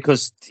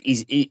 because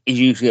he's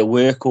usually a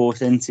workhorse,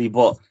 isn't he?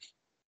 But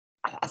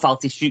I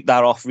felt he shoot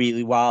that off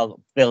really well,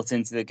 built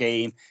into the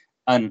game,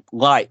 and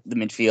like the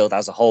midfield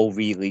as a whole,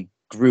 really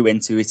grew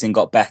into it and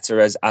got better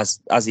as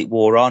it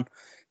wore on.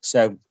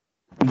 So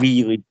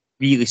really,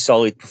 really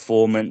solid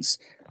performance.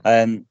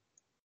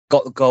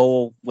 Got the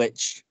goal,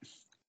 which,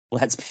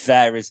 let's be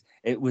fair,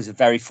 it was a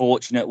very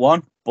fortunate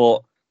one,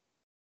 but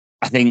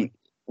I think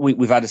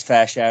we've had a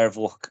fair share of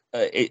luck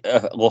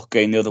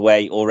going the other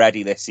way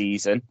already this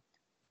season.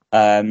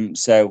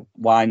 So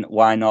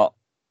why not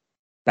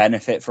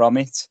benefit from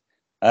it?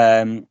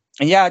 And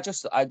yeah, I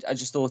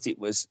just thought it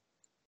was,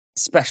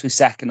 especially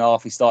second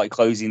half, he started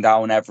closing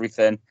down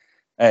everything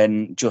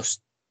and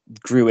just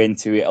grew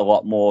into it a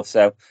lot more.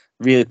 So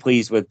really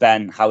pleased with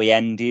Ben, how he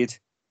ended.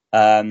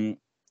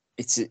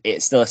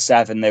 It's still a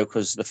 7 though,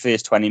 because the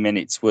first 20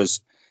 minutes was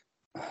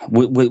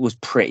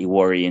pretty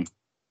worrying.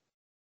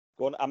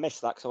 Go on, I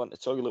missed that because I went to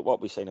the toilet. What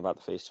were we saying about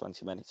the first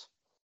 20 minutes?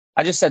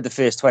 I just said the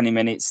first 20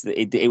 minutes,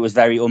 it was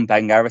very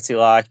un-Ben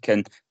Garrity-like,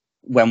 and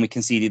when we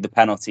conceded the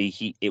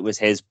penalty, it was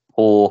his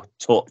poor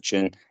touch,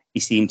 and he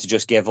seemed to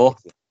just give up.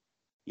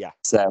 Yeah.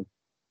 So,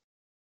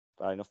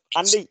 fair enough.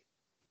 Andy?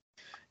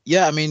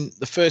 Yeah, I mean,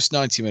 the first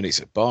 90 minutes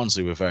at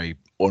Barnsley were very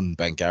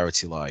un-Ben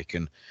Garrity-like,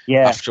 and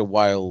yeah, after a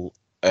while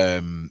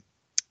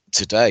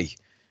today,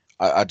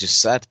 I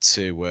just said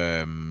to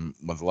one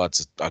of the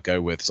lads I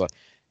go with, it's like,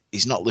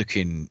 he's not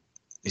looking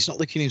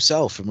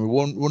himself, and we're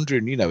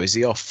wondering, is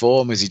he off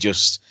form? Is he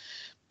just,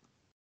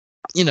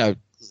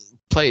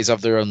 players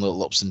have their own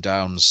little ups and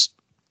downs,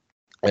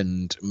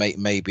 and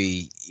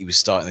maybe he was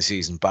starting the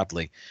season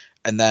badly,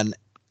 and then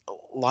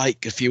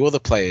like a few other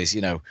players,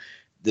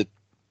 that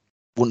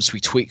once we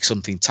tweak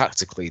something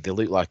tactically, they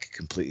look like a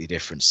completely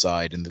different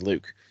side, and they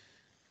look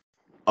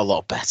a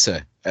lot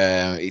better.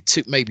 It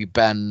took maybe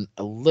Ben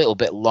a little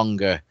bit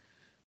longer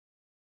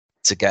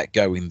to get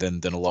going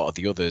than a lot of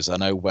the others. I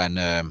know when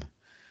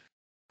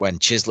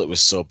Chislett was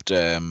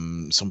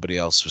subbed, somebody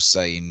else was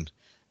saying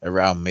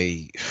around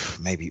me,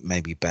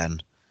 maybe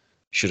Ben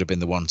should have been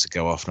the one to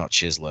go off, not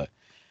Chislett.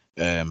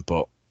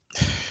 But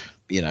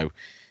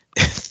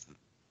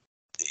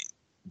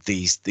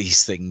these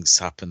things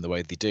happen the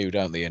way they do,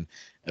 don't they? And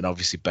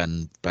obviously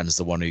Ben's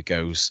the one who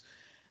goes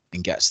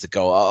and gets the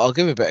goal. I'll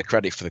give him a bit of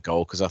credit for the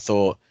goal, because I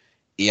thought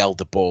he held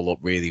the ball up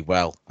really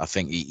well. I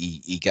think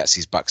he gets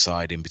his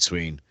backside in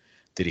between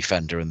the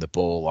defender and the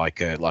ball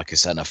like a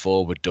centre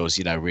forward does.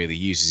 Really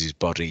uses his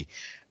body,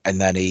 and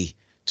then he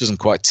doesn't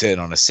quite turn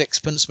on a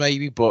sixpence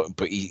maybe, but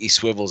he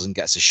swivels and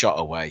gets a shot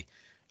away,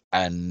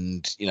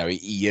 and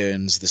he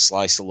earns the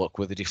slice of luck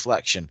with a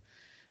deflection.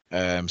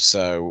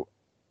 So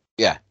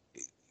yeah,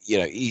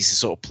 he's the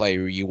sort of player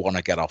who you want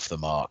to get off the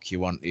mark.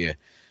 You want your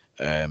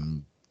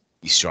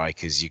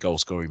strikers, your goal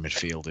scoring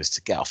midfielders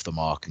to get off the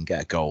mark and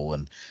get a goal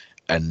and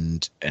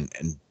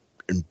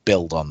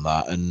build on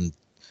that. And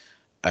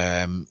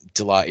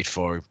delighted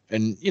for him.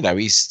 And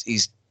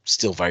he's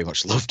still very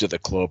much loved at the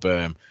club.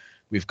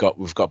 We've got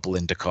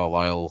Belinda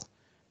Carlisle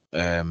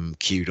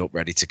queued up,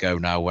 ready to go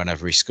now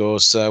whenever he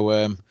scores.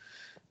 So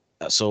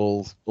that's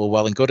all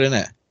well and good, isn't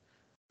it?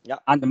 Yeah,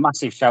 and a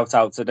massive shout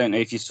out to, I don't know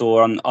if you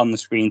saw on the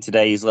screen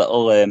today, his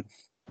little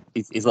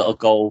his little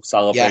goal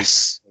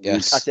celebration.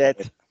 Yes, I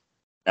did.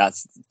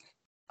 That's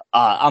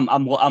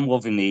I'm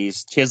loving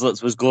these.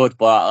 Chislett's was good,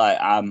 but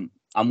I'm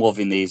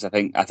loving these. I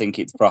think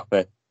it's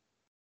proper.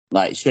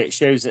 Like it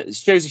shows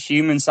a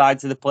human side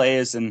to the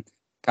players, and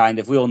kind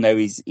of, we all know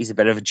he's a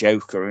bit of a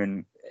joker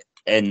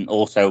and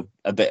also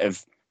a bit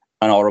of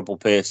an horrible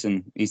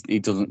person. He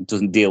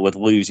doesn't deal with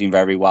losing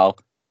very well.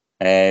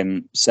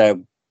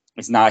 So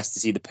it's nice to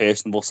see the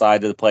personable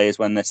side of the players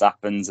when this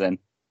happens. And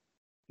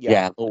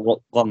yeah,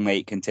 long may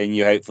it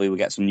continue. Hopefully we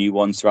get some new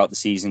ones throughout the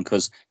season,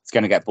 because it's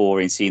going to get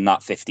boring seeing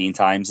that 15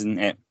 times, isn't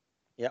it?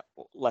 Yeah,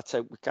 let's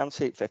hope we can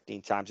see it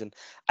 15 times. And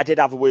I did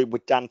have a word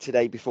with Dan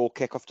today before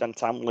kickoff, Dan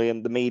Tamley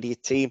and the media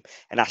team,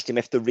 and asked him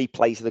if the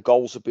replays of the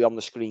goals would be on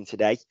the screen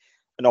today.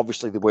 And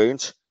obviously they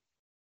weren't.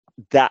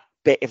 That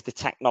bit of the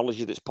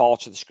technology that's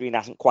part of the screen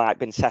hasn't quite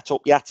been set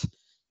up yet.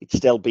 It's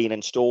still being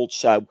installed.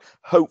 So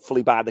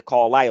hopefully by the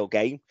Carlisle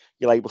game,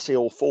 you'll able to see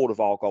all 4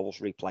 of our goals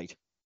replayed.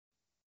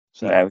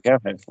 So there we go.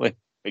 Hopefully,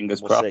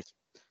 fingers crossed.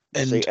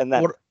 And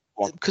then,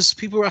 because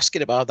people were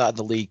asking about that in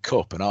the League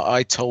Cup, and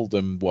I told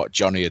them what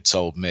Johnny had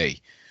told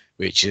me,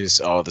 which is,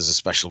 there's a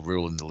special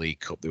rule in the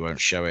League Cup, they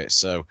won't show it.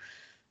 So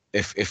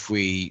if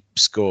we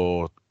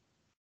score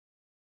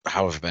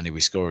however many we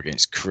score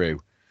against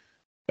Crewe,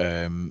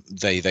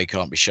 they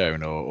can't be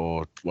shown,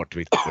 or what do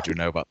we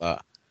know about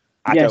that?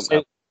 I don't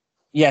know.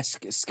 Yes,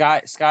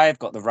 Sky have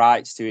got the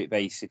rights to it,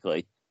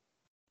 basically.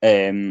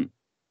 And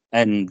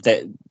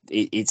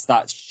it's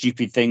that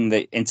stupid thing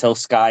that until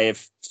Sky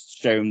have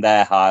shown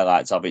their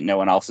highlights of it, no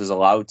one else is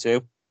allowed to.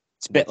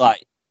 It's a bit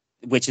like,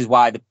 which is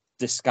why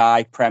the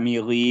Sky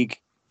Premier League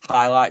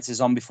highlights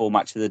is on before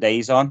Match of the Day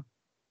is on.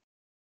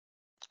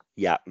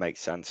 Yeah,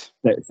 makes sense.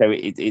 So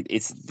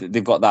it's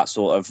they've got that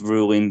sort of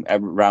ruling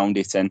around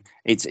it, and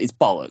it's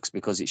bollocks,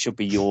 because it should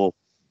be your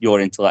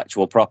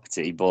intellectual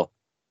property, but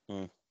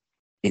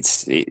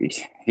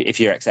if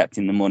you're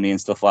accepting the money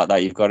and stuff like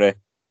that, you've got to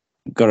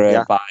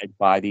abide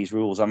by these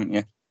rules, haven't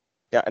you?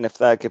 Yeah, and if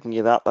they're giving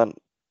you that, then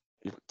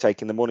you're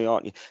taking the money,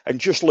 aren't you? And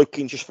just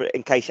looking,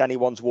 in case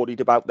anyone's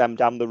worried about them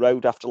down the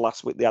road, after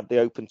last week they had the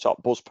open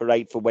top buzz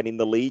parade for winning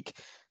the league.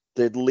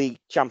 the league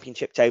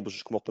championship tables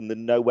just come up and they're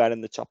nowhere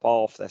in the top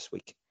half this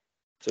week.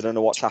 So I don't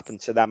know what's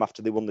happened to them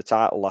after they won the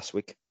title last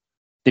week.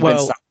 They've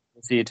Well,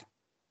 been sacked.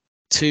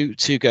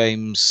 two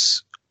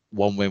games,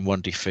 1 win,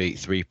 1 defeat,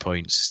 3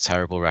 points.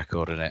 Terrible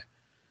record, isn't it?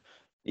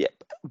 Yeah.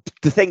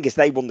 The thing is,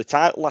 they won the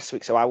title last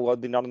week, so how are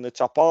they not in the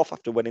top half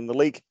after winning the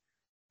league?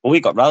 Well, we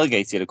got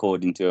relegated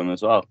according to him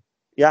as well.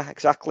 Yeah,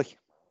 exactly.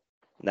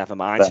 Never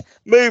mind. Fair.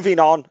 Moving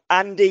on.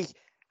 Andy,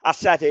 I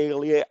said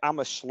earlier, I'm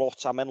a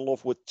slut. I'm in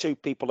love with two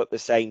people at the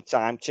same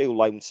time, two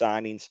loan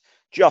signings.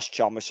 Josh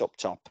Thomas up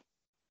top.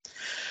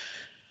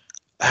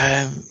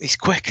 He's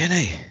quick, isn't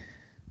he?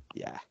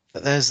 Yeah.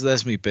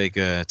 There's my big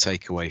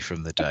takeaway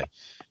from the day.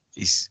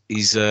 He's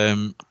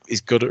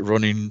good at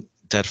running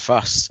dead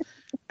fast.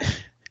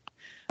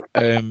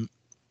 Bit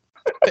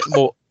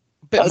more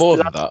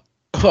than that.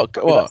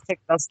 What?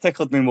 That's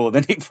tickled me more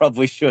than he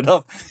probably should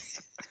have.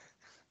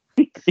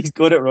 He's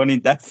good at running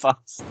dead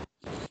fast.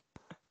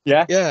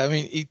 Yeah. Yeah, I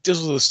mean he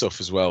does other stuff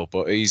as well,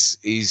 but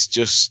he's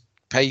just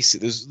pacey.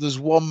 There's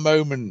one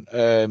moment,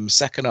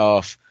 second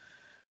half,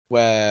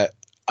 where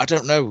I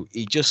don't know.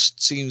 He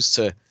just seems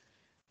to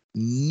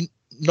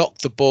knock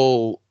the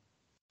ball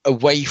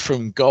away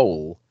from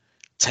goal,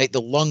 take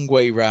the long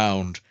way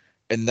round,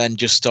 and then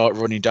just start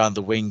running down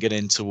the wing and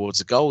in towards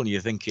the goal. And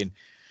you're thinking,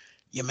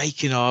 you're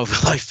making our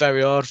life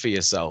very hard for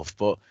yourself,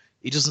 but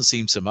he doesn't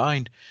seem to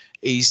mind.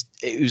 I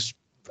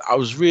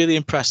was really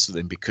impressed with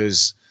him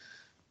because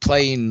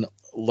playing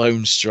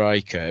lone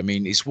striker, I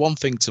mean, it's one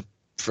thing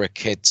for a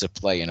kid to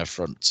play in a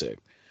front two.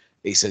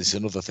 It's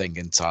another thing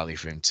entirely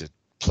for him to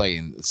play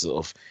in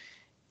sort of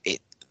it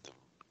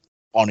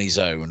on his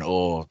own,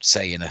 or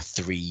say in a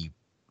 3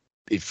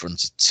 in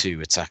front of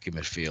 2 attacking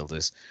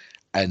midfielders.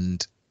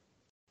 And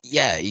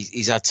yeah,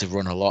 he's had to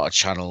run a lot of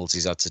channels.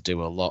 He's had to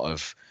do a lot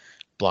of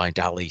blind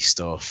alley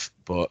stuff,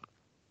 but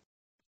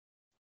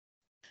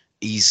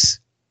he's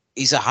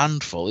a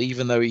handful.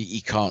 Even though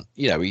he can't,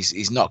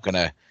 he's not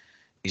gonna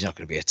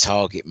be a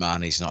target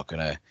man. He's not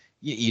gonna,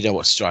 you know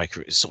what sort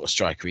of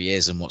striker he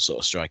is and what sort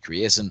of striker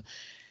he isn't.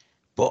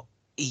 But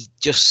he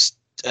just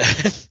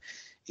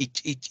he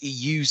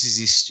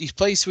he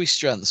plays to his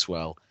strengths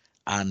well,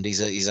 and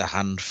he's a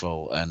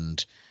handful,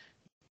 and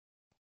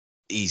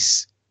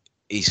he's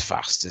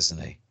fast,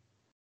 isn't he?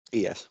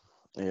 He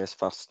is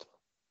fast.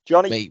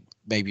 Johnny?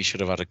 Maybe he should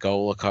have had a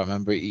goal. I can't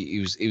remember. He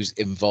was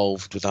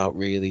involved without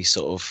really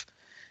sort of,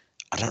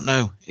 I don't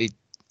know. He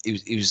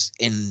was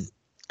in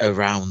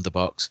around the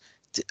box.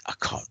 I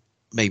can't.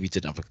 Maybe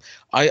didn't have.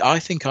 I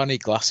think I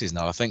need glasses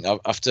now. I think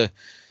after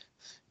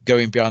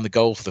going behind the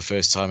goal for the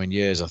first time in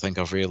years, I think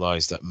I've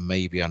realised that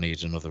maybe I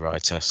need another eye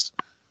test.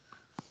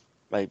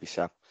 Maybe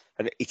so.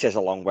 And it is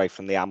a long way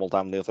from the Amel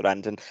down the other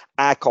end. And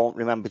I can't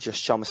remember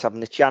just Thomas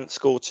having a chance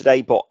score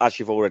today, but as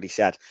you've already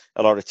said,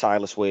 a lot of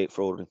tireless work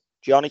for him.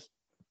 Johnny?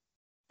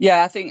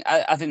 Yeah, I think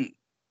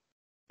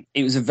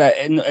it was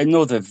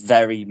another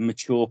very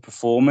mature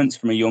performance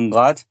from a young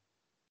lad.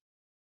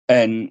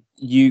 And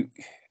you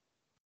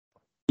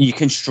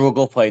can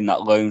struggle playing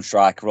that lone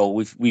striker role.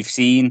 We've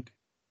seen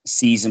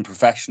seasoned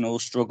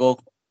professionals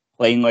struggle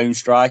playing lone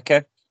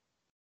striker.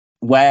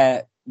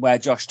 Where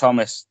Josh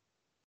Thomas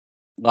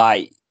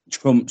like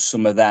trumps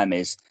some of them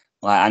is,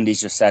 like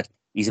Andy's just said,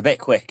 he's a bit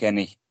quick, isn't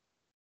he?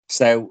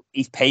 So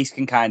his pace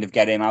can kind of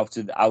get him out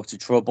of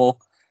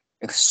trouble.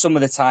 Some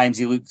of the times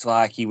he looked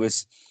like he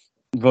was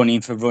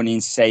running for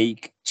running's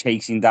sake,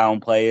 chasing down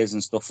players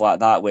and stuff like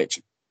that,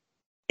 which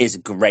is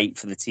great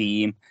for the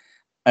team.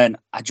 And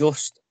I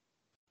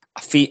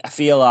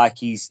feel like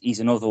he's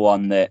another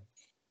one that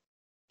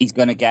he's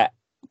going to get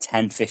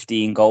 10,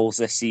 15 goals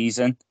this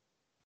season.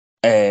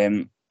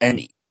 And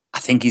I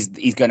think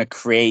he's going to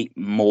create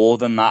more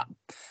than that,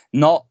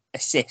 not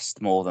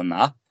assist more than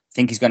that. I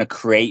think he's going to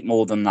create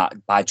more than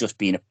that by just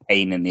being a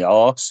pain in the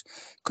arse.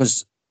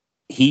 Because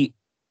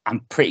I'm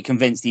pretty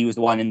convinced he was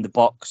the one in the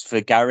box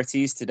for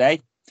Garrity's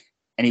today,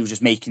 and he was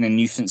just making a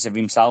nuisance of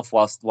himself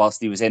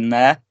whilst he was in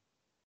there.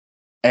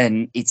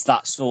 And it's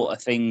that sort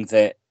of thing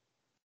that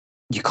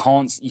you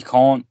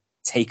can't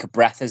take a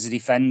breath as a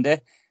defender,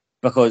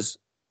 because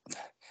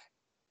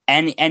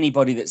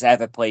anybody that's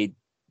ever played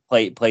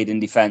in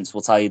defence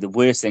will tell you the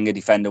worst thing a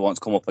defender wants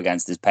to come up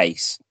against is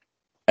pace,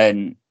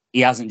 and he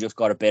hasn't just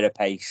got a bit of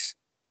pace.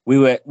 We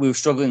were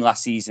struggling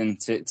last season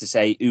to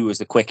say who was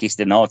the quickest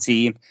in our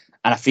team,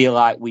 and I feel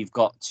like we've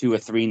got 2 or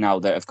 3 now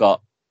that have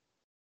got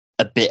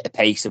a bit of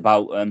pace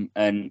about them,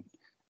 and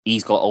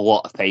he's got a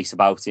lot of pace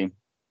about him.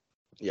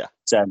 Yeah.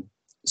 So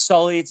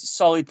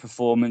solid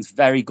performance,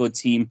 very good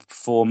team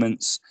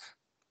performance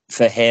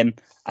for him.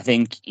 I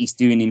think he's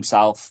doing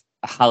himself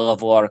a hell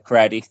of a lot of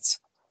credit.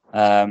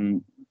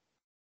 And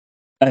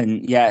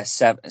yeah,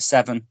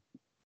 7.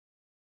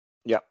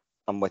 Yeah,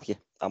 I'm with you.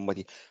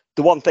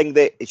 The one thing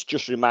that it's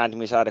just reminding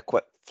me as I had a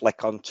quick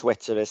flick on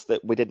Twitter is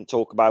that we didn't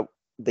talk about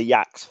the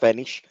Yaks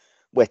finish,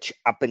 which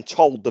I've been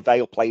told the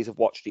Vale players have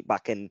watched it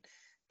back and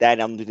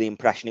they're under the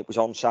impression it was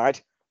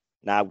onside.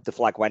 Now the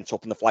flag went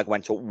up, and the flag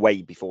went up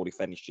way before he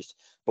finished it.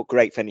 But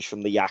great finish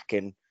from the Yak,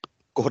 and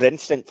good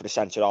instinct for the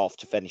centre half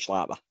to finish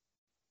like that.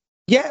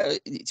 Yeah,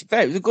 it's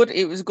fair.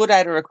 It was a good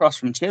header across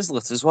from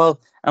Chislett as well.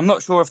 I'm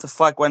not sure if the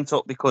flag went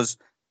up because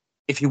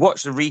if you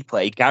watch the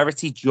replay,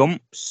 Garrity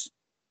jumps.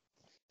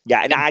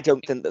 Yeah, and I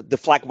don't think that the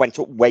flag went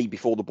up way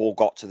before the ball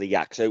got to the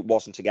yak, so it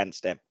wasn't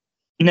against him.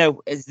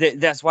 No,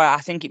 that's why I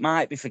think it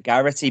might be for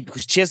Garrity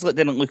because Chislett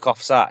didn't look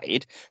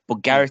offside,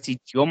 but Garrity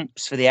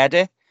jumps for the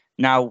header.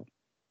 Now,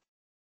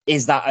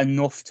 is that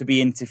enough to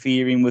be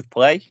interfering with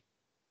play?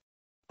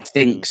 I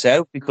think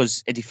so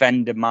because a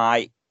defender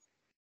might.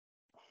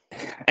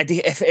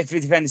 If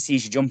a defender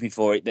sees you jumping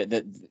for it,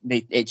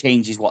 it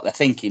changes what they're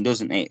thinking,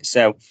 doesn't it?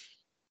 So,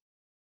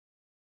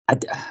 I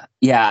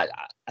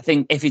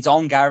think if it's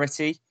on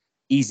Garrity,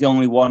 he's the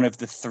only one of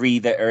the three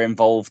that are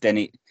involved in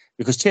it.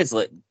 Because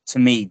Chislett, to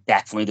me,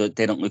 definitely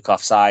didn't look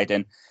offside.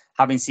 And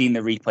having seen the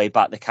replay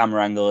back, the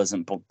camera angle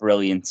isn't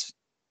brilliant.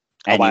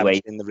 Anyway, I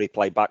haven't seen the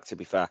replay back, to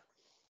be fair.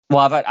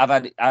 Well, I've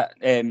had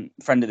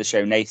friend of the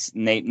show,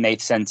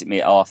 Nate sent it me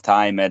at half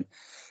time, and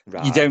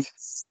right.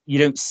 you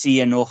don't see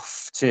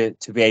enough to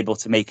be able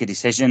to make a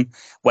decision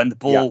when the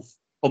ball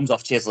comes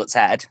off Chislett's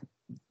head.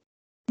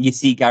 You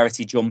see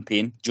Garrity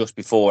jumping just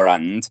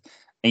beforehand,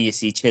 and you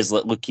see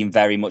Chislett looking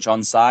very much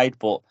onside,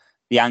 but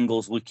the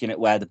angle's looking at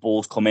where the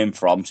ball's coming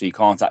from, so you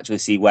can't actually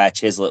see where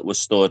Chislett was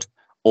stood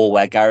or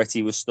where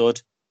Garrity was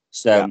stood.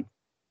 So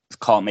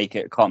can't make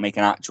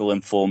an actual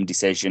informed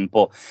decision.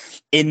 But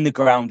in the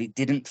ground, it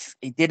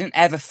didn't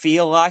ever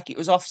feel like it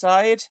was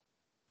offside.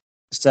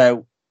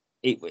 So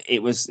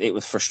it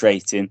was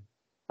frustrating.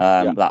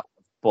 That,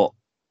 but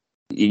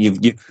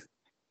you've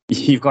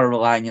got to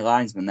rely on your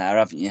linesman there,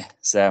 haven't you?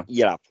 So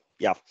yeah.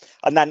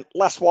 And then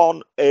last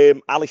one,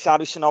 Alice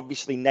Harrison,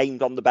 obviously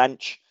named on the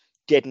bench,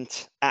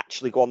 didn't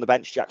actually go on the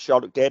bench. Jack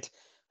Shoddock did.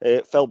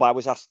 Phil By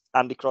was asked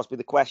Andy Crosby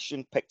the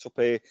question, picked up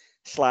a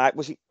slight,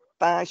 was it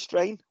thigh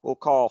strain or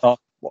calf?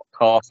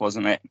 Calf,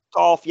 wasn't it?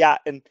 Calf, yeah.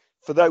 And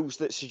for those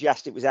that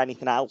suggest it was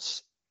anything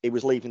else, he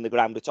was leaving the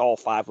ground at all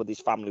 5 with his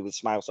family with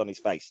smiles on his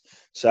face.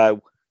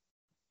 So,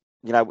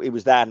 he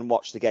was there and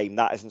watched the game.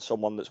 That isn't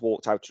someone that's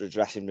walked out to a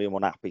dressing room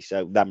unhappy.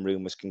 So them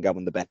rumours can go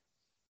in the bin.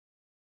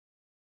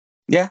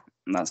 Yeah,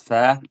 that's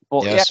fair.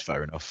 But that's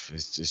fair enough.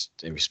 It's just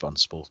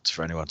irresponsible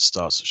for anyone to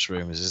start such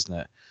rumours, isn't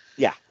it?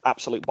 Yeah,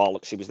 absolute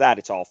bollocks. He was there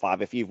at all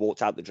 5. If you've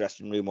walked out the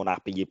dressing room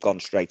unhappy, you've gone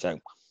straight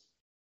home.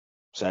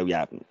 So,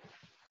 yeah,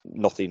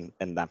 nothing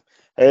in them.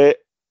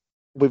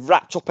 We've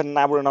wrapped up in an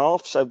hour and a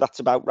half, so that's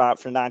about right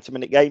for a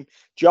 90-minute game.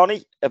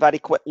 Johnny, a very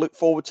quick look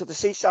forward to the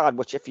Seaside,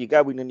 which if you're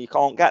going and you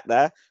can't get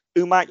there,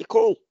 who might you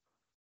call?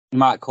 You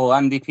might call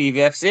Andy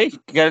PVFC,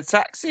 get a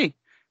taxi,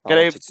 get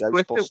over to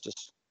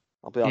Ghostbusters.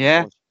 I'll be honest, I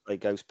want to play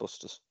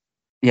Ghostbusters.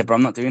 Yeah, but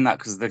I'm not doing that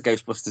because the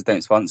Ghostbusters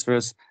don't sponsor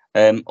us.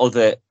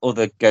 Other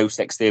ghost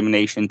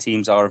extermination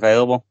teams are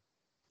available.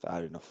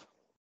 Fair enough.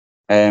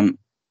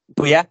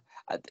 But yeah,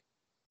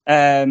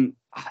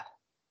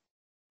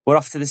 we're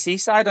off to the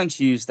Seaside on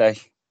Tuesday.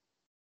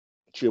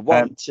 Do you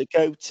want to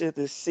go to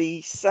the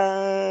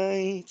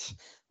Seaside?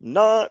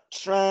 Not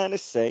trying to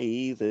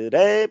say that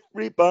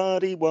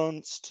everybody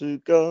wants to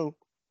go.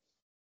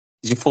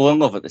 Did you fall in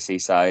love at the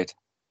Seaside?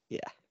 Yeah.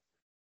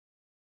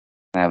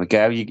 There we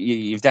go.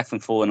 You've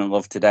definitely fallen in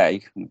love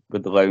today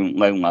with the lone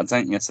lads,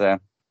 ain't you? So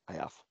I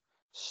have.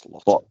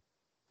 But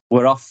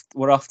we're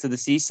off to the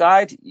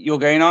Seaside. You're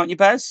going, aren't you,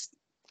 Bez?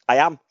 I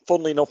am.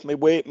 Funnily enough, my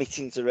work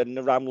meetings are in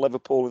around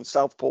Liverpool and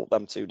Southport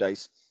them 2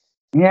 days.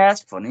 Yeah,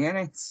 it's funny, isn't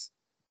it?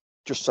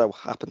 Just so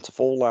happened to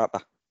fall like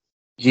that.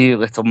 You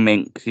little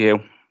mink,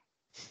 you.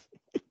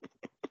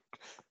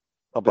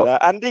 I'll be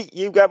there. Andy,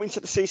 you going to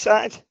the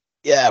Seaside?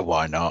 Yeah,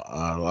 why not?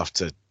 I'll have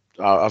to.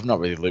 I've not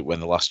really looked when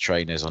the last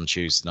train is on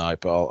Tuesday night,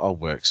 but I'll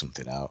work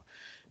something out.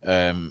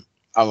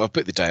 I'll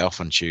put the day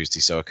off on Tuesday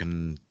so I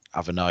can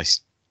have a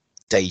nice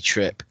day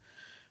trip.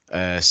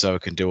 So I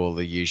can do all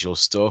the usual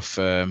stuff.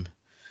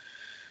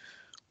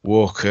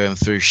 Walk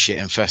through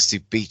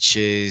shit-infested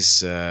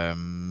beaches.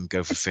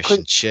 Go for fish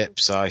and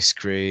chips, ice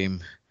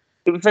cream.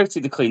 It was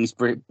voted the cleanest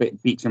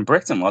beach in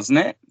Britain, wasn't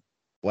it?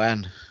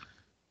 When?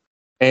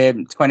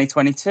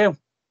 2022.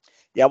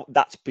 Yeah,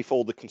 that's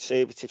before the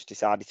Conservatives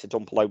decided to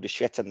dump a load of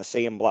shit in the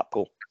sea in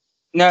Blackpool.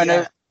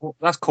 No,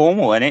 that's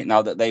Cornwall, isn't it?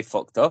 Now that they've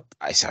fucked up.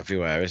 It's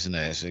everywhere, isn't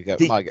it? So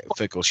might get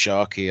Fickle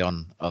Sharky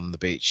on the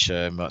beach.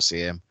 Might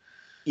see him.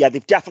 Yeah,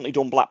 they've definitely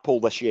done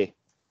Blackpool this year.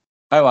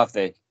 Oh, have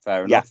they?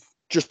 Fair enough. Yeah,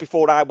 just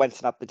before I went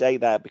and had the day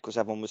there because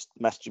everyone was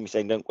messaging me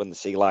saying don't go in the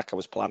sea like I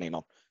was planning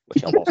on,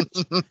 which I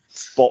wasn't.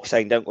 But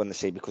saying don't go in the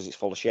sea because it's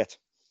full of shit.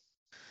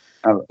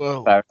 Oh,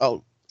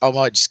 well, I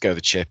might just go to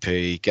the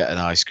Chippy, get an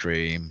ice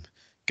cream,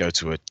 go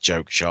to a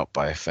joke shop,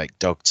 buy a fake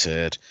dog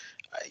turd.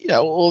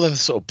 All the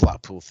sort of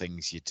Blackpool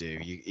things you do.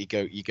 You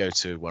go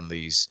to one of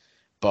these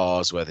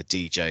bars where the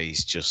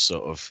DJ's just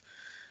sort of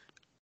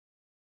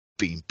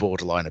being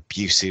borderline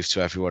abusive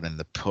to everyone in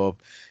the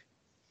pub.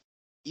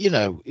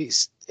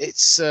 It's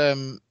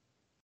a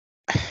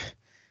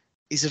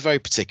very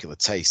particular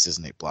taste,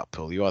 isn't it,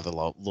 Blackpool? You either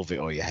love it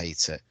or you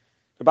hate it.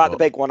 The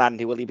big one,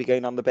 Andy, will you be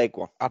going on the big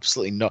one?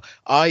 Absolutely not.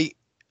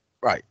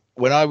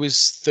 When I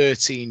was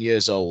 13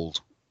 years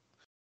old,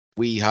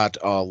 we had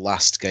our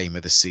last game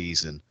of the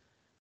season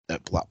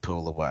at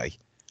Blackpool away,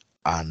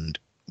 and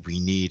we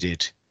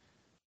needed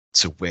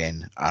to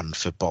win and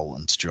for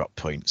Bolton to drop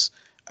points.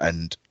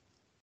 And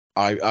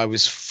I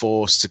was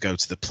forced to go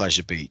to the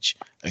pleasure beach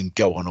and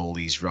go on all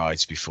these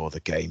rides before the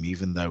game,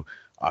 even though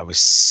I was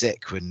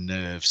sick with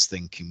nerves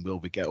thinking, will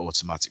we get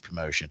automatic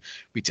promotion?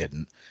 We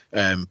didn't.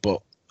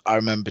 But I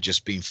remember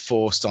just being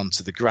forced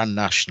onto the Grand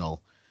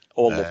National.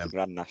 All of the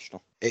Grand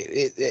National.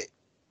 It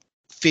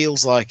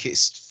feels like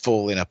it's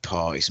falling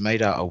apart. It's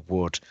made out of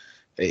wood.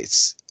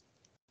 It's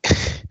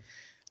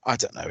I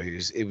don't know.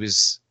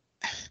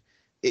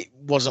 It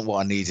wasn't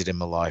what I needed in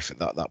my life at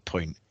that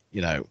point.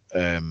 You know,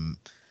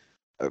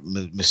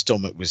 my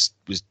stomach was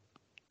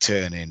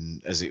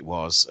turning as it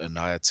was, and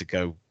I had to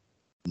go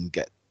and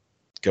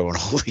go on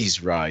all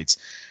these rides.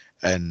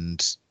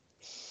 And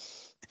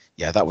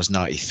yeah, that was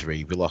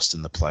 93. We lost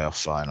in the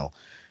playoff final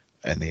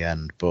in the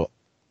end. But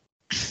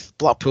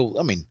Blackpool,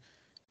 I mean,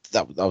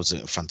 that was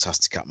a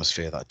fantastic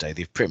atmosphere that day.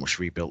 They've pretty much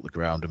rebuilt the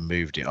ground and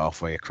moved it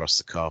halfway across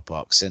the car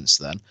park since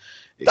then.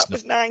 That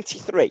was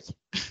 93?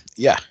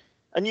 Yeah.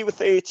 And you were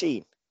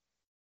 13?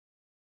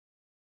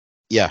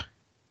 Yeah.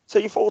 So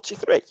you're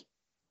 43?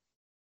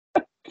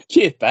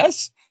 Cheers,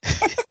 Bez.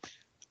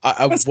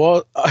 I'm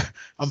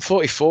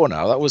 44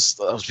 now. That was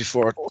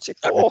before I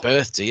had my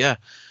birthday. Yeah,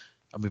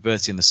 I had my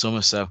birthday in the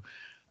summer. So,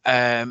 yes.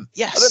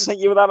 I didn't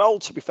think you were that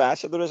old, to be fair.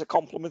 So there is a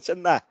compliment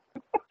in there.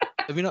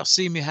 Have you not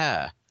seen my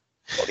hair?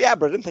 Well, yeah,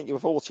 but I didn't think you were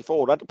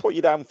 44. I had to put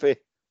you down for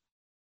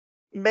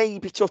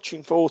maybe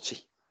touching 40.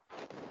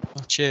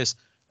 Oh, cheers.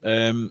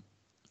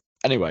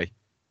 Anyway,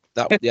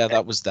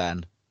 that was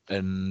then,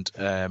 and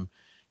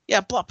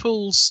yeah,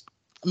 Blackpool's.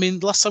 I mean,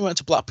 last time I went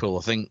to Blackpool,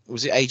 I think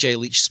was it AJ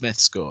Leach Smith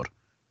scored.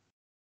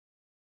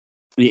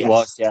 It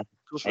was, yeah.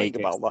 Just ring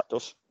about that,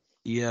 does.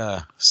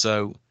 Yeah,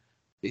 so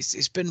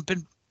it's been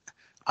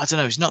I don't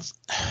know. It's not.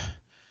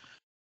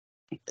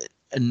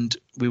 And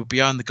we were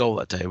behind the goal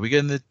that day. Are we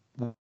getting the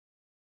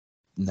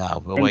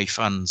away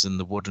fans in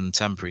the wooden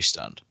temporary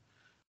stand?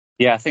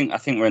 Yeah, I think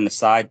we're in the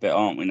side bit,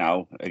 aren't we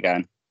now?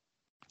 Again,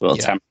 little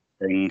temporary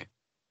thing.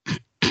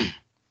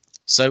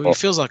 So it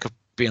feels like I've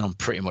been on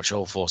pretty much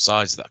all four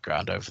sides of that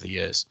ground over the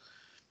years.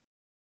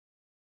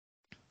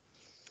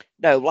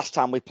 No, last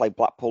time we played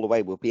Blackpool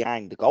away, we were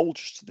behind the goal,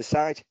 just to the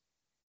side.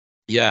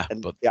 Yeah,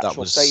 and but that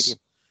was stadium.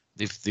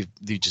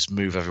 They just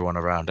move everyone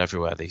around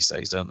everywhere these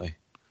days, don't they?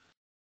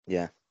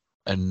 Yeah.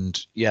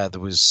 And yeah,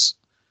 there was,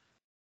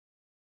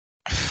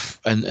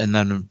 and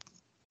then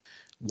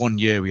one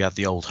year we had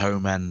the old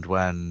home end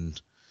when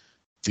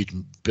they'd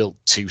built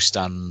two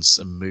stands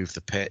and moved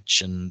the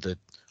pitch, and the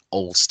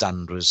old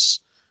stand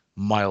was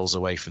miles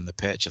away from the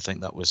pitch. I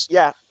think that was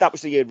that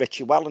was the year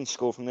Richie Wellen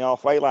scored from the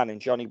halfway line,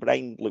 and Johnny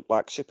Brain looked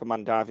like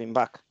Superman diving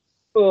back.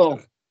 Oh,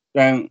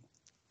 don't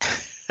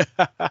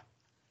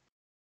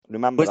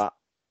remember that.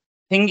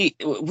 Thingy,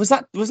 was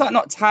that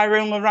not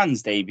Tyrone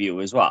Loran's debut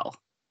as well?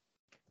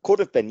 Could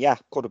have been, yeah,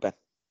 could have been.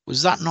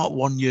 Was that not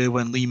one year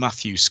when Lee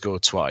Matthews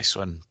scored twice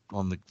when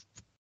on the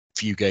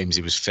few games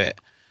he was fit?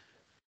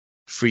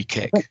 Free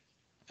kick,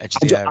 edge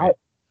of the area.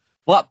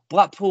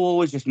 Blackpool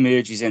always just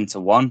merges into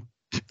one.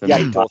 Yeah,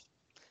 it does.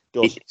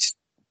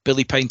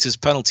 Billy Painter's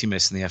penalty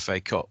miss in the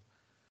FA Cup.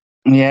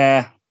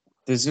 Yeah,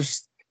 there's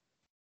just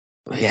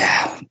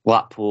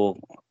Blackpool.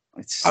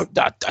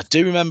 I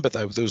do remember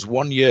though. There was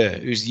one year.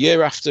 It was the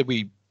year after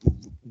we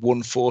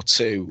won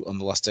 4-2 on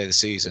the last day of the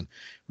season.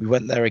 We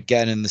went there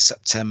again in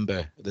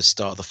September at the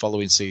start of the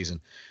following season,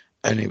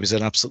 and it was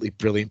an absolutely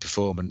brilliant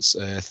performance.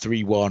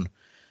 3-1.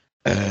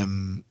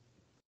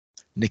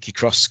 Nicky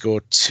Cross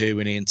scored 2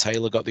 and Ian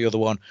Taylor got the other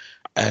one.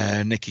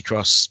 Nicky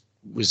Cross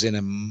was in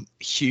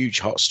a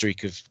huge hot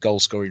streak of goal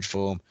scoring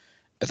form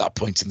at that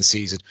point in the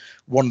season.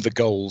 One of the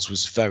goals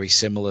was very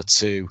similar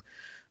to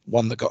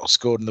one that got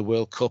scored in the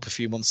World Cup a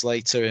few months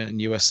later in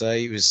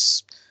USA. It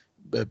was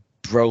a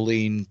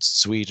Brolin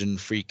Sweden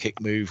free kick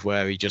move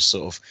where he just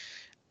sort of,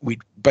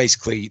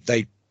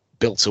 they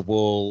built a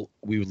wall.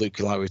 We were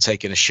looking like we were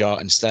taking a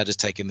shot. Instead of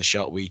taking the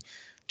shot, we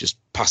just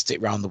passed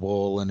it round the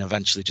wall and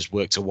eventually just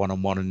worked a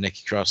one-on-one, and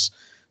Nicky Cross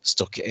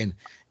stuck it in.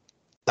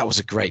 That was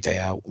a great day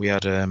out. We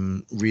had a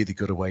really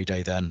good away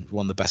day then.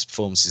 One of the best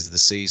performances of the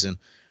season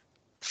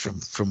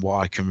from what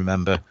I can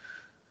remember.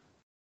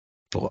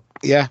 But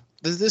yeah,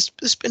 there's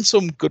been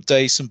some good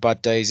days, some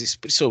bad days.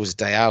 It's always a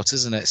day out,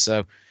 isn't it?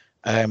 So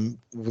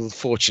we're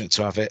fortunate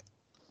to have it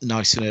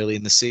nice and early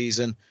in the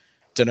season.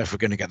 Don't know if we're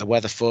going to get the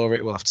weather for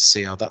it. We'll have to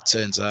see how that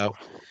turns out.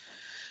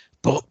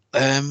 But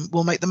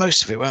we'll make the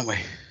most of it, won't we?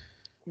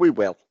 We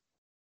will.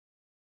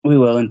 We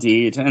will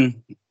indeed.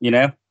 And,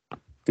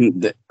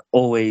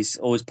 always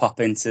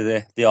pop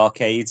into the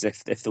arcades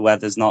if the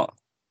weather's not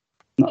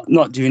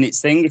doing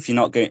its thing, if you're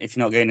not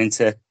going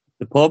into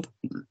the pub.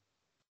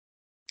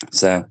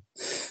 So,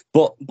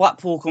 but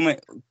Blackpool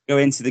go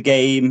into the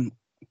game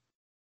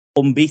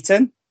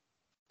unbeaten.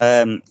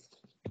 0-0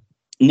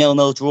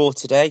 draw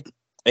today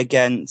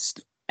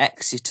against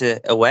Exeter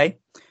away,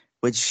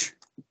 which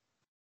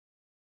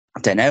I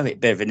don't know, a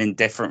bit of an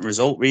indifferent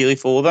result really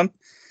for them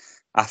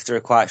after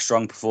a quite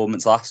strong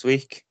performance last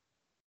week.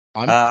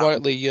 I'm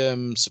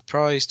quietly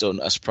surprised, or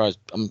not surprised.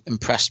 I'm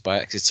impressed by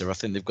Exeter. I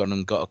think they've gone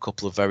and got a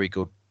couple of very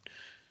good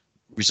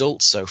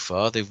results so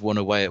far. They've won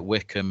away at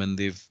Wickham and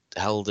they've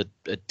held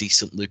a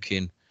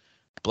decent-looking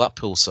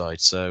Blackpool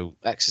side. So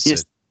Exeter,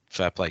 Yes.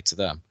 fair play to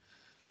them.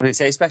 I'd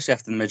say, especially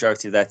after the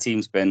majority of their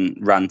team's been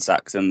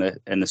ransacked in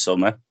the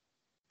summer.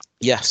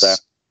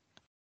 Yes.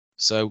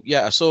 So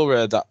yeah, I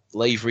saw that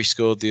Lavery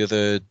scored the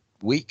other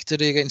week.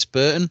 Did he against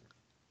Burton?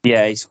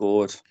 Yeah, he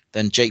scored.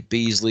 Then Jake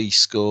Beasley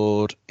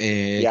scored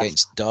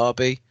against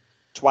Derby.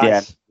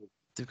 Twice. Yeah.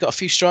 They've got a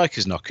few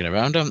strikers knocking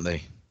around, haven't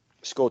they?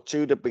 Scored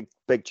 2 to Big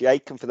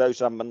Jake, and for those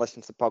who haven't been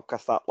listening to the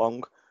podcast that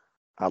long,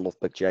 I love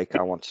Big Jake.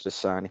 I wanted to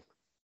sign him.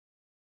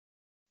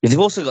 Yeah, they've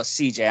also got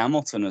CJ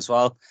Hamilton as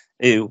well,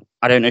 who,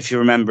 I don't know if you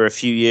remember a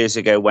few years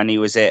ago when he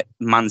was at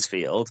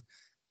Mansfield,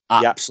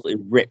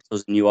 absolutely ripped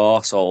us a new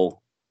arsehole.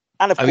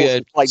 And of course,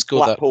 we played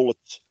Blackpool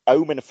that. at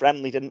home in a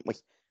friendly, didn't we?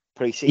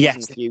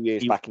 Pre-season a few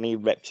years back, and he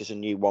ripped us a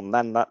new one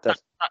then.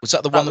 Was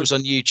that the one that was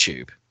on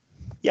YouTube?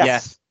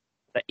 Yes.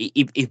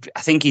 Yeah.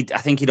 I think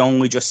he'd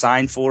only just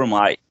signed for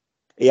him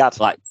he had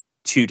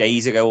 2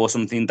 days ago or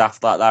something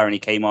daft like that, and he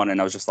came on, and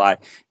I was just like,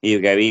 here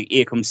we go,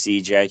 here comes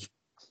CJ.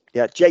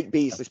 Yeah, Jake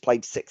Beasley's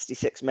played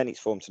 66 minutes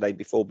for him today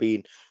before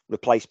being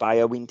replaced by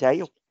Owen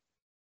Dale.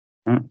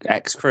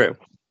 Ex-crew.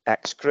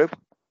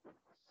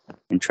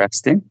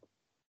 Interesting.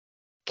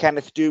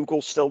 Kenneth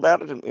Dougal's still there. I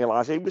didn't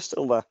realise he was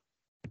still there.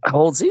 How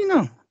old's he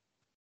now?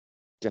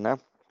 Don't know.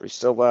 But he's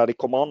still there. He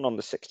come on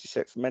the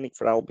 66th minute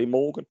for Albie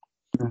Morgan.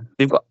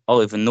 They've got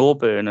Oliver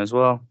Norburn as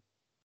well.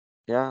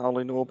 Yeah,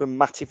 Ollie Norburn,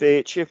 Matty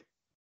Virtue.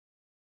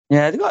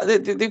 Yeah, they've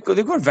got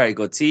a very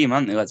good team,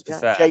 haven't they? Let's be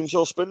fair. James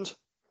Husband.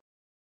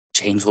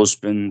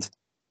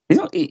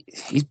 He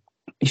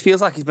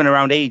feels like he's been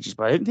around ages,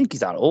 but I don't think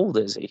he's that old,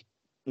 is he?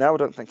 No, I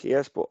don't think he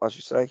is. But as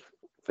you say,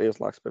 feels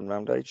like he's been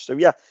around ages. So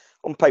yeah,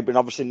 on paper, and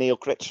obviously Neil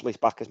Critchley's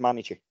back as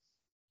manager.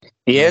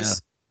 He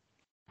is.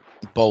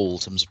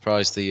 Bold. I'm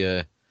surprised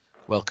they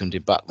welcomed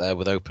him back there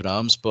with open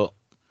arms. But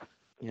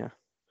yeah,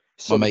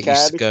 my mate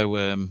used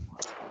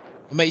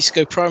to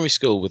go primary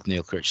school with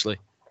Neil Critchley.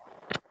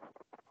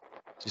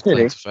 He's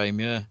playing to fame,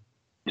 yeah.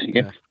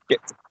 In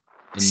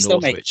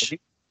Northwich.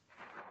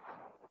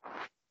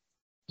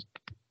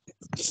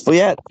 Well,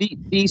 yeah,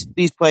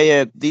 these play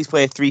a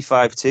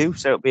 3-5-2,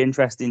 so it'll be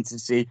interesting to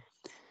see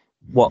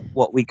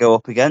what we go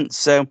up against.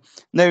 So,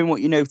 knowing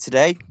what you know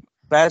today,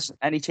 Bez,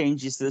 any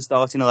changes to the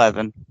starting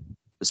 11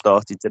 that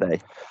started today?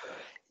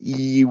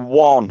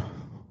 One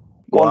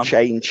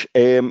change.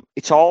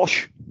 It's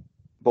harsh,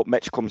 but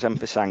Mitch comes in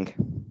for Sang.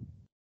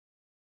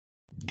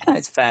 Yeah,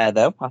 it's fair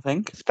though, I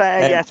think. It's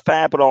fair, yeah, it's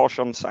fair, but harsh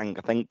on Sang,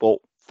 I think, but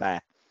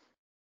fair.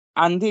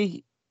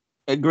 Andy,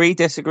 agree,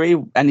 disagree?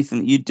 Anything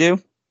that you'd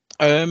do?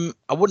 I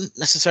wouldn't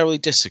necessarily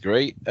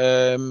disagree.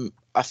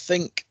 I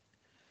think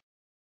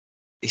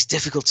it's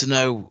difficult to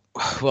know.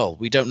 Well,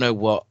 we don't know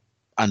what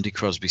Andy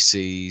Crosby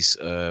sees,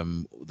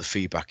 the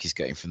feedback he's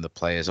getting from the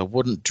players. I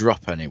wouldn't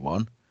drop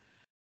anyone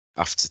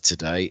after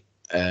today.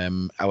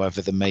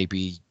 However, there may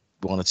be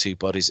one or two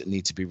bodies that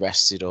need to be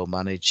rested or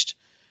managed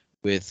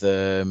with,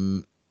 a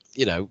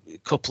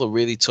couple of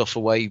really tough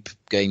away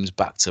games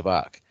back to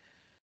back.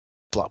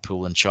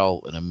 Blackpool and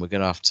Charlton, and we're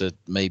going to have to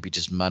maybe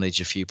just manage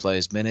a few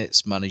players'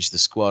 minutes, manage the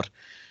squad,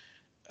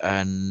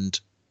 and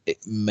it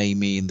may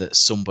mean that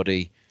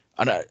somebody.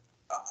 And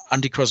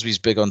Andy Crosby's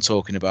big on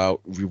talking about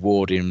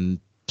rewarding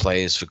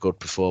players for good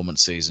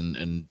performances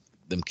and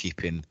them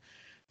keeping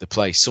the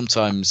place.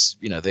 Sometimes,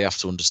 they have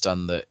to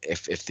understand that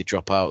if they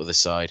drop out of the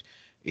side,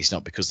 it's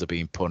not because they're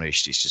being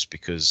punished. It's just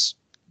because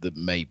they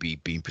may be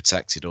being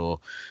protected or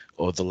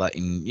they're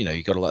letting.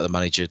 You got to let the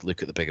manager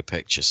look at the bigger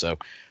picture. So.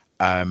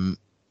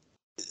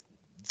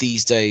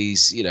 These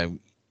days,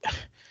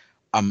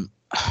 I'm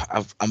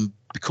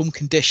become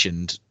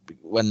conditioned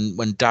when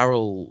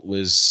Darryl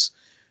was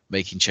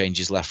making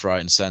changes left,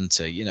 right, and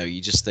centre. You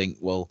just think,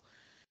 well,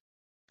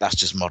 that's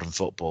just modern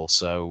football.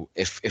 So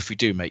if we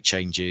do make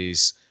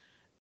changes,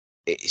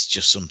 it's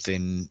just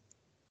something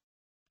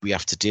we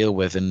have to deal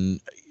with,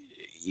 and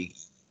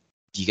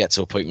you get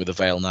to a point with the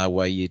Vale now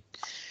where you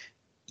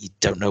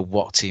don't know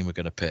what team we're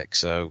going to pick.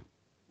 So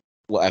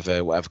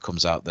whatever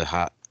comes out the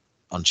hat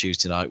on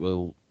Tuesday night,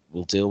 we'll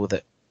deal with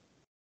it.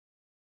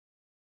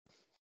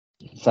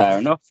 Fair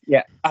enough.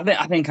 Yeah,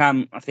 I think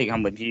I'm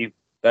with you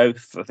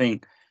both. I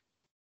think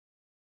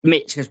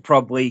Mitch is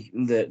probably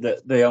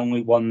the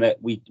only one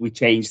that we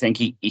changed. I think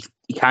he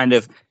kind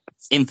of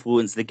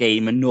influenced the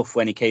game enough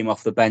when he came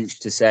off the bench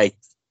to say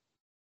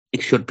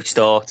he should be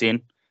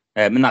starting.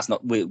 And that's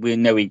not we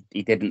know he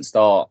didn't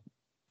start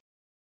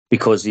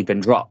because he'd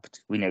been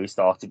dropped. We know he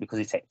started because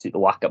he took the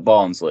whack at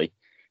Barnsley.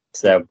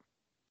 So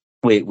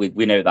we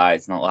know that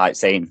it's not like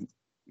saying,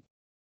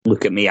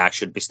 look at me, I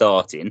should be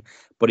starting.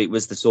 But it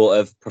was the sort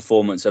of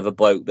performance of a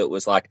bloke that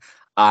was like,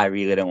 I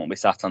really don't want to be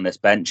sat on this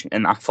bench.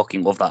 And I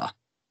fucking love that.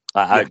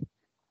 I think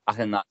that's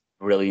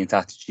a brilliant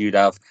attitude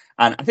of.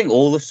 And I think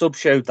all the subs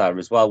showed that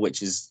as well,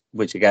 which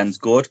again is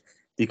good.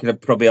 You could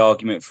have probably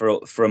argument for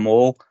them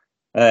all.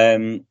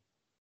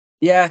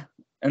 Yeah,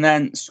 And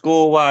then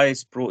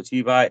score-wise, brought to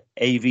you by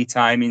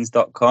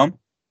avtimings.com.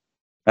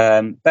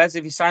 Bez,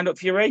 have you signed up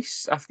for your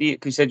race after you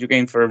said you're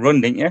going for a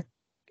run, didn't you?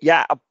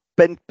 Yeah, I've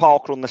been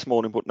park run this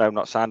morning, but no,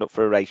 not signed up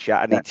for a race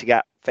yet. I need to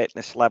get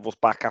fitness levels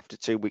back after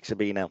 2 weeks of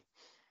being ill.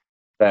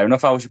 Fair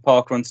enough. How was your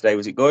park run today?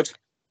 Was it good?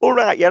 All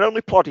right, yeah,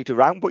 only plodded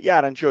around, but yeah,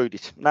 I enjoyed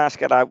it. Nice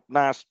get out,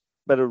 nice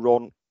bit of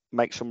run,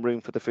 make some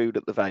room for the food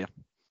at the Vale.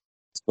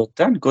 It's good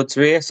then. Good to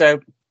hear. So,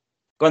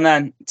 go on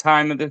then.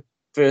 Time of the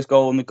first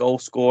goal and the goal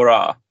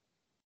scorer.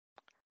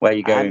 Where are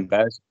you going,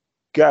 Bez?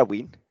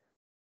 Going,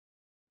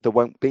 there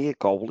won't be a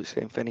goal. It's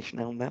going to finish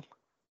 0-0.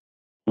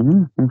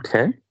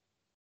 Okay.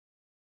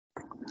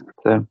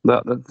 So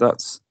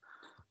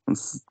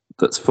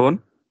that's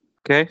fun.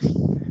 Okay.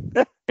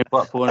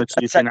 Blackpool and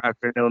Tuesday night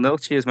for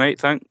 0-0. Cheers, mate.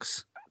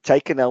 Thanks.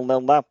 Take a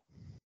 0-0 now.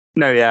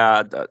 No,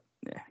 yeah.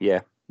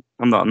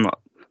 I'm not.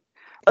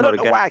 I don't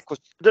know why. I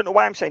don't know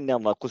why I'm saying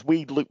 0-0 because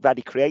we look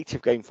very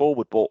creative going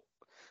forward, but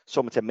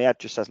something in my head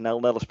just says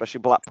 0-0, especially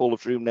Blackpool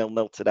have drew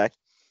 0-0 today.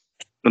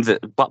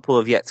 Blackpool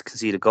have yet to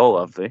concede a goal,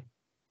 have they?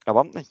 Oh,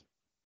 haven't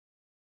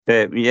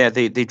they? Yeah,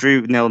 they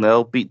drew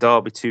 0-0, beat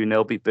Derby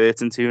 2-0, beat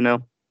Burton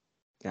 2-0.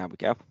 There we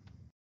go.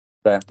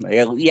 So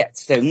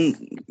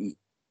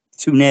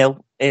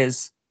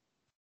 2-0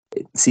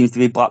 seems to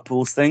be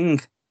Blackpool's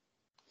thing.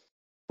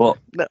 But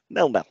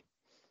 0-0.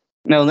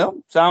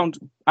 0-0. Sound,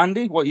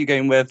 Andy, what are you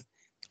going with?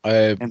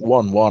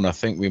 1-1. I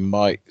think we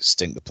might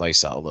stink the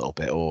place out a little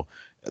bit, or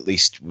at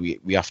least we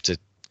have to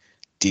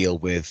deal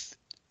with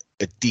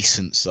a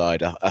decent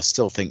side. I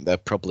still think they're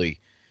probably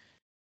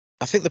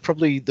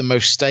the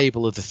most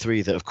stable of the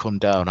three that have come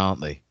down, aren't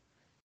they?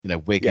 You know,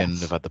 Wigan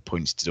have had the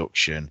points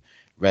deduction.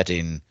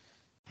 Reading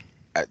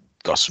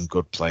got some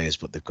good players,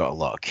 but they've got a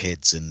lot of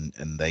kids, and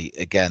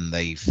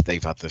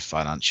they've had the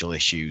financial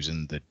issues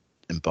and the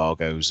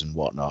embargoes and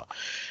whatnot.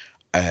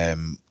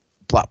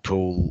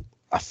 Blackpool,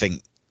 I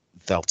think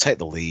they'll take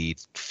the lead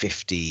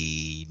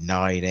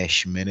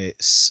 59-ish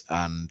minutes,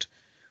 and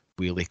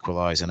we'll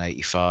equalise in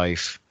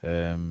 85.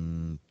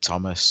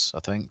 Thomas, I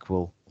think,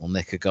 will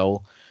nick a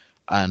goal,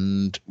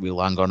 and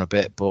we'll hang on a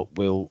bit, but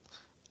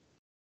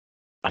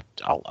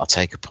I'll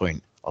take a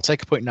point. I'll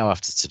take a point now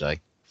after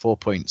today. 4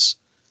 points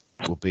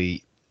will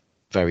be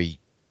very,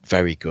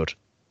 very good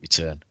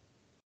return.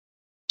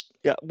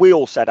 Yeah, we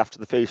all said after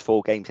the first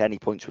 4 games, any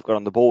points we've got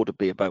on the board would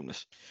be a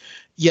bonus.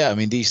 Yeah, I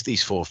mean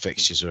these 4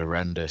 fixtures are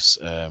horrendous.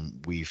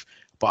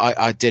 But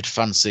I did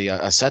fancy.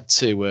 I said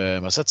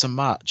to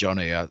Matt,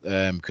 Johnny,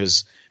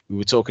 because we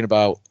were talking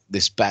about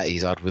this bet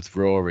he's had with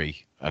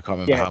Rory. I can't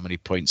remember how many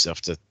points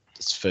after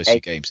his first 8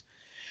 few games.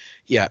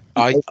 Yeah,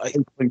 8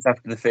 points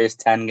after the first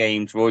 10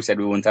 games. Rory said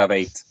we wouldn't have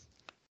 8.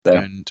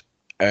 So.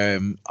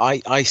 And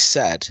I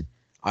said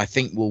I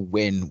think we'll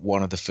win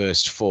one of the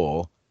first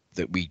 4.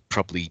 That we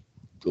probably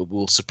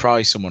will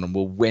surprise someone and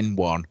we'll win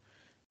one,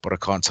 but I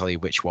can't tell you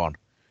which one.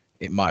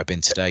 It might have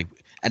been today.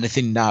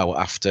 Anything now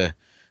after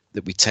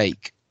that we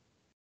take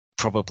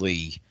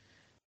probably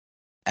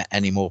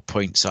any more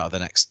points out of the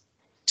next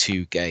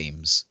 2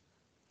 games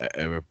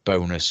are a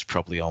bonus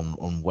probably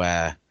on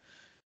where,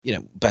 you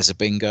know, Beza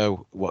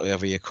Bingo,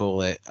 whatever you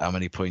call it, how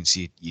many points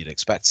you'd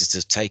expect us to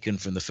have taken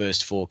from the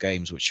first 4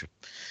 games, which are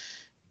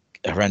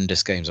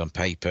horrendous games on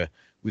paper.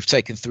 We've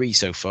taken 3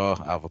 so far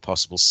out of a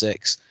possible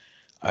 6.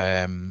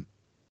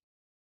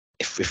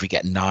 If we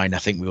get 9, I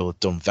think we will have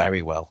done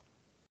very well.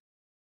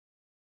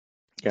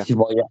 Yeah.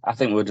 Well, yeah, I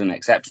think we would have done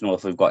exceptional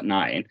if we've got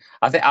 9.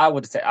 I think I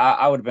would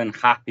have been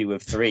happy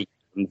with 3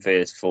 in the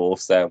first 4.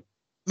 So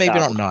maybe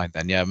not 9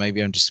 then. Yeah,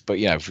 maybe I'm just. But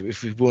yeah,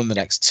 if we won the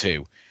next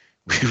 2,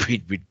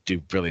 we'd do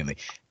brilliantly.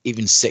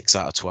 Even 6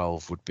 out of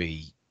 12 would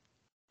be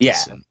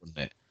decent, wouldn't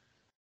it?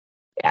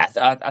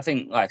 Yeah, I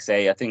think, like I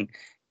say, I think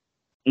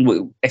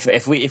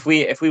if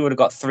we would have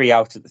got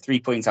 3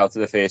 points out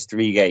of the first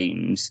 3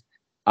 games,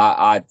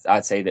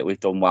 I'd say that we've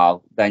done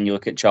well. Then you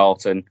look at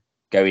Charlton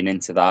going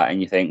into that,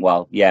 and you think,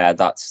 well, yeah,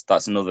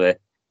 that's another.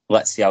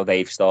 Let's see how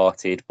they've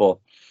started. But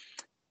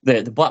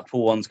the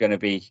Blackpool one's going to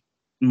be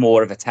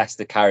more of a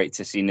test of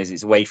character, seeing as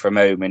it's away from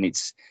home, and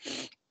it's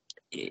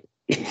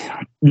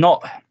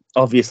not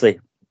obviously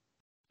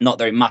not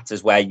that it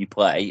matters where you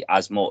play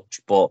as much.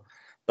 But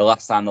the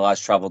last time the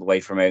lads travelled away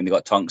from home, they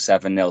got tonked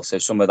 7-0. So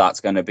some of that's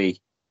going to be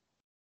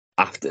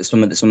after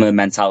some of the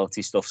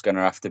mentality stuff's going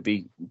to have to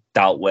be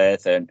dealt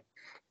with, and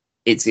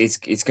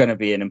it's going to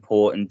be an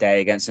important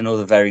day against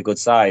another very good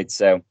side.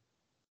 So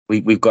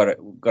we've got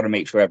to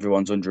make sure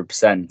everyone's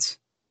 100%.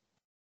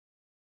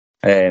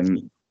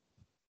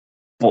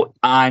 But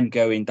I'm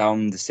going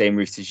down the same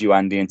route as you,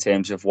 Andy, in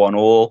terms of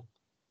 1-1.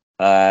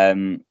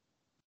 I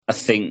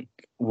think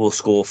we'll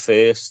score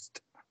first,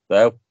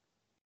 though.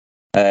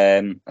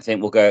 I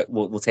think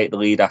we'll take the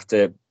lead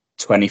after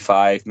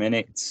 25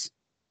 minutes,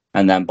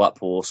 and then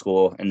Blackpool will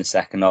score in the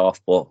second half.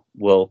 But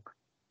we'll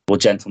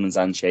gentleman's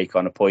handshake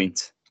on a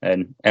point,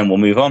 and we'll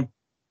move on.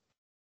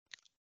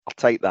 I'll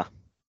take that.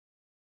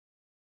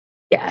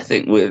 Yeah, I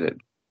think we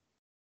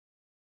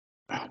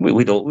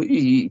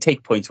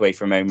take points away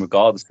from home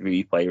regardless of who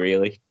you play,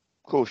 really.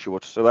 Of course you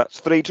would. So that's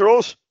 3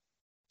 draws.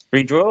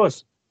 3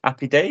 draws.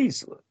 Happy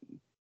days.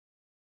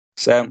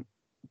 So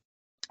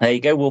there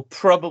you go. We'll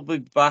probably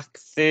be back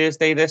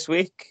Thursday this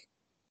week.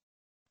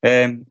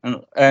 And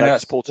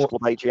Next Supporters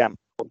Club AGM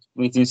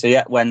meeting. So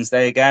yeah,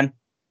 Wednesday again.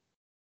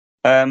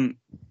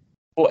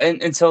 But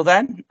until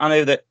then, I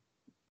know that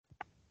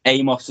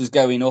Amos is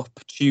going up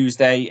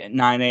Tuesday at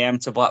 9 a.m.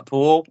 to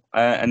Blackpool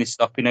and is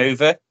stopping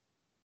over.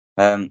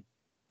 I'm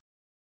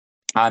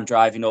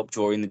driving up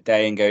during the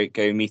day and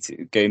go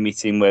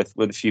meeting with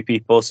a few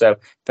people. So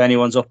if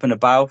anyone's up and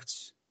about,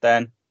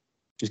 then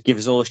just give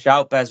us all a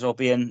shout. Bez will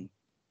be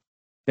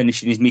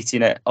finishing his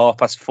meeting at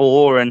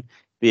 4:30 and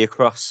be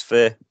across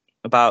for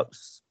about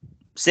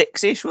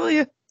 6ish, will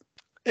you?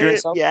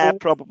 Yeah,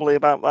 probably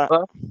about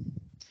that.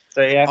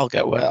 So yeah,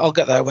 I'll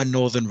get there when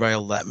Northern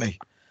Rail let me.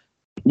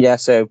 Yeah,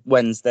 so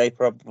Wednesday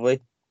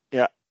probably.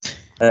 Yeah.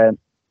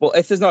 Well,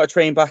 if there's not a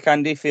train back,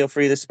 Andy, feel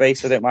free the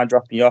space. I don't mind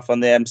dropping you off on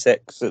the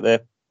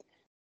M6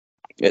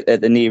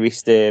 at the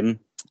nearest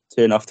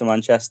turn off to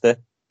Manchester.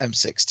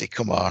 M60,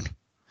 come on.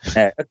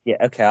 Yeah,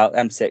 okay.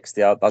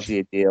 M60. I'll do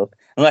a deal.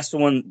 Unless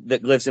someone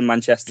that lives in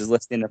Manchester is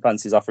listening and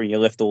fancies offering you a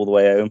lift all the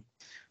way home.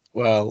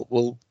 Well,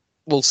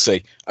 we'll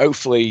see.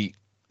 Hopefully,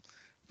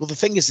 well, the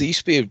thing is, there used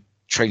to be a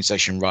train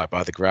station right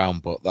by the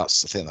ground, but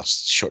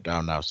that's shut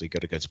down now. So you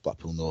got to go to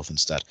Blackpool North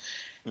instead.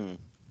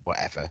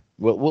 Whatever.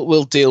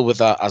 We'll deal with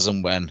that as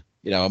and when.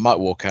 I might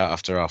walk out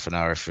after half an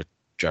hour if it's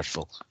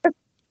dreadful.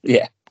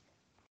 Yeah.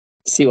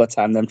 See what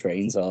time them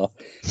trains are.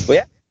 But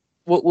yeah,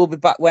 we'll be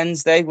back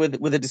Wednesday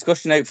with a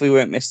discussion. Hopefully, we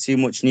won't miss too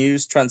much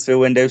news. Transfer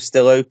window's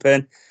still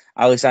open.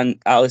 Alice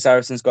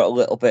Harrison's got a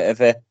little bit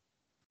of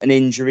an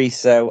injury,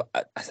 so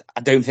I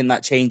don't think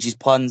that changes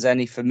plans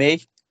any for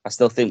me. I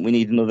still think we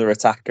need another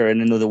attacker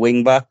and another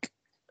wing back.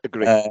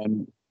 Agree.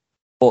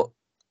 But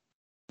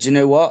do you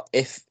know what?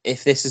 If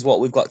this is what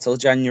we've got till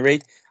January,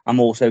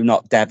 I'm also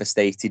not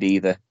devastated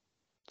either.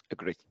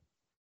 Agree.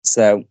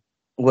 So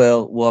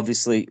we'll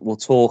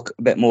talk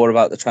a bit more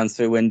about the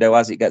transfer window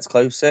as it gets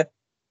closer.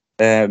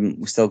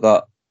 We've still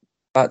got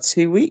about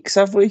 2 weeks,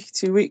 have we?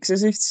 2 weeks,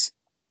 is it?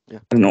 Yeah.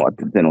 I don't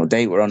know what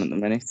date we're on at the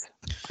minute.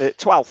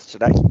 12th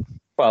today.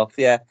 12th,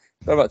 yeah.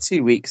 Got about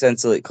 2 weeks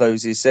until it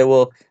closes. So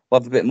we'll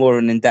have a bit more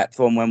of an in-depth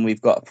one when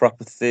we've got a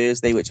proper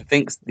Thursday, which I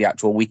think's the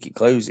actual week it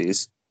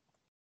closes.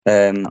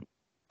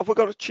 Have we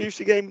got a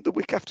Tuesday game the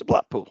week after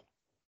Blackpool?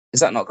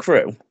 Is that not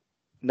Crew?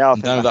 No,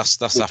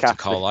 that's after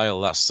Carlisle.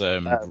 That's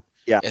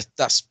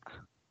that's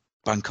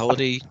bank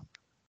holiday.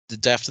 The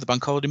day after the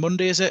bank holiday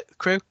Monday, is it?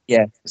 Crew?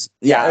 Yeah.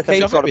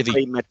 Okay. We've got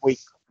really midweek.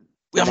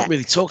 We haven't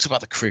really talked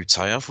about the Crew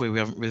tie, have we?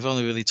 We've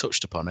only really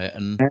touched upon it,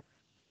 and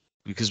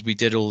because we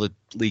did all the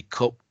League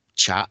Cup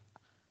chat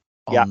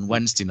on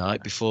Wednesday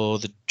night before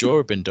the draw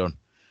had been done.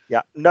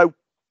 Yeah, no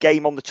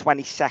game on the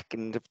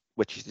 22nd,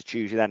 which is the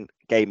Tuesday, then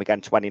game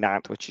again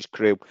 29th, which is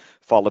Crew,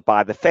 followed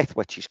by the 5th,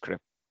 which is Crew.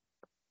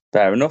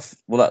 Fair enough.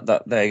 Well,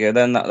 that there you go.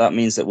 Then that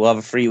means that we'll have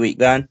a free week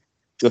then,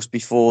 just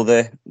before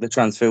the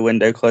transfer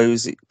window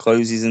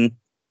closes in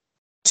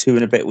 2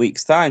 and a bit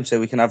weeks' time, so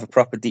we can have a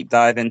proper deep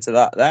dive into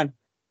that then.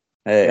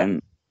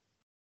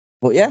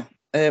 But yeah,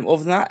 other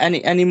than that,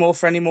 any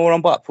more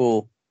on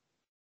Blackpool?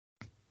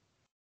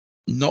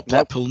 Not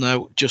Blackpool,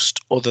 no.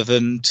 Just other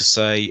than to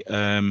say,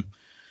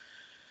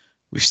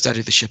 we've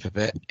steadied the ship a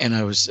bit.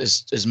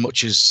 As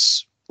much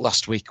as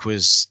last week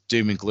was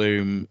doom and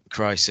gloom,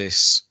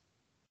 crisis.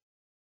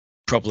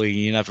 Probably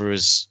you're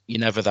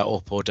never that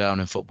up or down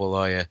in football,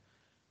 are you?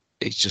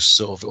 It's just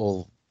sort of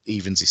all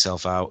evens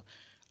itself out,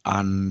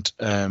 and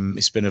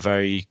it's been a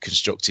very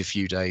constructive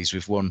few days.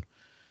 We've won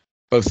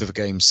both of the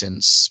games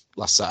since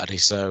last Saturday,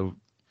 so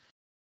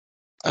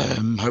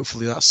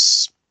hopefully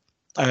that's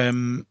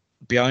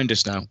behind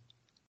us now.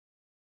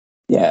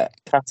 Yeah,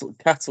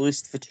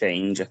 catalyst for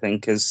change, I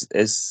think, is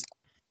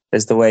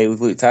the way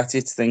we've looked at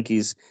it. I think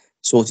he's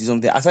sorted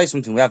something. I'll tell you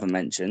something we haven't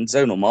mentioned.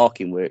 Zonal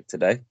marking work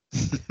today.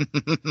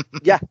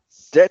 Yeah,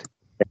 did.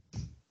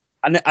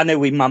 I know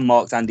we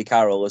man-marked Andy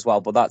Carroll as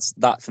well, but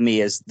that for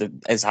me is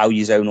how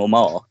you zonal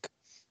mark.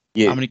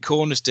 How many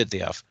corners did they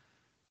have?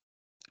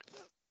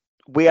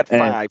 We had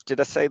 5.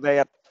 Did I say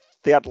they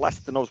had less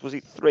than us? Was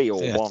it 3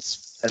 or 1?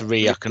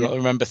 3. I cannot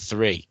remember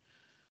 3.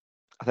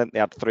 I think they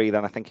had 3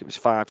 then. I think it was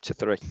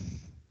 5-3.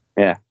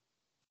 Yeah.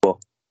 Cool.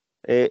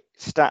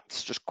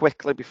 Stats just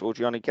quickly before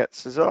Johnny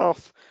gets us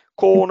off.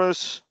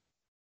 Corners.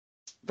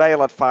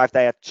 Vale had 5.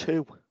 They had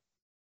 2.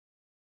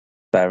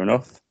 Fair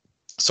enough.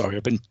 Sorry,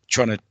 you've been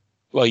trying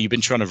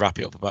to wrap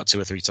it up about 2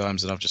 or 3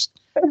 times, and I've just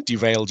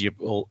derailed you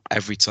all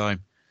every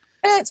time.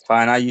 It's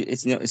fine.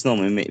 It's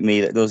normally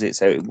me that does it,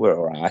 so we're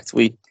all right.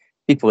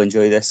 People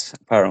enjoy this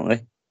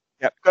apparently.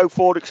 Yeah, go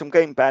forward because I'm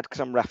getting bad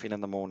because I'm raffing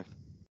in the morning.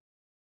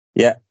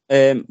 Yeah,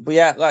 but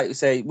yeah, like you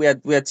say, we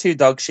had 2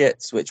 dog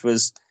shits, which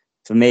was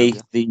for me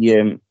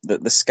the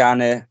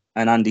scanner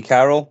and Andy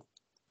Carroll.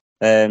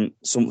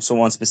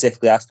 Someone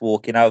specifically asked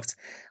walking out,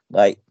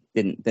 like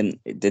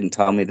didn't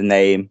tell me the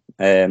name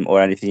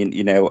or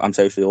anything. I'm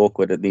socially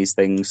awkward at these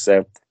things,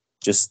 so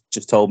just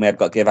told me I've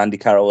got to give Andy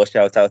Carroll a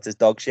shout out as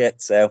dog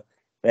shit. So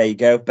there you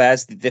go,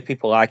 Bez. The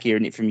people like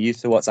hearing it from you.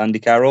 So what's Andy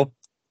Carroll?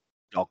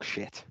 Dog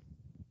shit.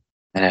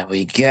 There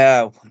we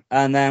go.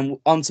 And then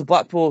on to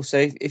Blackpool.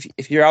 So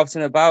if you're out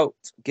and about,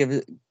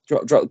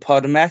 drop the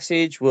pod a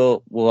message.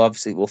 We'll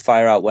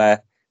fire out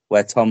where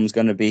Tom's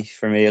going to be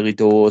from early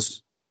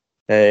doors.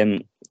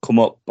 Come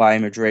up, buy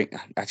him a drink.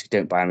 Actually,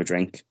 don't buy him a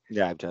drink.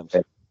 Yeah, James.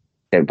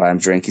 Don't buy him a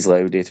drink. He's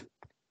loaded.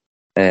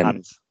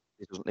 And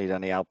he doesn't need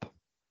any help.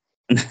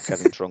 Get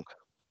him drunk.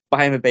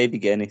 Buy him a baby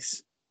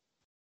Guinness.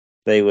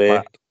 They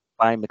work.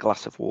 Buy him a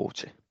glass of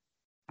water.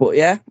 But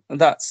yeah,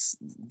 that's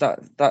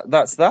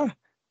that.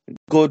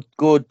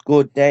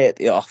 Good day at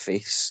the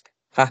office.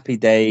 Happy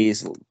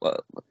days.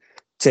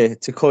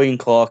 To coin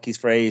Clarky's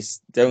phrase,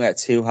 don't get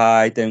too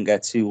high, don't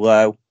get too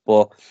low,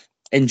 but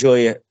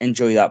enjoy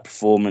that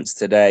performance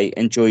today.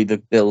 Enjoy the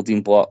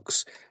building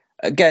blocks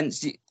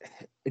against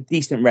a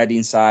decent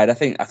Reading side. I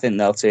think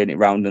they'll turn it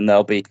around and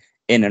they'll be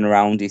in and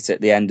around it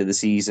at the end of the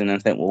season. I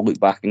think we'll look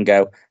back and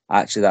go,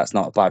 actually, that's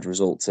not a bad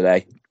result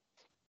today.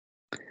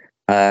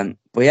 But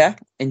yeah,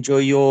 enjoy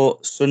your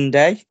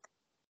Sunday.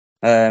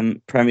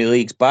 Premier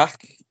League's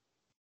back,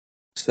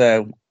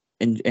 so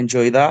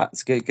enjoy that.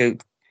 Let's go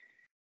get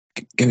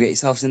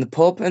yourselves in the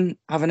pub and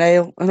have an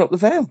ale and up the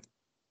Vale.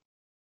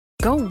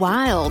 Go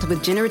wild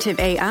with generative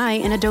AI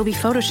in Adobe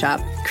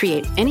Photoshop.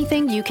 Create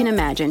anything you can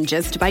imagine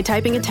just by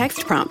typing a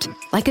text prompt,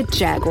 like a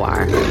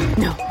jaguar.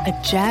 No,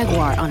 a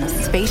jaguar on a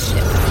spaceship.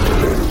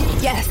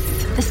 Yes,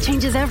 this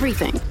changes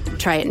everything.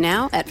 Try it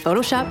now at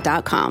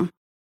Photoshop.com.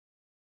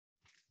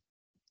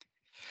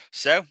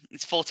 So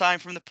it's full time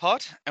from the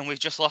pod, and we've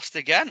just lost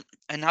again.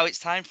 And now it's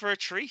time for a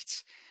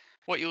treat.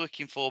 What are you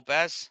looking for,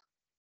 Bez?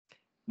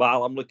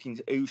 Well, I'm looking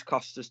at who's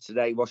cost us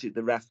today. Was it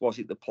the ref? Was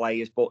it the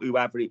players? But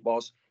whoever it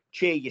was,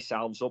 cheer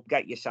yourselves up.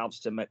 Get yourselves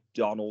to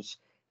McDonald's.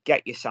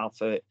 Get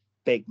yourself a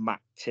Big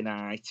Mac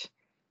tonight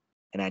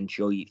and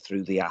enjoy it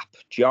through the app.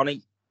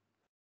 Johnny?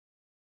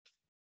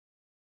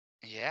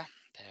 Yeah,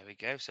 there we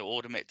go. So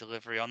order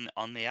McDelivery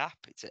on the app.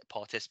 It's at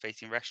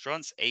participating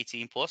restaurants,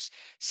 18 plus.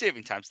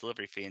 Serving times,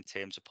 delivery fee and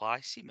terms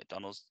apply. See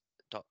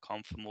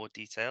mcdonalds.com for more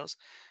details.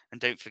 And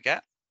don't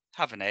forget,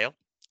 have an ale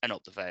and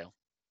up the Vale.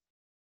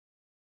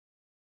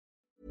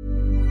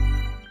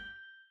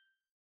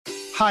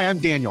 Hi, I'm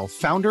Daniel,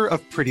 founder of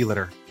Pretty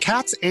Litter.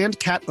 Cats and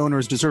cat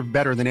owners deserve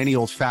better than any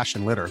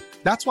old-fashioned litter.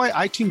 That's why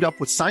I teamed up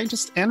with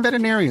scientists and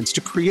veterinarians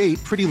to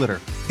create Pretty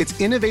Litter. Its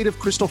innovative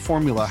crystal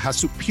formula has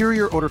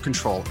superior odor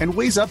control and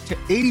weighs up to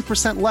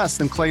 80% less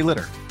than clay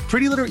litter.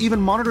 Pretty Litter even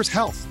monitors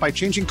health by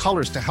changing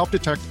colors to help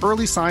detect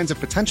early signs of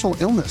potential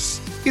illness.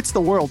 It's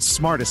the world's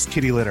smartest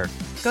kitty litter.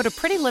 Go to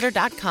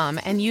prettylitter.com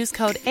and use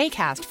code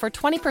ACAST for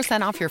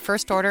 20% off your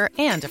first order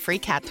and a free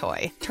cat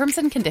toy. Terms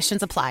and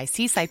conditions apply.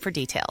 See site for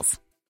details.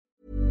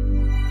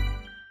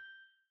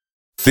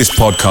 This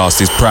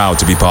podcast is proud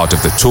to be part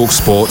of the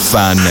TalkSport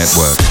Fan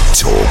Network.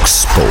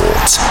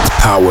 TalkSport.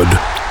 Powered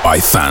by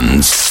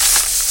fans.